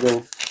bunch more to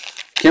go.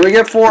 Can we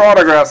get 4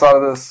 autographs out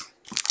of this?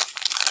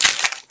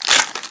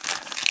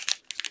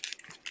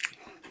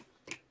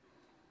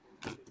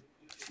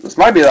 This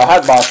might be the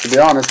hot box, to be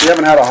honest. We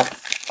haven't had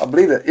I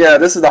believe it. Yeah,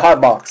 this is the hot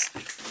box.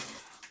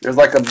 There's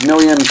like a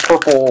million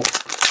purple.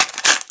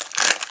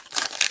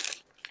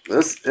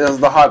 This is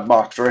the hot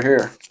box right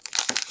here.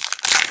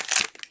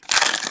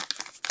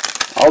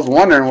 I was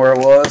wondering where it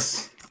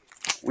was.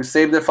 We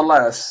saved it for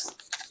last.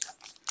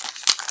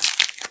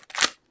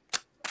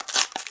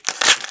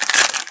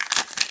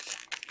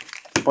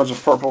 A bunch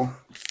of purple.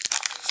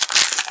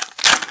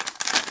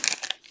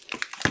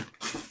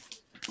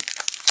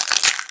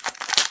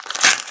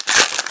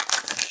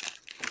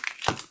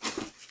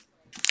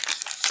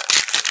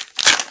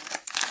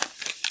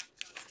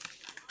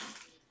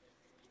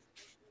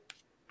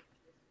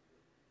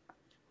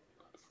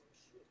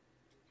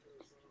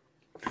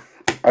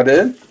 I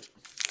did?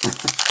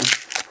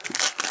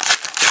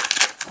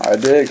 I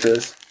did,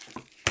 Chris.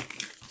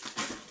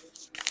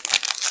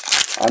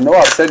 I know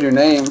I said your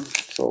name,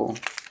 so.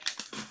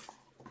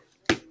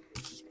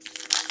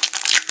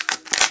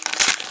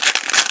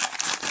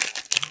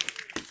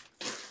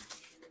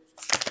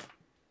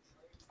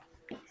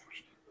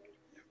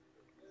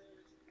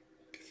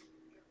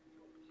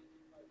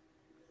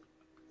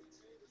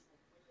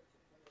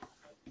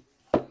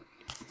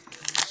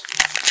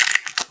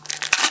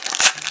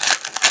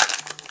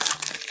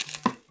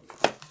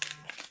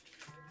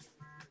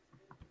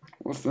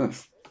 What's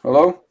this?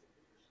 Hello? Good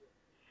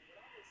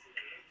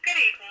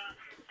evening.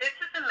 This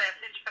is a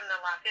message from the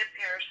Lafayette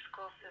Parish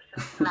School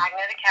System's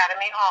Magnet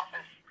Academy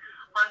office.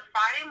 On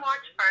Friday,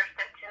 March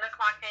 1st at 10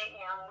 o'clock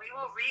a.m., we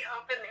will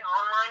reopen the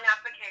online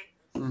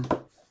application.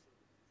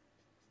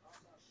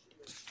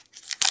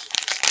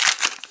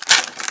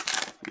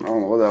 I don't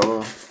know what that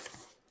was.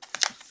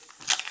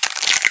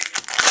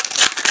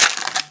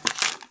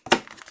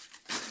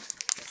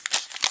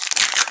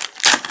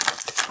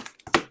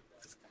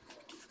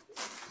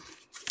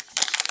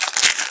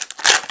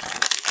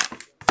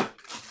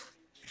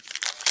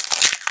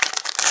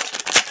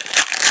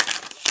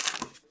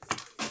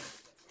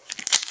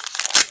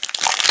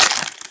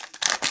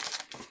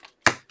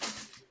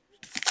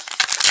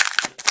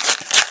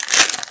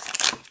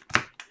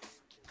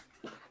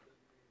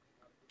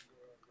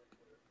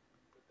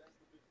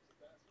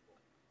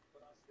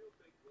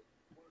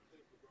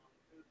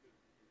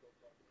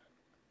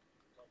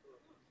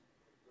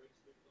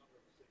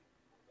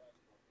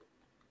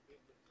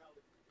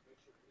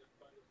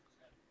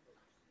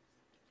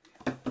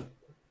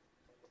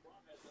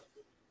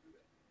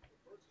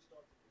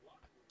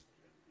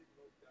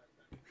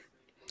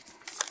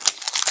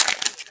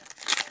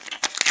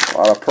 A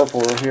lot of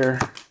purple right here.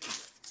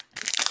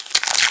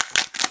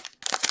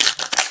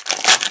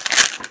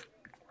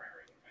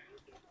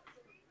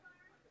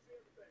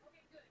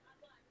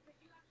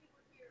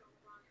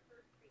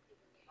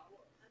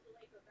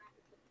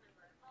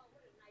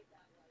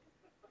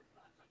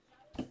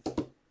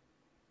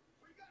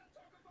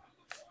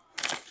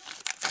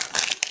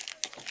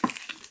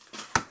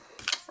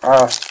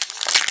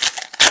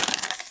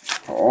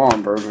 Hold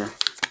on, burger.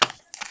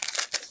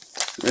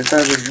 Let me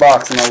finish this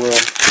box and I will.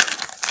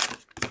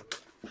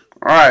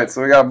 Alright,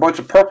 so we got a bunch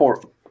of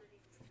purple.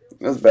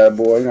 This bad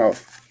boy, you know.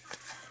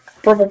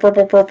 Purple,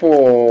 purple,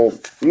 purple.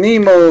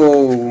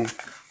 Nemo.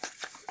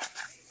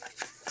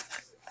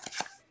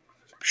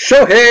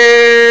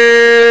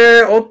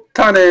 Shohei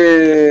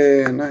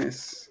Ohtani.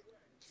 Nice.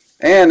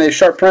 And a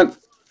sharp print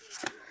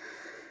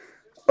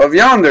of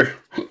Yonder,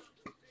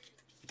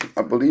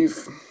 I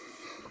believe.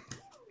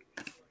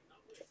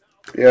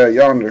 Yeah,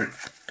 Yonder.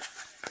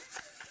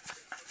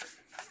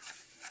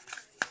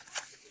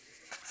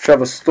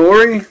 Trevor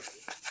Story.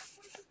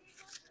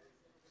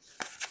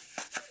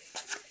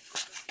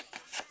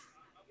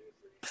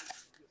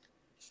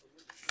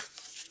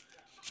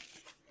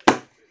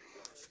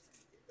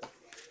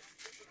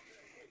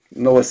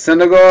 Noah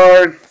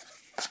Syndergaard.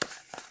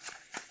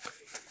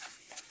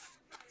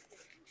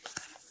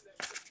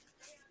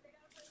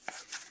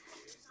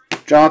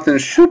 Jonathan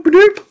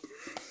Schuperduke.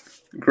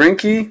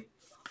 Greinke.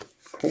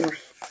 Of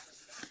course.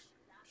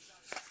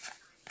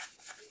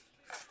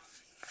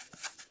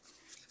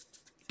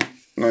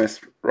 Nice.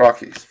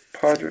 Rockies.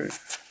 Padres.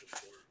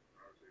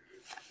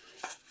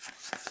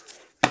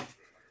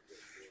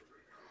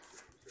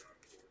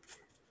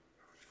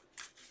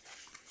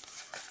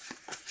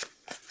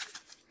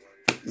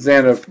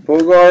 Xander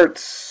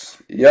Bogaerts.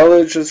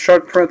 Yelich is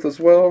sharp print as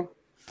well.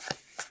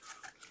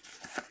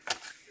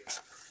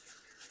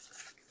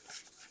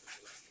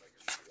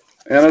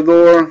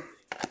 Anador.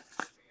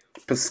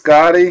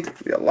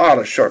 Piscotty. Be a lot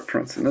of sharp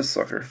prints in this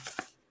sucker.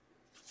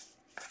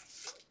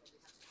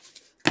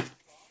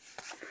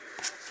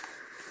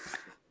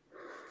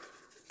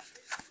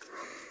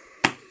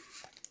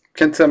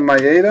 Kenta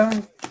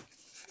Maeda.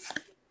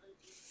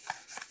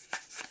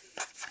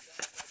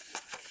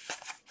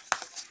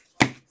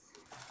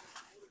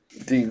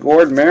 The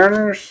Gord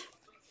Mariners.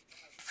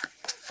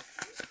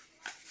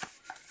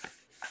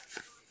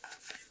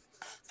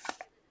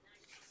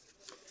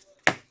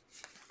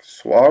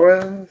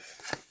 Suarez.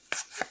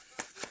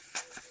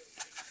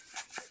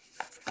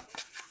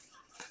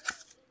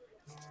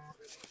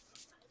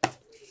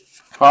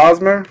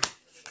 Hosmer.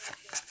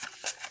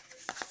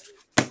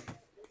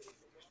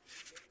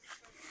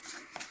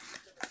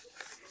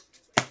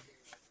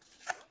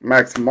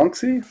 Max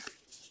Muncy.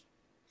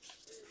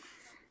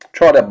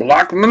 Charlie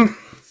Blackmon.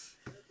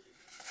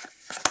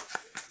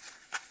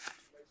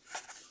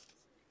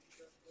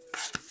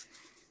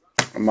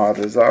 Ahmad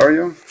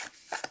Rosario.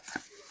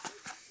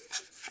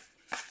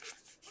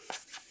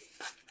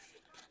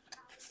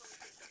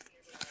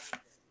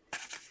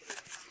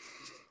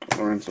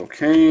 Lorenzo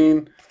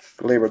Cain.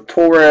 Gleyber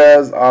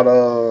Torres out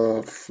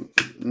of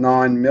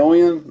 9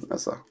 million.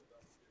 That's a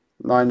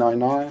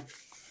 999.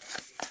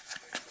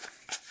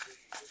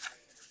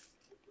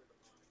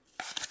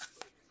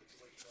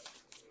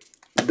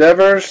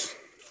 Devers.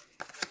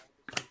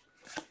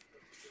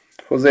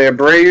 Jose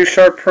Abreu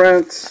sharp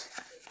prints.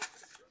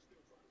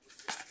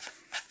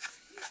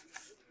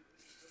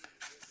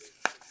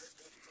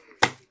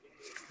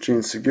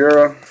 Gene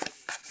Segura.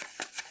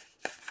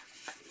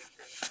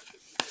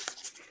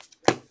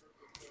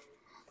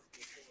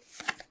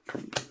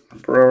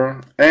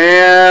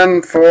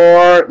 And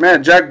for,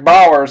 man, Jack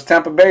Bauers,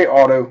 Tampa Bay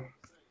auto.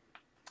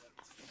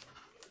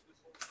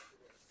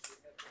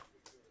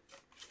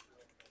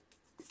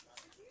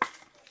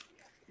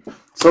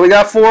 So we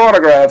got 4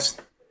 autographs.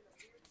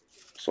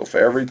 So for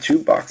every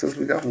 2 boxes,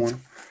 we got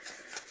 1.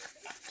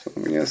 So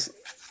I guess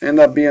end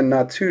up being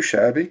not too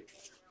shabby.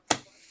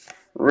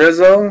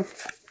 Rizzo.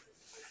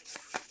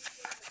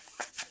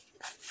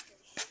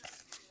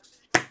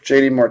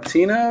 JD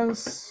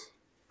Martinez.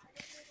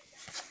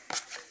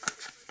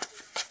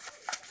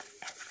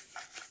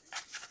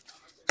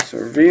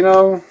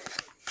 Servino.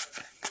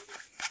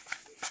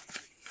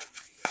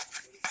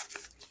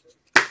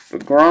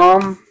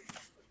 DeGrom.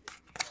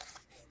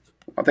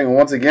 I think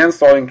once again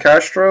starting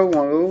Castro,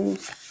 one of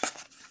those.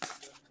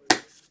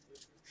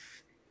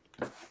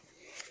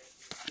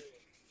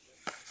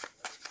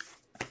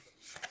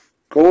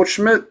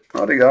 Goldschmidt.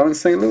 Oh, they got him in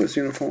St. Louis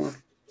uniform.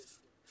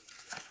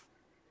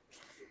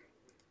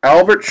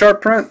 Albert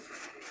sharp print.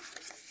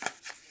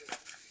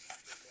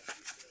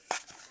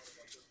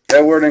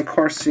 Edward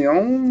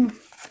Encarnacion.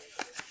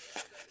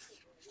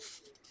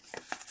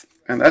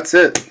 And that's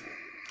it.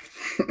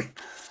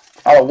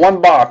 Out of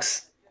 1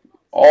 box,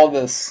 all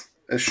this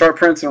is sharp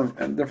prints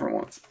and different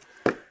ones.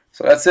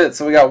 So that's it.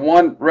 So we got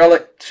 1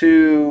 relic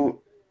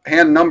to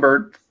hand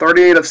numbered,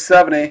 38 of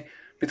 70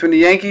 between the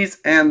Yankees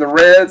and the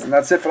Reds, and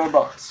that's it for that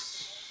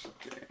box.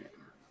 Okay.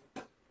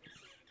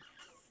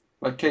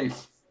 That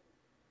case.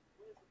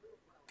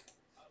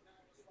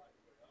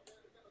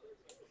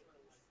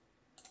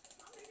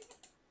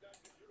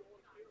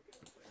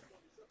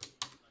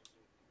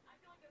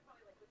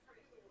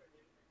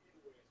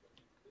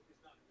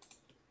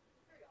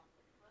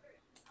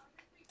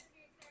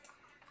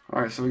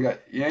 All right, so we got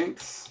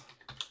Yanks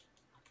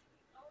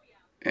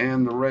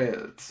and the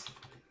Reds.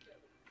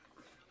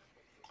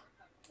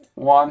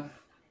 1,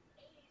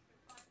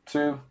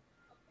 2,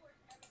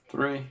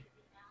 3,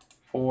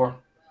 4,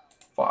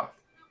 5.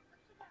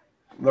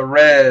 The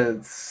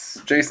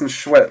Reds. Jason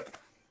Schwett.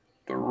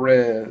 The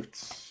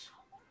Reds.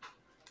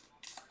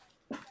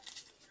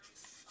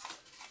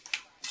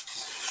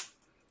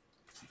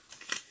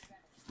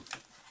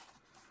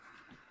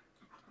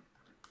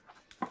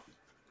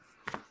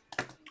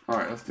 All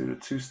right, let's do the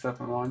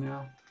two-step on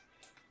now.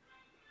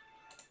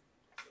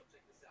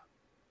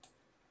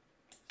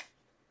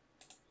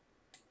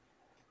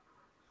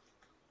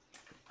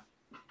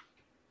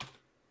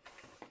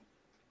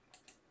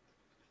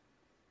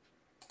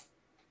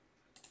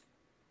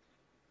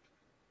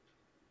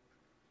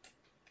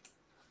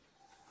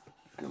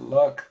 Good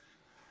luck.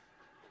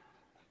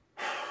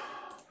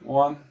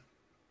 1,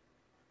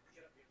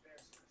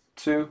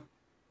 2,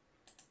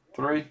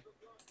 3,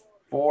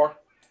 4,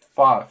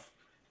 5.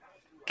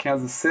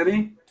 Kansas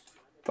City,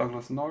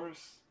 Douglas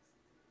Norris.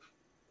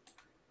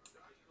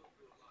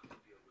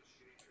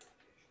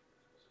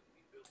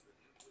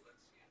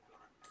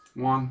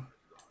 1,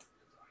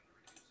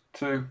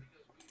 2,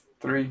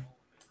 3,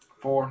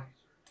 4,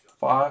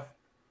 5.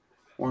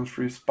 One's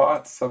free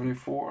spot,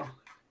 74.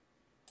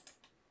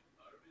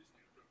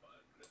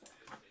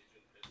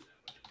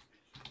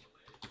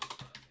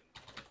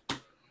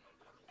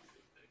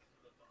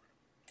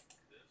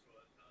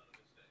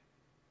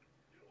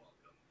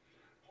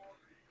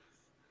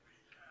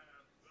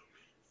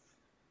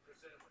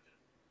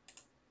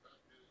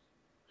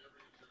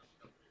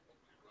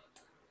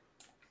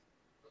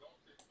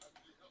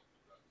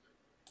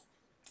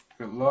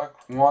 Good luck.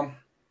 1,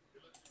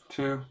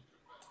 2,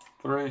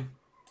 3,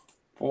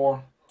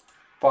 4,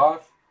 5.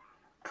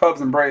 Cubs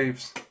and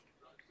Braves.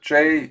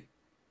 Jay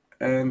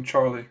and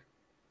Charlie.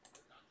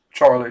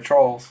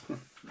 Charles.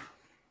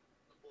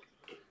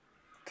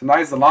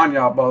 Tonight's the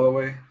Lanyard, by the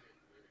way.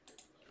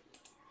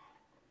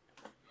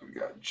 We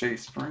got Jay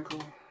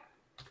Sprinkle.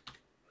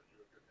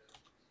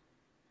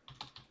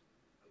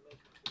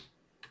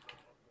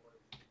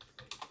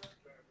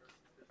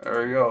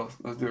 There we go.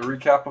 Let's do a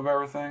recap of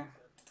everything.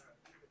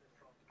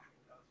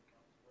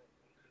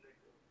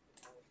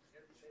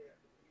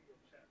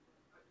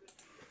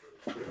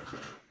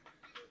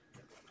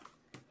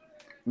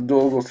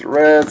 Duel goes to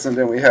Reds, and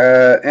then we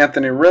had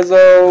Anthony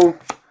Rizzo,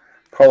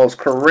 Carlos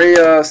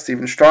Correa,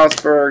 Steven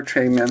Strasburg,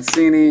 Trey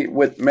Mancini,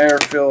 Whit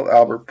Merrifield,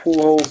 Albert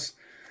Pujols,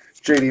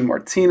 JD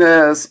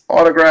Martinez.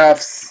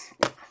 Autographs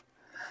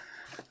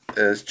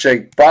is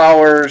Jake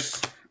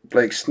Bowers,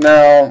 Blake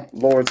Snell,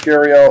 Lourdes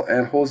Gurriel,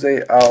 and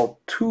Jose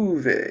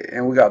Altuve.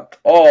 And we got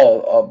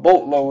a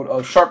boatload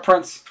of sharp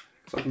prints.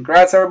 So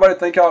congrats, everybody.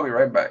 Thank you. I'll be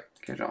right back.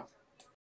 Okay, John.